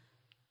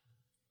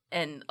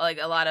like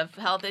a lot of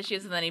health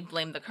issues, and then he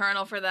blamed the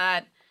Colonel for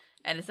that,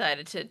 and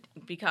decided to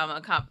become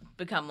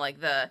like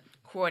the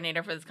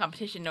coordinator for this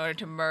competition in order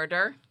to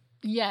murder.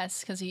 Yes,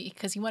 because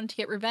he wanted to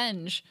get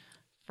revenge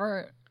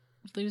for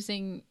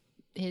losing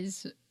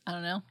his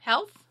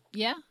health.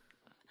 Yeah.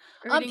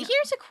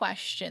 Here's a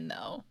question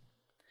though.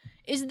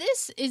 Is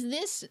this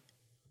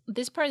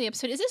part of the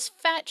episode, is this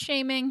fat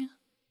shaming?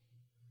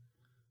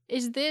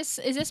 Is this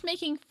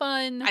making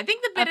fun I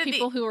think the bit of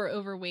people who are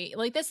overweight?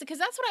 Like this, because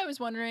that's what I was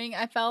wondering.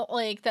 I felt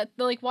like that,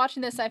 like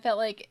watching this, I felt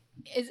like,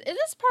 is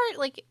this part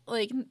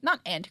like not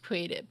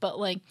antiquated, but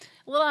like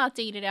a little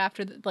outdated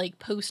after the like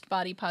post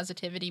body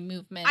positivity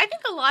movement? I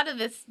think a lot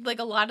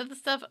of the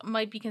stuff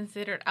might be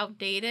considered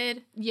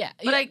outdated. Yeah.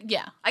 But I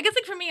guess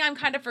like for me, I'm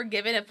kind of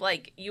forgiven if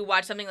like you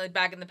watch something like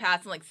back in the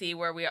past and like see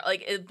where we are.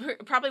 Like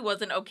it probably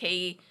wasn't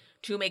okay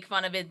to make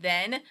fun of it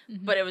then,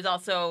 but it was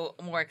also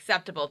more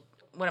acceptable.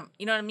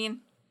 You know what I mean?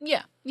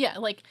 Yeah.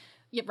 Like,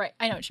 yeah, right.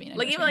 I know what you mean.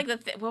 Like even like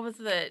what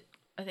was I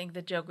think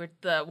the joke,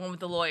 the one with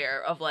the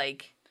lawyer of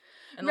like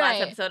in the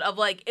last episode of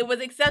like it was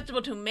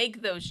acceptable to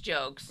make those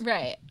jokes.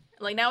 Right.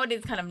 Like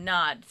nowadays, kind of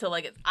not. So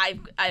like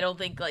I don't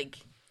think like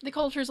the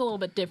culture's a little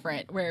bit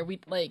different, where we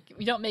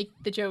don't make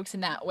the jokes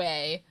in that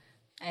way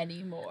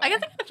anymore. I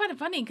guess I kind of find it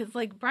funny because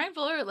like Brian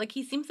Fuller, like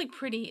he seems like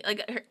pretty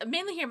like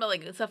mainly hearing about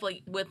like stuff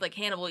like with like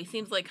Hannibal, he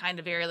seems like kind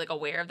of very like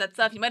aware of that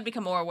stuff. He might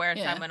become more aware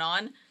as time went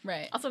on.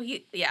 Right. Also,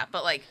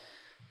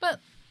 but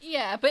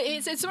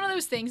it's one of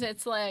those things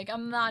that's like,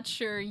 I'm not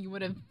sure you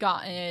could have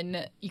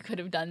done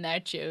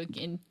that joke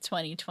in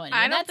 2020.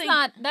 And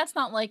that's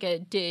not like a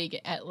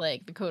dig at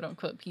like the quote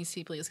unquote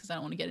PC please, because I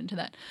don't want to get into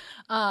that.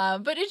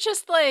 But it's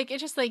just like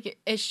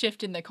a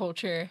shift in the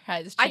culture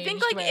has changed. I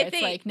think like it's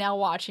like now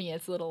watching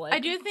it's a little like, I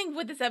do think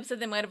with this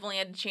episode they might have only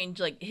had to change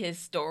like his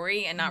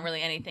story and not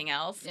really anything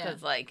else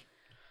because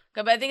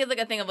but I think it's like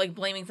a thing of like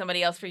blaming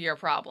somebody else for your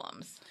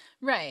problems.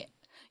 Right.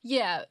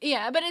 Yeah,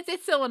 but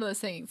it's still one of those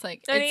things.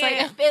 Like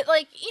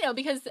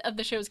because of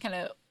the show's kind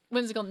of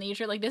whimsical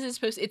nature. Like it's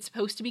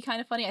supposed to be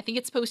kind of funny. I think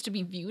it's supposed to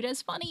be viewed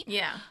as funny.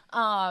 Yeah.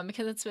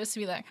 Because it's supposed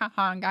to be like, ha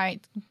ha, guy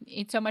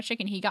ate so much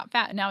chicken he got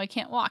fat and now he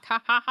can't walk.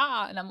 Ha ha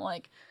ha. And I'm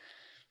like,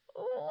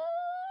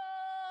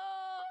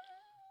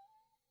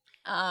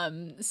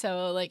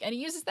 so like, and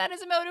he uses that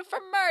as a motive for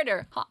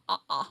murder. Ha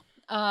ha ha.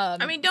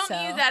 I mean, don't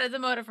use that as a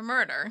motive for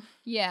murder.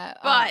 Yeah.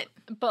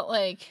 But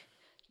like.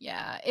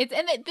 Yeah,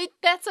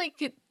 that's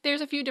like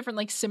there's a few different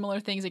like similar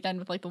things again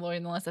with like the lawyer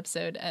in the last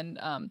episode and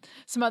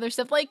some other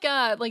stuff like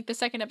the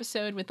second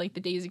episode with like the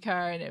Daisy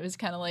car and it was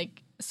kind of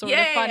like sort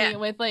of funny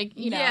with like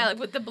like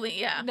with the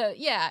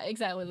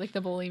exactly like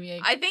the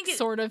bulimia I think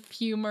sort of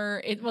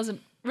humor. It wasn't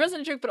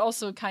a joke but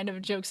also kind of a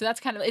joke, so that's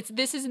kind of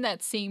this is in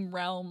that same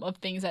realm of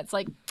things that's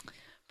like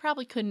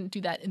probably couldn't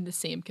do that in the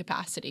same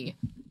capacity.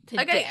 Today.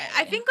 Like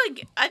I think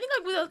like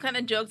with those kind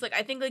of jokes like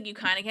I think like you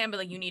kind of can but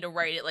like you need to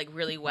write it like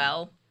really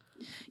well.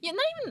 Yeah,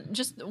 not even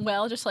just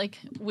like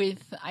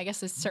with, I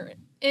guess, just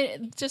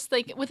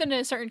like within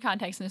a certain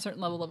context and a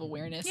certain level of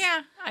awareness.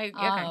 Yeah,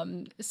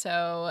 okay.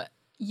 So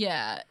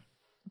yeah,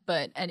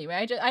 but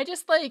anyway, I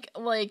just like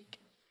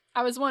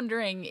I was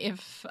wondering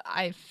if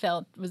I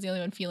was the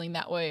only one feeling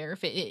that way, or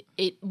if it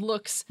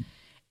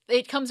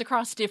comes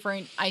across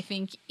different, I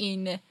think,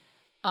 in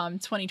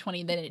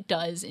 2020 than it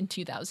does in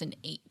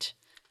 2008.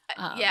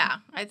 Yeah,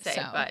 I'd say,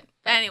 but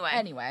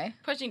anyway.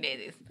 Pushing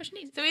Daisies.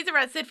 So he's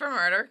arrested for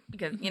murder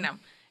because,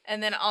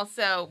 and then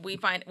also we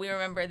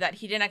remember that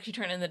he didn't actually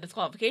turn in the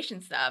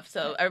disqualification stuff,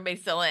 so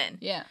everybody's still in.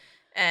 Yeah.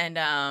 And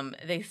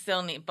they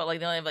still need, but like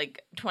they only have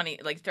like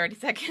 30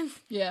 seconds.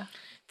 Yeah.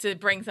 To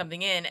bring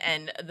something in,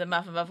 and the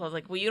Muffin Buffalo's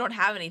like, well, you don't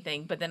have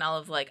anything, but then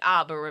Olive's like,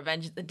 but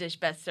revenge is the dish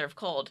best served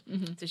cold.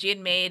 Mm-hmm. So she had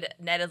made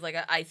Ned as like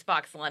an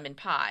icebox lemon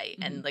pie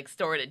and like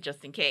stored it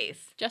just in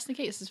case. Just in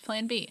case, is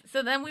plan B.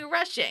 So then we're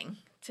rushing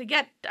to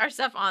get our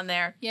stuff on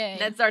there. Yay.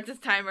 Ned starts his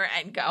timer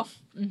and go.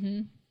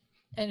 Mm-hmm.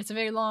 And it's a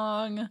very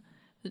long,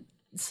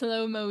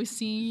 slow-mo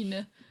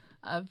scene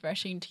of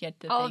rushing to get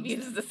the Olive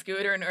uses the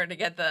scooter in order to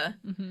get the...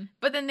 Mm-hmm.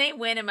 But then they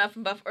win and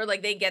Muffin Buffalo... Or,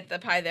 like, they get the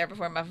pie there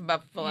before Muffin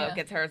Buffalo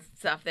gets her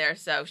stuff there.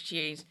 So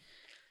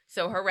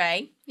So,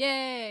 hooray.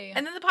 Yay.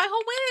 And then the pie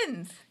hole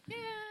wins. Yeah.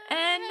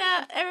 And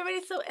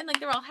everybody's and, like,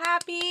 they're all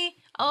happy.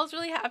 Olive's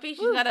really happy.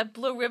 She's got a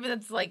blue ribbon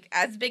that's, like,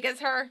 as big as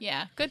her.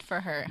 Yeah, good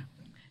for her.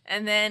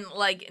 And then,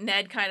 like,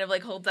 Ned kind of,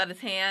 like, holds out his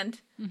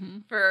hand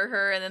for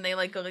her, and then they,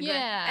 like, go like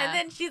that. And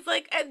then she's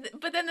like,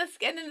 but then the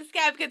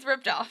scab gets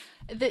ripped off.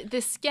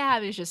 The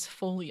scab is just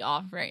fully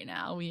off right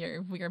now. We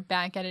are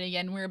back at it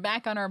again. We're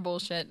back on our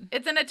bullshit.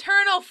 It's an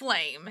eternal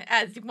flame,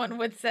 as one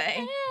would say.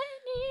 An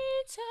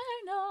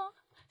eternal.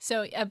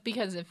 So,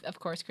 because of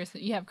course,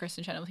 you have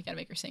Kristen Chenoweth, you gotta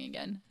make her sing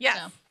again.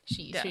 Yes. So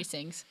she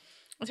sings.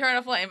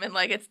 Eternal flame, and,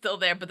 like, it's still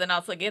there, but then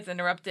also gets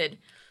interrupted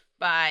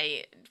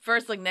by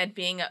first, like, Ned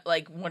being,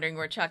 like, wondering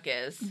where Chuck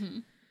is. Mm-hmm.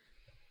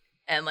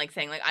 And, like,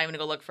 saying, like, I'm gonna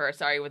go look for her,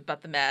 sorry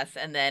about the mess.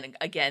 And then,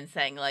 again,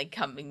 saying, like,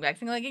 coming back,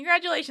 saying, like,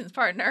 congratulations,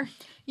 partner.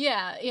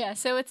 Yeah.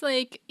 So it's,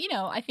 like,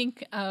 I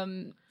think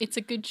it's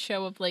a good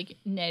show of, like,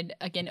 Ned,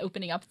 again,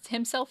 opening up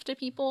himself to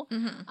people.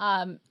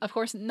 Mm-hmm. Of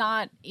course,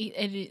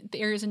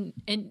 there is in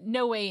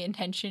no way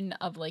intention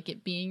of, like,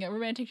 it being a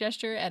romantic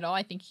gesture at all.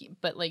 I think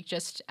but, like,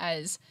 just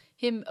as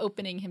him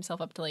opening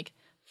himself up to, like,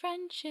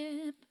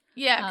 friendship.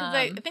 Yeah, because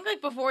I think,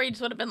 like, before he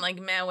just would have been like,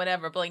 man,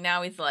 whatever. But, like,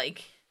 now he's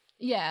like...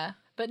 Yeah,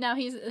 but now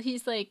he's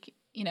like,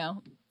 he's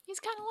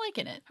kind of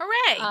liking it.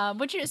 Hooray!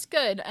 Which is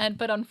good.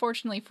 But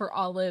unfortunately for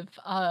Olive,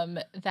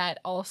 that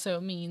also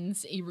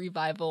means a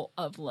revival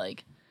of,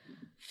 like,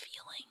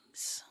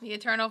 feelings. The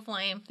eternal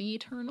flame.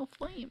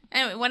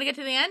 Anyway, want to get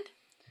to the end?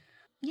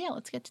 Yeah,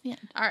 let's get to the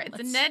end. All right,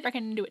 so Ned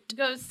do it.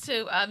 Goes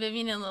to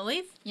Vivian and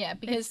Lily's. Yeah,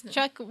 because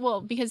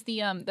because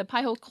the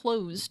pie hole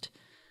closed,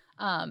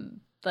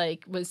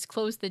 was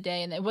closed the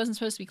day, and it wasn't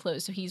supposed to be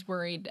closed, so he's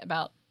worried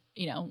about,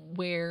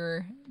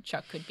 where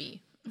Chuck could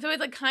be. So he's,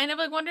 like, kind of,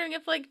 like, wondering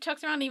if, like,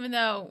 Chuck's around, even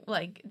though,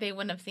 like, they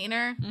wouldn't have seen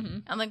her,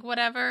 and, like,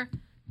 whatever.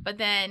 But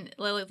then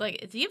Lily's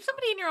like, do you have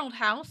somebody in your old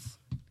house?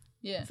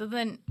 Yeah. So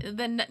then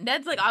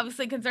Ned's, like,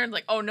 obviously concerned,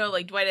 like, oh, no,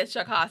 like, Dwight has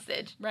Chuck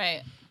hostage.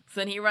 Right.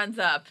 So then he runs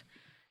up,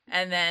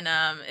 and then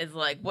is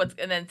like,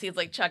 and then sees,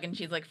 like, Chuck, and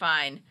she's like,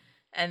 fine.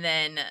 And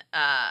then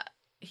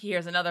he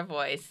hears another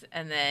voice,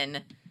 and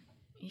then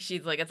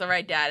she's like, it's all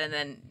right, Dad. And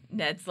then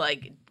Ned's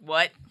like,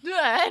 what?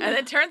 And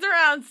then turns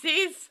around,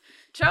 sees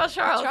Charles.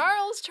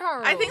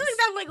 I think like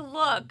that like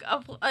look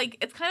of like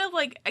it's kind of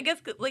like I guess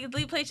like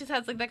Lee Place just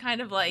has like that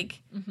kind of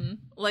like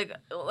like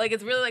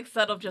it's really like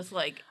subtle, just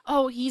like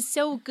he's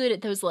so good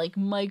at those like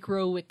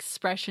micro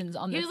expressions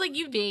on the like,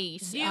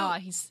 face.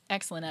 He's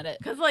excellent at it.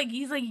 Because like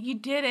he's like you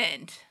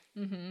didn't.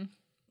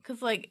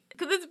 Because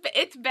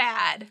it's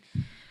bad.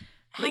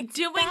 Like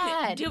doing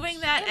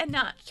that and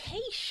not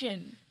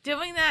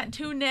doing that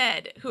to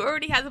Ned, who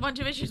already has a bunch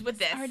of issues with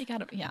this. Already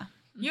got it. Yeah.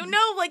 You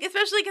know, like,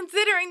 especially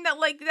considering that,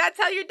 like, that's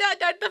how your dad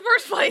died in the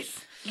first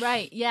place.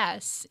 Right,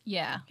 yes,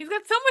 yeah. He's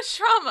got so much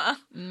trauma.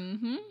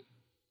 Mm-hmm.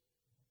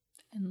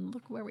 And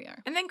look where we are.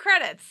 And then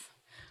credits.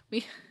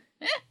 You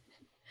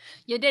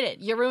did it.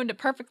 You ruined a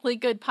perfectly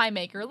good pie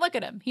maker. Look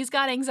at him. He's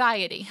got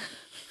anxiety.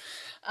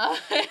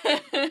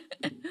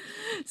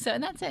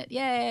 And that's it.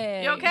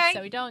 Yay. You okay?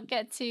 So we don't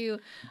get to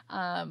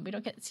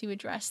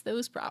address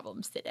those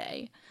problems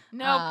today.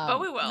 No, but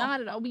we will.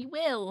 Not at all. We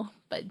will,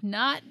 but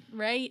not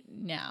right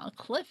now.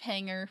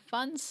 Cliffhanger,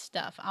 fun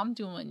stuff. I'm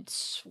doing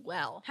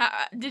swell.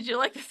 Did you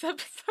like this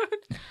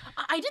episode?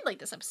 I did like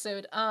this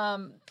episode.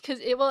 Because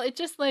it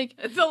just like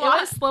it's a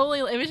lot.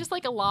 It was just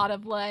like a lot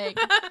of like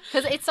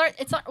because it's one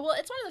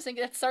of those things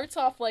that starts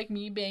off like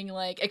me being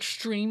like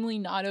extremely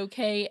not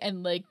okay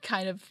and like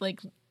kind of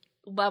like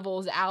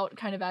levels out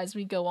kind of as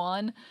we go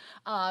on,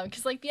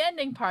 because like the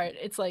ending part,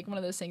 it's like one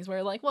of those things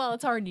where like, well,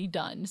 it's already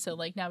done, so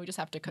like now we just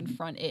have to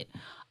confront it,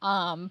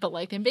 but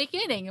like the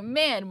beginning,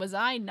 man, was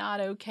I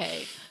not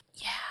okay.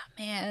 Yeah,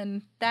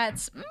 man,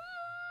 that's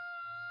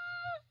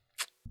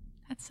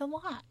a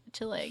lot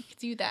to like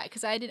do that,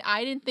 because I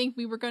didn't think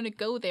we were going to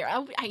go there.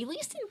 I at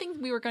least didn't think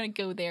we were going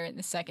to go there in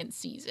the second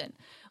season.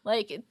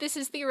 Like, this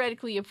is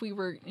theoretically if we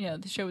were,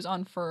 the show was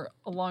on for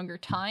a longer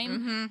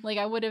time, like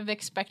I would have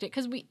expected,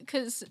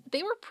 because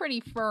they were pretty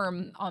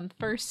firm on the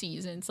first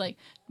season. It's like,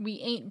 we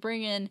ain't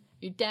bringing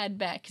your dad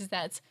back because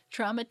that's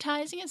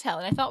traumatizing as hell.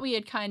 And I thought we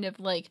had kind of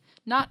like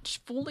not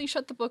fully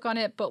shut the book on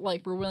it, but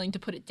like we're willing to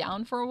put it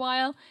down for a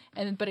while.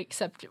 But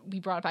except we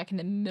brought it back in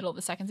the middle of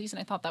the second season.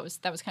 I thought that was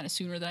kind of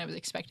sooner than I was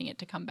expecting it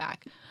to come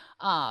back.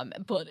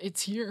 But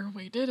it's here.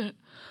 We did it.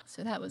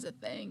 So that was a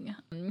thing.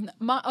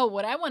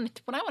 What I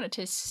wanted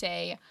to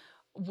say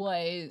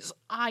was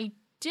I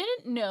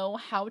didn't know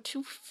how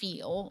to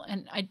feel,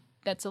 and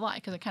that's a lie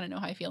because I kind of know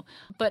how I feel,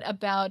 but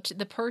about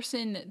the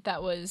person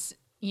that was,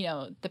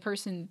 the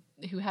person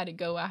who had to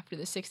go after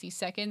the 60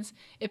 seconds,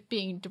 it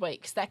being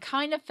Dwight, because that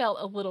kind of felt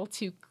a little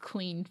too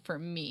clean for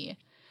me.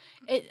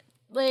 It,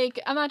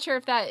 like, I'm not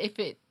sure if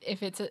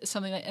it's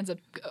something that ends up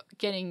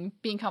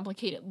being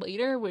complicated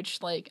later,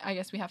 which, like, I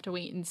guess we have to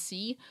wait and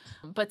see.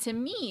 But to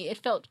me, it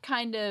felt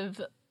kind of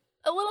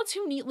a little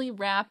too neatly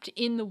wrapped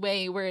in the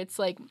way where it's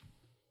like,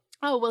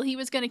 oh, well, he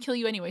was going to kill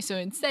you anyway. So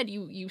instead,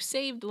 you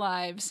saved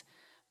lives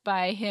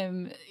by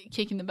him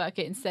kicking the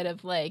bucket instead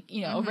of like,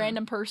 a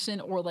random person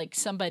or like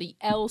somebody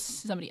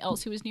else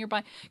who was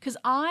nearby. Because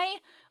I,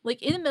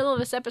 like, in the middle of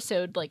this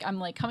episode, like, I'm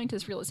like coming to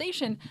this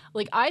realization,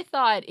 like, I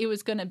thought it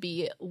was going to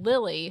be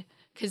Lily.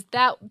 Because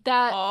because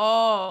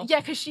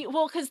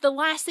the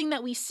last thing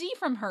that we see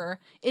from her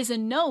is a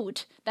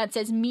note that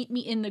says, meet me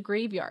in the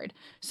graveyard.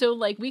 So,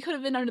 like, we could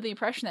have been under the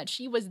impression that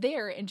she was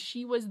there and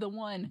she was the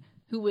one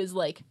who was,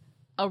 like,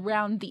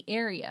 around the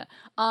area.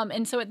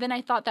 And so then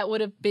I thought that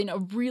would have been a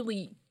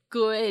really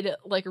good,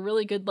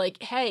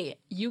 hey,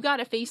 you got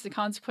to face the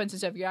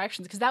consequences of your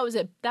actions. Because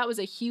that was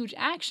a huge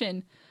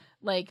action,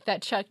 like,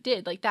 that Chuck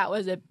did. Like, that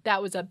was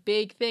a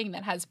big thing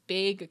that has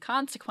big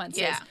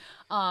consequences. Yeah.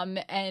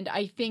 And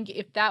I think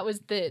if that was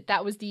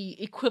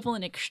the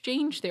equivalent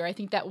exchange there, I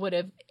think that would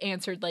have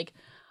answered like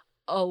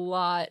a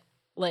lot.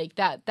 Like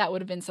that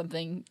would have been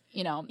something,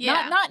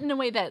 not in a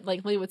way that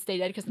like Lee would stay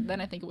dead, because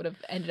then I think it would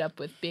have ended up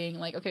with being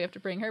like, okay, we have to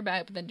bring her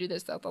back, but then do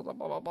this, blah, blah, blah,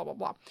 blah, blah, blah,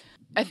 blah.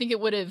 I think it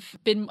would have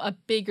been a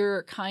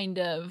bigger kind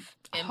of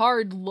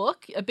hard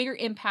look, a bigger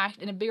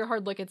impact, and a bigger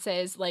hard look. It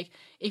says, like,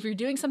 if you're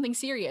doing something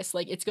serious,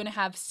 like, it's going to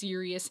have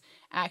serious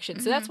action.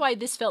 So that's why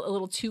this felt a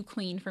little too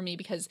clean for me,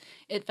 because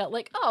it felt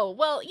like, oh,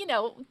 well,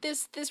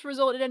 this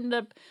result, it ended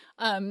up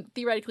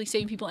theoretically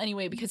saving people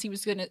anyway, because he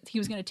was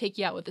gonna take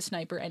you out with the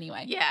sniper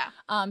anyway. Yeah.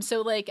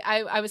 So like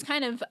I was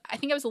I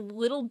think I was a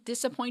little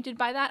disappointed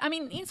by that. I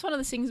mean, it's one of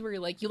those things where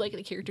you're like, you like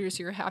the characters,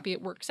 you're happy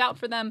it works out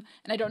for them,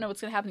 and I don't know what's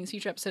gonna happen in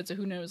future episodes, so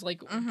who knows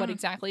like what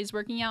exactly is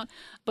working out.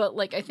 But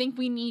like, I think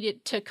we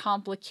needed to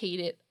complicate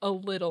it a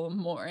little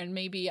more, and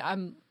maybe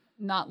I'm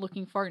not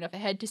looking far enough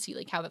ahead to see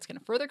like how that's going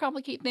to further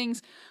complicate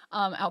things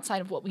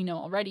outside of what we know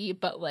already.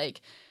 But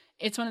like,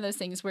 it's one of those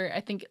things where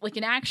I think like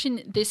an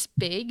action this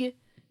big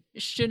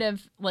should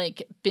have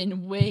like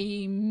been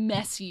way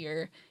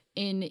messier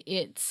in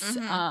its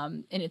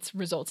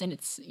results, in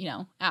its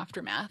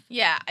aftermath.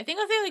 Yeah, I think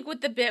I'll say like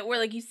with the bit where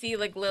like you see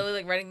like Lily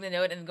like writing the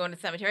note and going to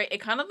the cemetery, it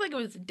kind of like it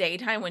was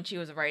daytime when she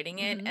was writing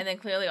it, and then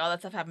clearly all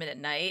that stuff happened at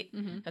night.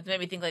 That made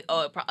me think like,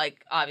 oh,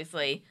 like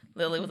obviously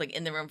Lily was like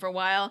in the room for a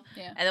while.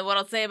 Yeah. And then what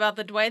I'll say about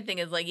the Dwight thing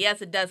is like,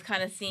 yes, it does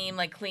kind of seem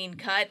like clean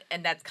cut,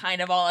 and that's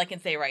kind of all I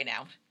can say right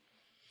now.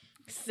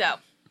 So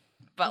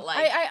but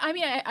like I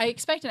mean, I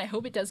expect and I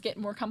hope it does get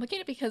more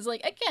complicated because,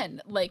 like,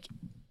 again, like,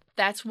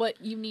 that's what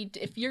you need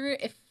if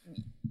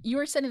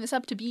you're setting this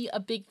up to be a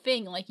big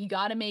thing, like, you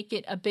got to make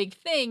it a big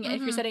thing. And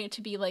if you're setting it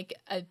to be like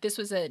this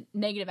was a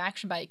negative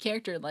action by a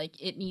character,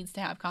 like, it needs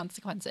to have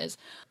consequences.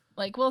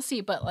 Like, we'll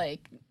see, but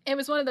like, it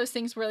was one of those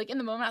things where, like, in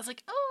the moment I was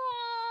like,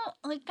 oh,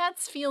 like, that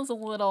feels a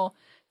little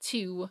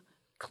too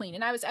clean,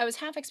 and I was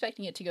half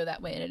expecting it to go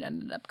that way, and it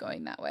ended up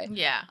going that way.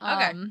 Yeah.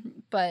 Okay.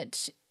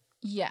 But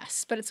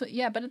yes, but it's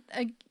yeah, but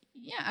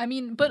yeah, I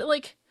mean, but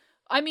like,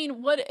 I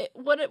mean, what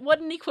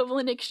an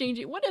equivalent exchange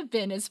it would have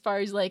been as far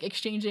as like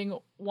exchanging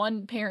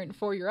one parent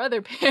for your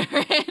other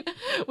parent,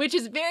 which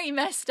is very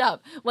messed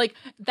up. Like,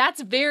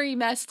 that's very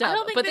messed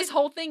up. But this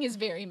whole thing is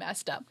very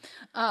messed up.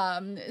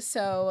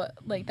 So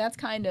like, that's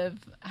kind of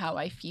how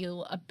I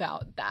feel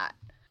about that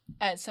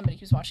as somebody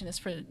who's watching this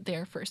for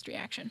their first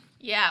reaction.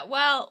 Yeah.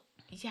 Well.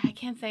 Yeah, I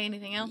can't say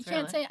anything else. You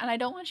can't say, and I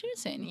don't want you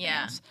to say anything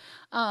else.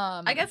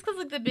 I guess because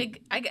like the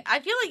big, I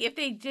feel like if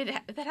they did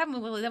if that happened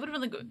with Lily, that would have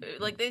been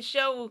like this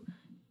show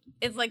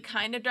is like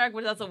kind of dark, but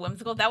it's also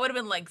whimsical. That would have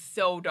been like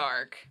so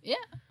dark. Yeah.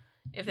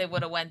 If they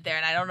would have went there,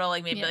 and I don't know,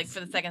 like maybe like for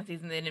the second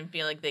season they didn't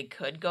feel like they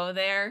could go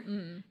there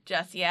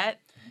just yet.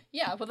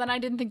 Yeah, well then I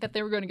didn't think that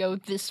they were going to go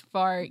this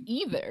far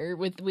either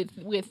with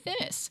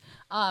this,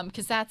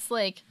 because that's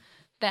like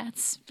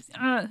that's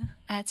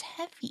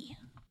heavy.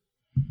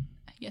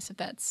 I guess if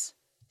that's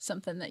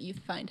something that you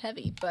find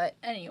heavy, but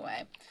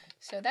anyway,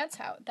 so that's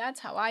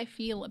how I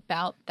feel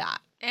about that,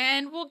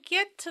 and we'll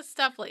get to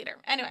stuff later.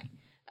 Anyway,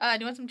 do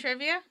you want some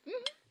trivia?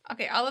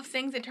 Okay, Olive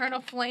sings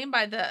 "Eternal Flame"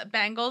 by the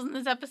Bangles in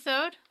this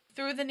episode.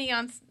 Through the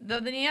neon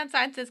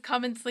sign says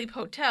 "Come and Sleep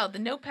Hotel." The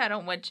notepad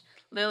on which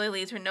Lily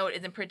leaves her note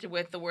is imprinted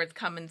with the words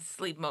 "Come and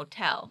Sleep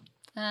Motel."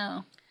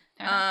 Oh.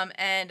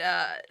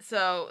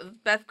 So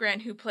Beth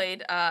Grant, who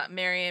played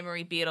Mary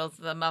Marie Beatles,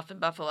 the Muffin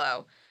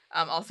Buffalo,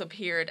 also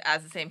appeared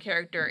as the same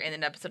character in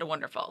an episode of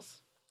Wonder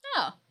Falls.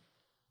 Oh. I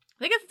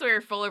think that's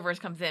where Fullerverse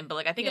comes in, but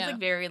like I think it's like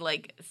very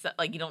like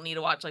you don't need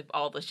to watch like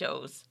all the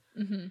shows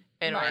in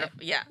order.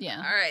 Yeah.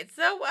 All right.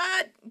 So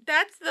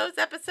that's those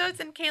episodes,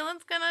 and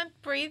Kaylin's gonna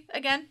breathe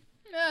again.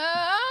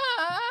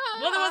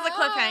 Well, there was a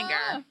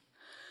cliffhanger.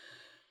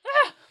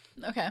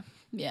 Okay.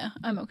 Yeah,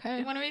 I'm okay.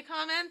 You want to read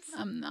comments?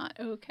 I'm not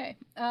okay.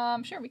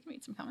 Sure, we can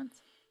read some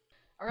comments.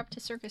 Are up to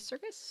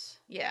Circus?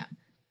 Yeah.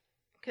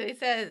 Because he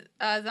says,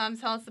 Zom,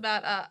 tell us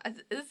about,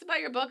 is this about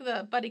your book,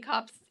 the Buddy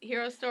Cops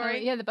Hero Story?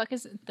 Oh, yeah, the book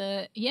is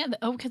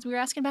because we were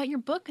asking about your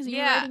book, because you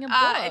were writing a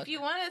book. If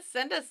you want to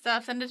send us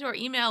stuff, send it to our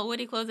email,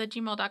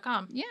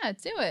 woodyclothes@gmail.com. Yeah,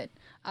 do it.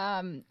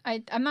 I'm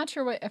not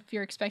sure if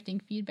you're expecting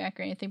feedback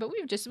or anything, but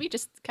we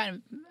just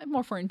kind of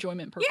more for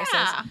enjoyment purposes.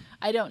 Yeah.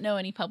 I don't know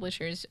any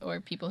publishers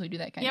or people who do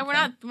that kind of thing.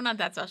 Yeah, we're not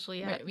that special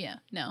yet. Right, yeah,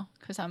 no,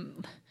 because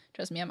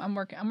trust me, I'm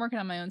working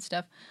on my own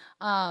stuff.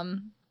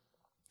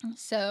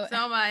 So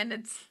am I, and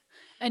it's...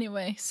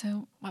 Anyway,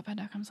 so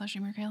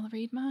wattpad.com/Merkel,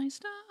 read my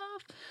stuff.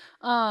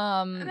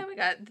 And then we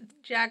got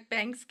Jack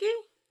Banksky.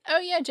 Oh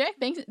yeah, Jack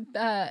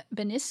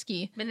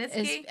Beniski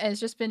has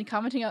just been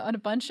commenting on a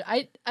bunch.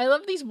 I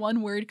love these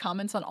one-word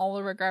comments on all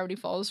of our Gravity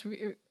Falls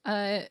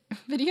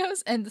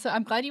videos, and so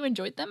I'm glad you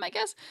enjoyed them. I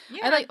guess.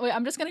 Yeah.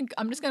 I'm just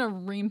gonna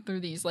ream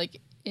through these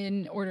like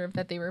in order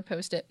that they were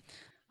posted.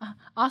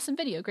 Awesome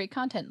video, great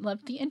content.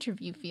 Loved the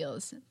interview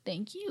feels.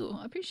 Thank you,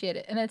 appreciate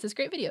it. And then it says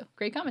great video,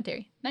 great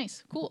commentary,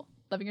 nice, cool.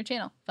 Loving your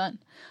channel. Fun.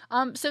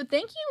 So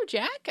thank you,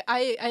 Jack.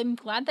 I'm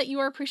glad that you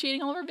are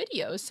appreciating all of our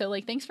videos. So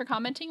like, thanks for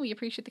commenting. We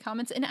appreciate the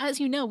comments. And as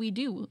you know, we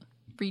do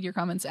read your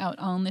comments out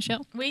on the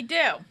show. We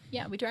do.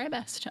 Yeah, we try our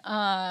best.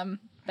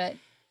 But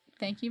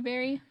thank you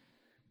very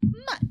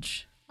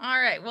much.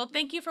 All right. Well,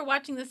 thank you for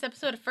watching this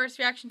episode of First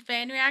Reaction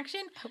Fan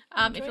Reaction.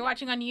 If you're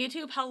watching on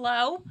YouTube,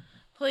 hello.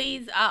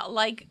 Please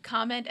like,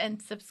 comment, and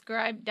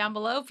subscribe down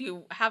below. If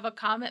you have a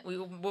comment, we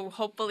will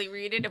hopefully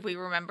read it if we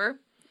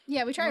remember.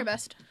 Yeah, we try our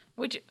best.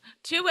 Which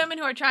two women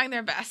who are trying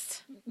their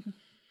best.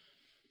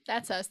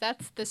 That's us.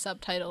 That's the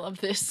subtitle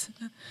of this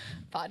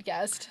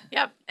podcast.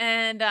 Yep.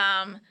 And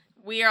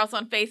we are also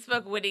on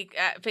Facebook,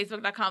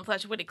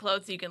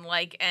 facebook.com/WoodyClothes, so you can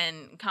like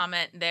and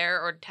comment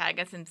there or tag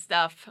us and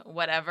stuff,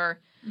 whatever.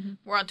 Mm-hmm.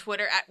 We're on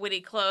Twitter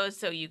 @WoodyClothes,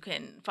 so you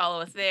can follow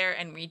us there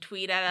and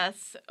retweet at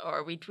us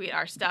or retweet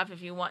our stuff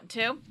if you want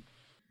to.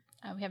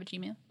 We have a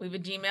Gmail. We have a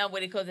Gmail,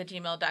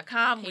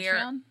 woodyclothes@gmail.com.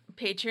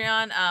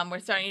 Patreon. We're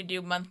starting to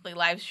do monthly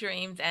live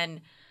streams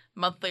and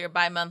monthly or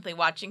bi-monthly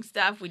watching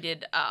stuff. We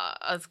did an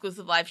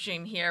exclusive live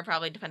stream here,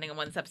 probably depending on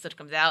when this episode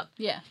comes out.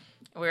 Yeah.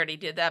 We already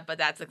did that, but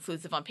that's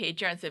exclusive on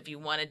Patreon. So if you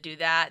want to do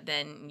that,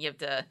 then you have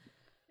to,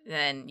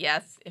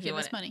 yes. If give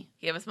us money.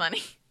 Give us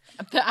money.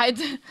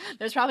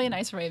 There's probably a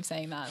nicer way of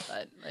saying that,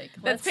 but like,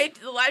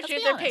 the live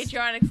streams are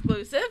Patreon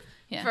exclusive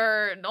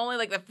for only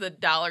like the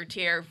 $1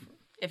 tier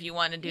if you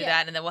want to do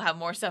that, and then we'll have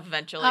more stuff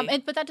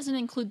eventually. But that doesn't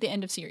include the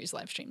end of series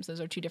live streams. Those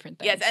are two different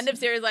things. Yes, end of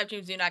series live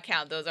streams do not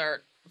count. Those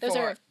are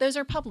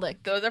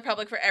public. Those are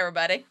public for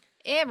everybody.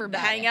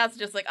 Everybody. The hangout's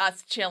just like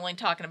us chilling,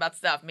 talking about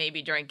stuff,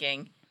 maybe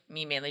drinking.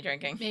 Me mainly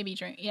drinking. Maybe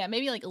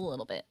like a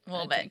little bit. A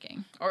little bit.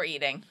 Drinking. Or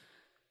eating.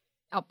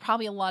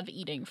 Probably a lot of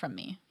eating from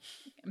me.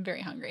 I'm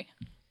very hungry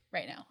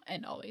right now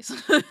and always.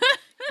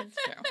 It's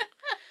true.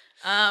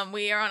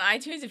 We are on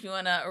iTunes if you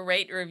want to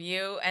rate,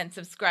 review, and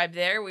subscribe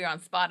there. We are on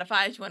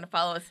Spotify if you want to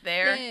follow us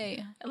there.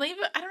 Yay. I don't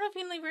know if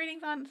you can leave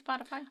ratings on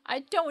Spotify. I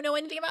don't know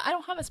anything about. I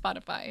don't have a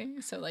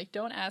Spotify, so like,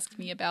 don't ask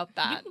me about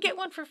that. You can get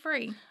one for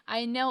free.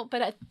 I know,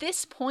 but at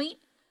this point,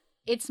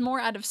 it's more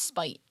out of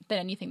spite than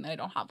anything that I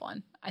don't have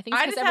one. I think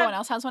it's because everyone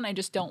else has one. I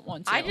just don't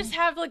want to. I just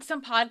have like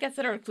some podcasts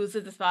that are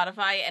exclusive to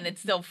Spotify, and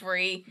it's still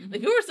free. Mm-hmm.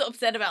 Like, people were so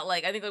upset about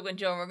like, I think like when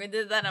Joe Rogan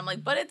did that, I'm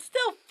like, but it's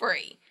still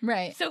free,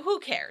 right? So who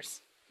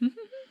cares?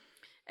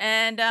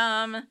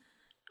 And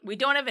we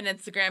don't have an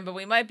Instagram, but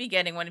we might be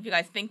getting one if you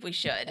guys think we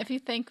should. If you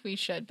think we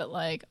should, but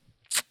like,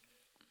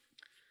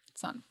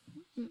 it's on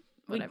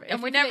whatever.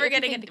 We're never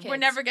getting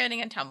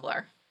a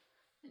Tumblr.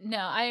 No,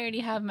 I already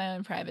have my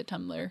own private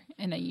Tumblr,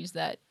 and I use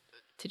that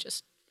to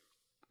just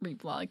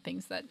reblog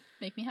things that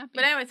make me happy.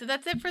 But anyway, so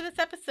that's it for this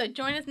episode.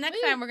 Join us next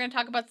time. We're going to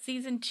talk about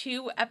Season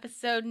 2,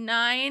 Episode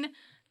 9,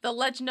 The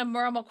Legend of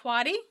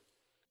Murramaquoddy,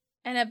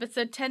 and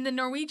Episode 10, The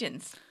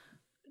Norwegians.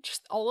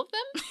 Just all of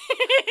them?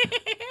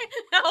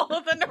 All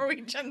of the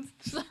Norwegians.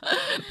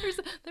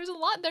 There's a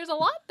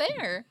lot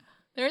there.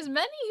 There's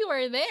many who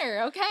are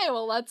there. Okay,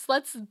 well let's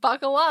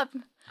buckle up.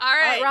 All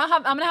right.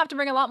 I'm gonna have to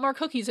bring a lot more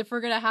cookies if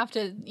we're gonna have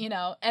to,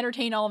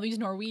 entertain all of these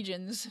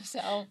Norwegians.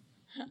 So,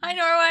 hi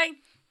Norway.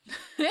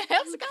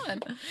 How's it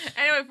going?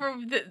 Anyway, for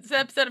this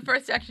episode of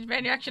First Action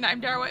Fan Reaction, I'm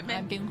Dara Whitman.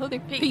 I'm Caitlin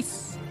Clothier.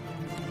 Peace.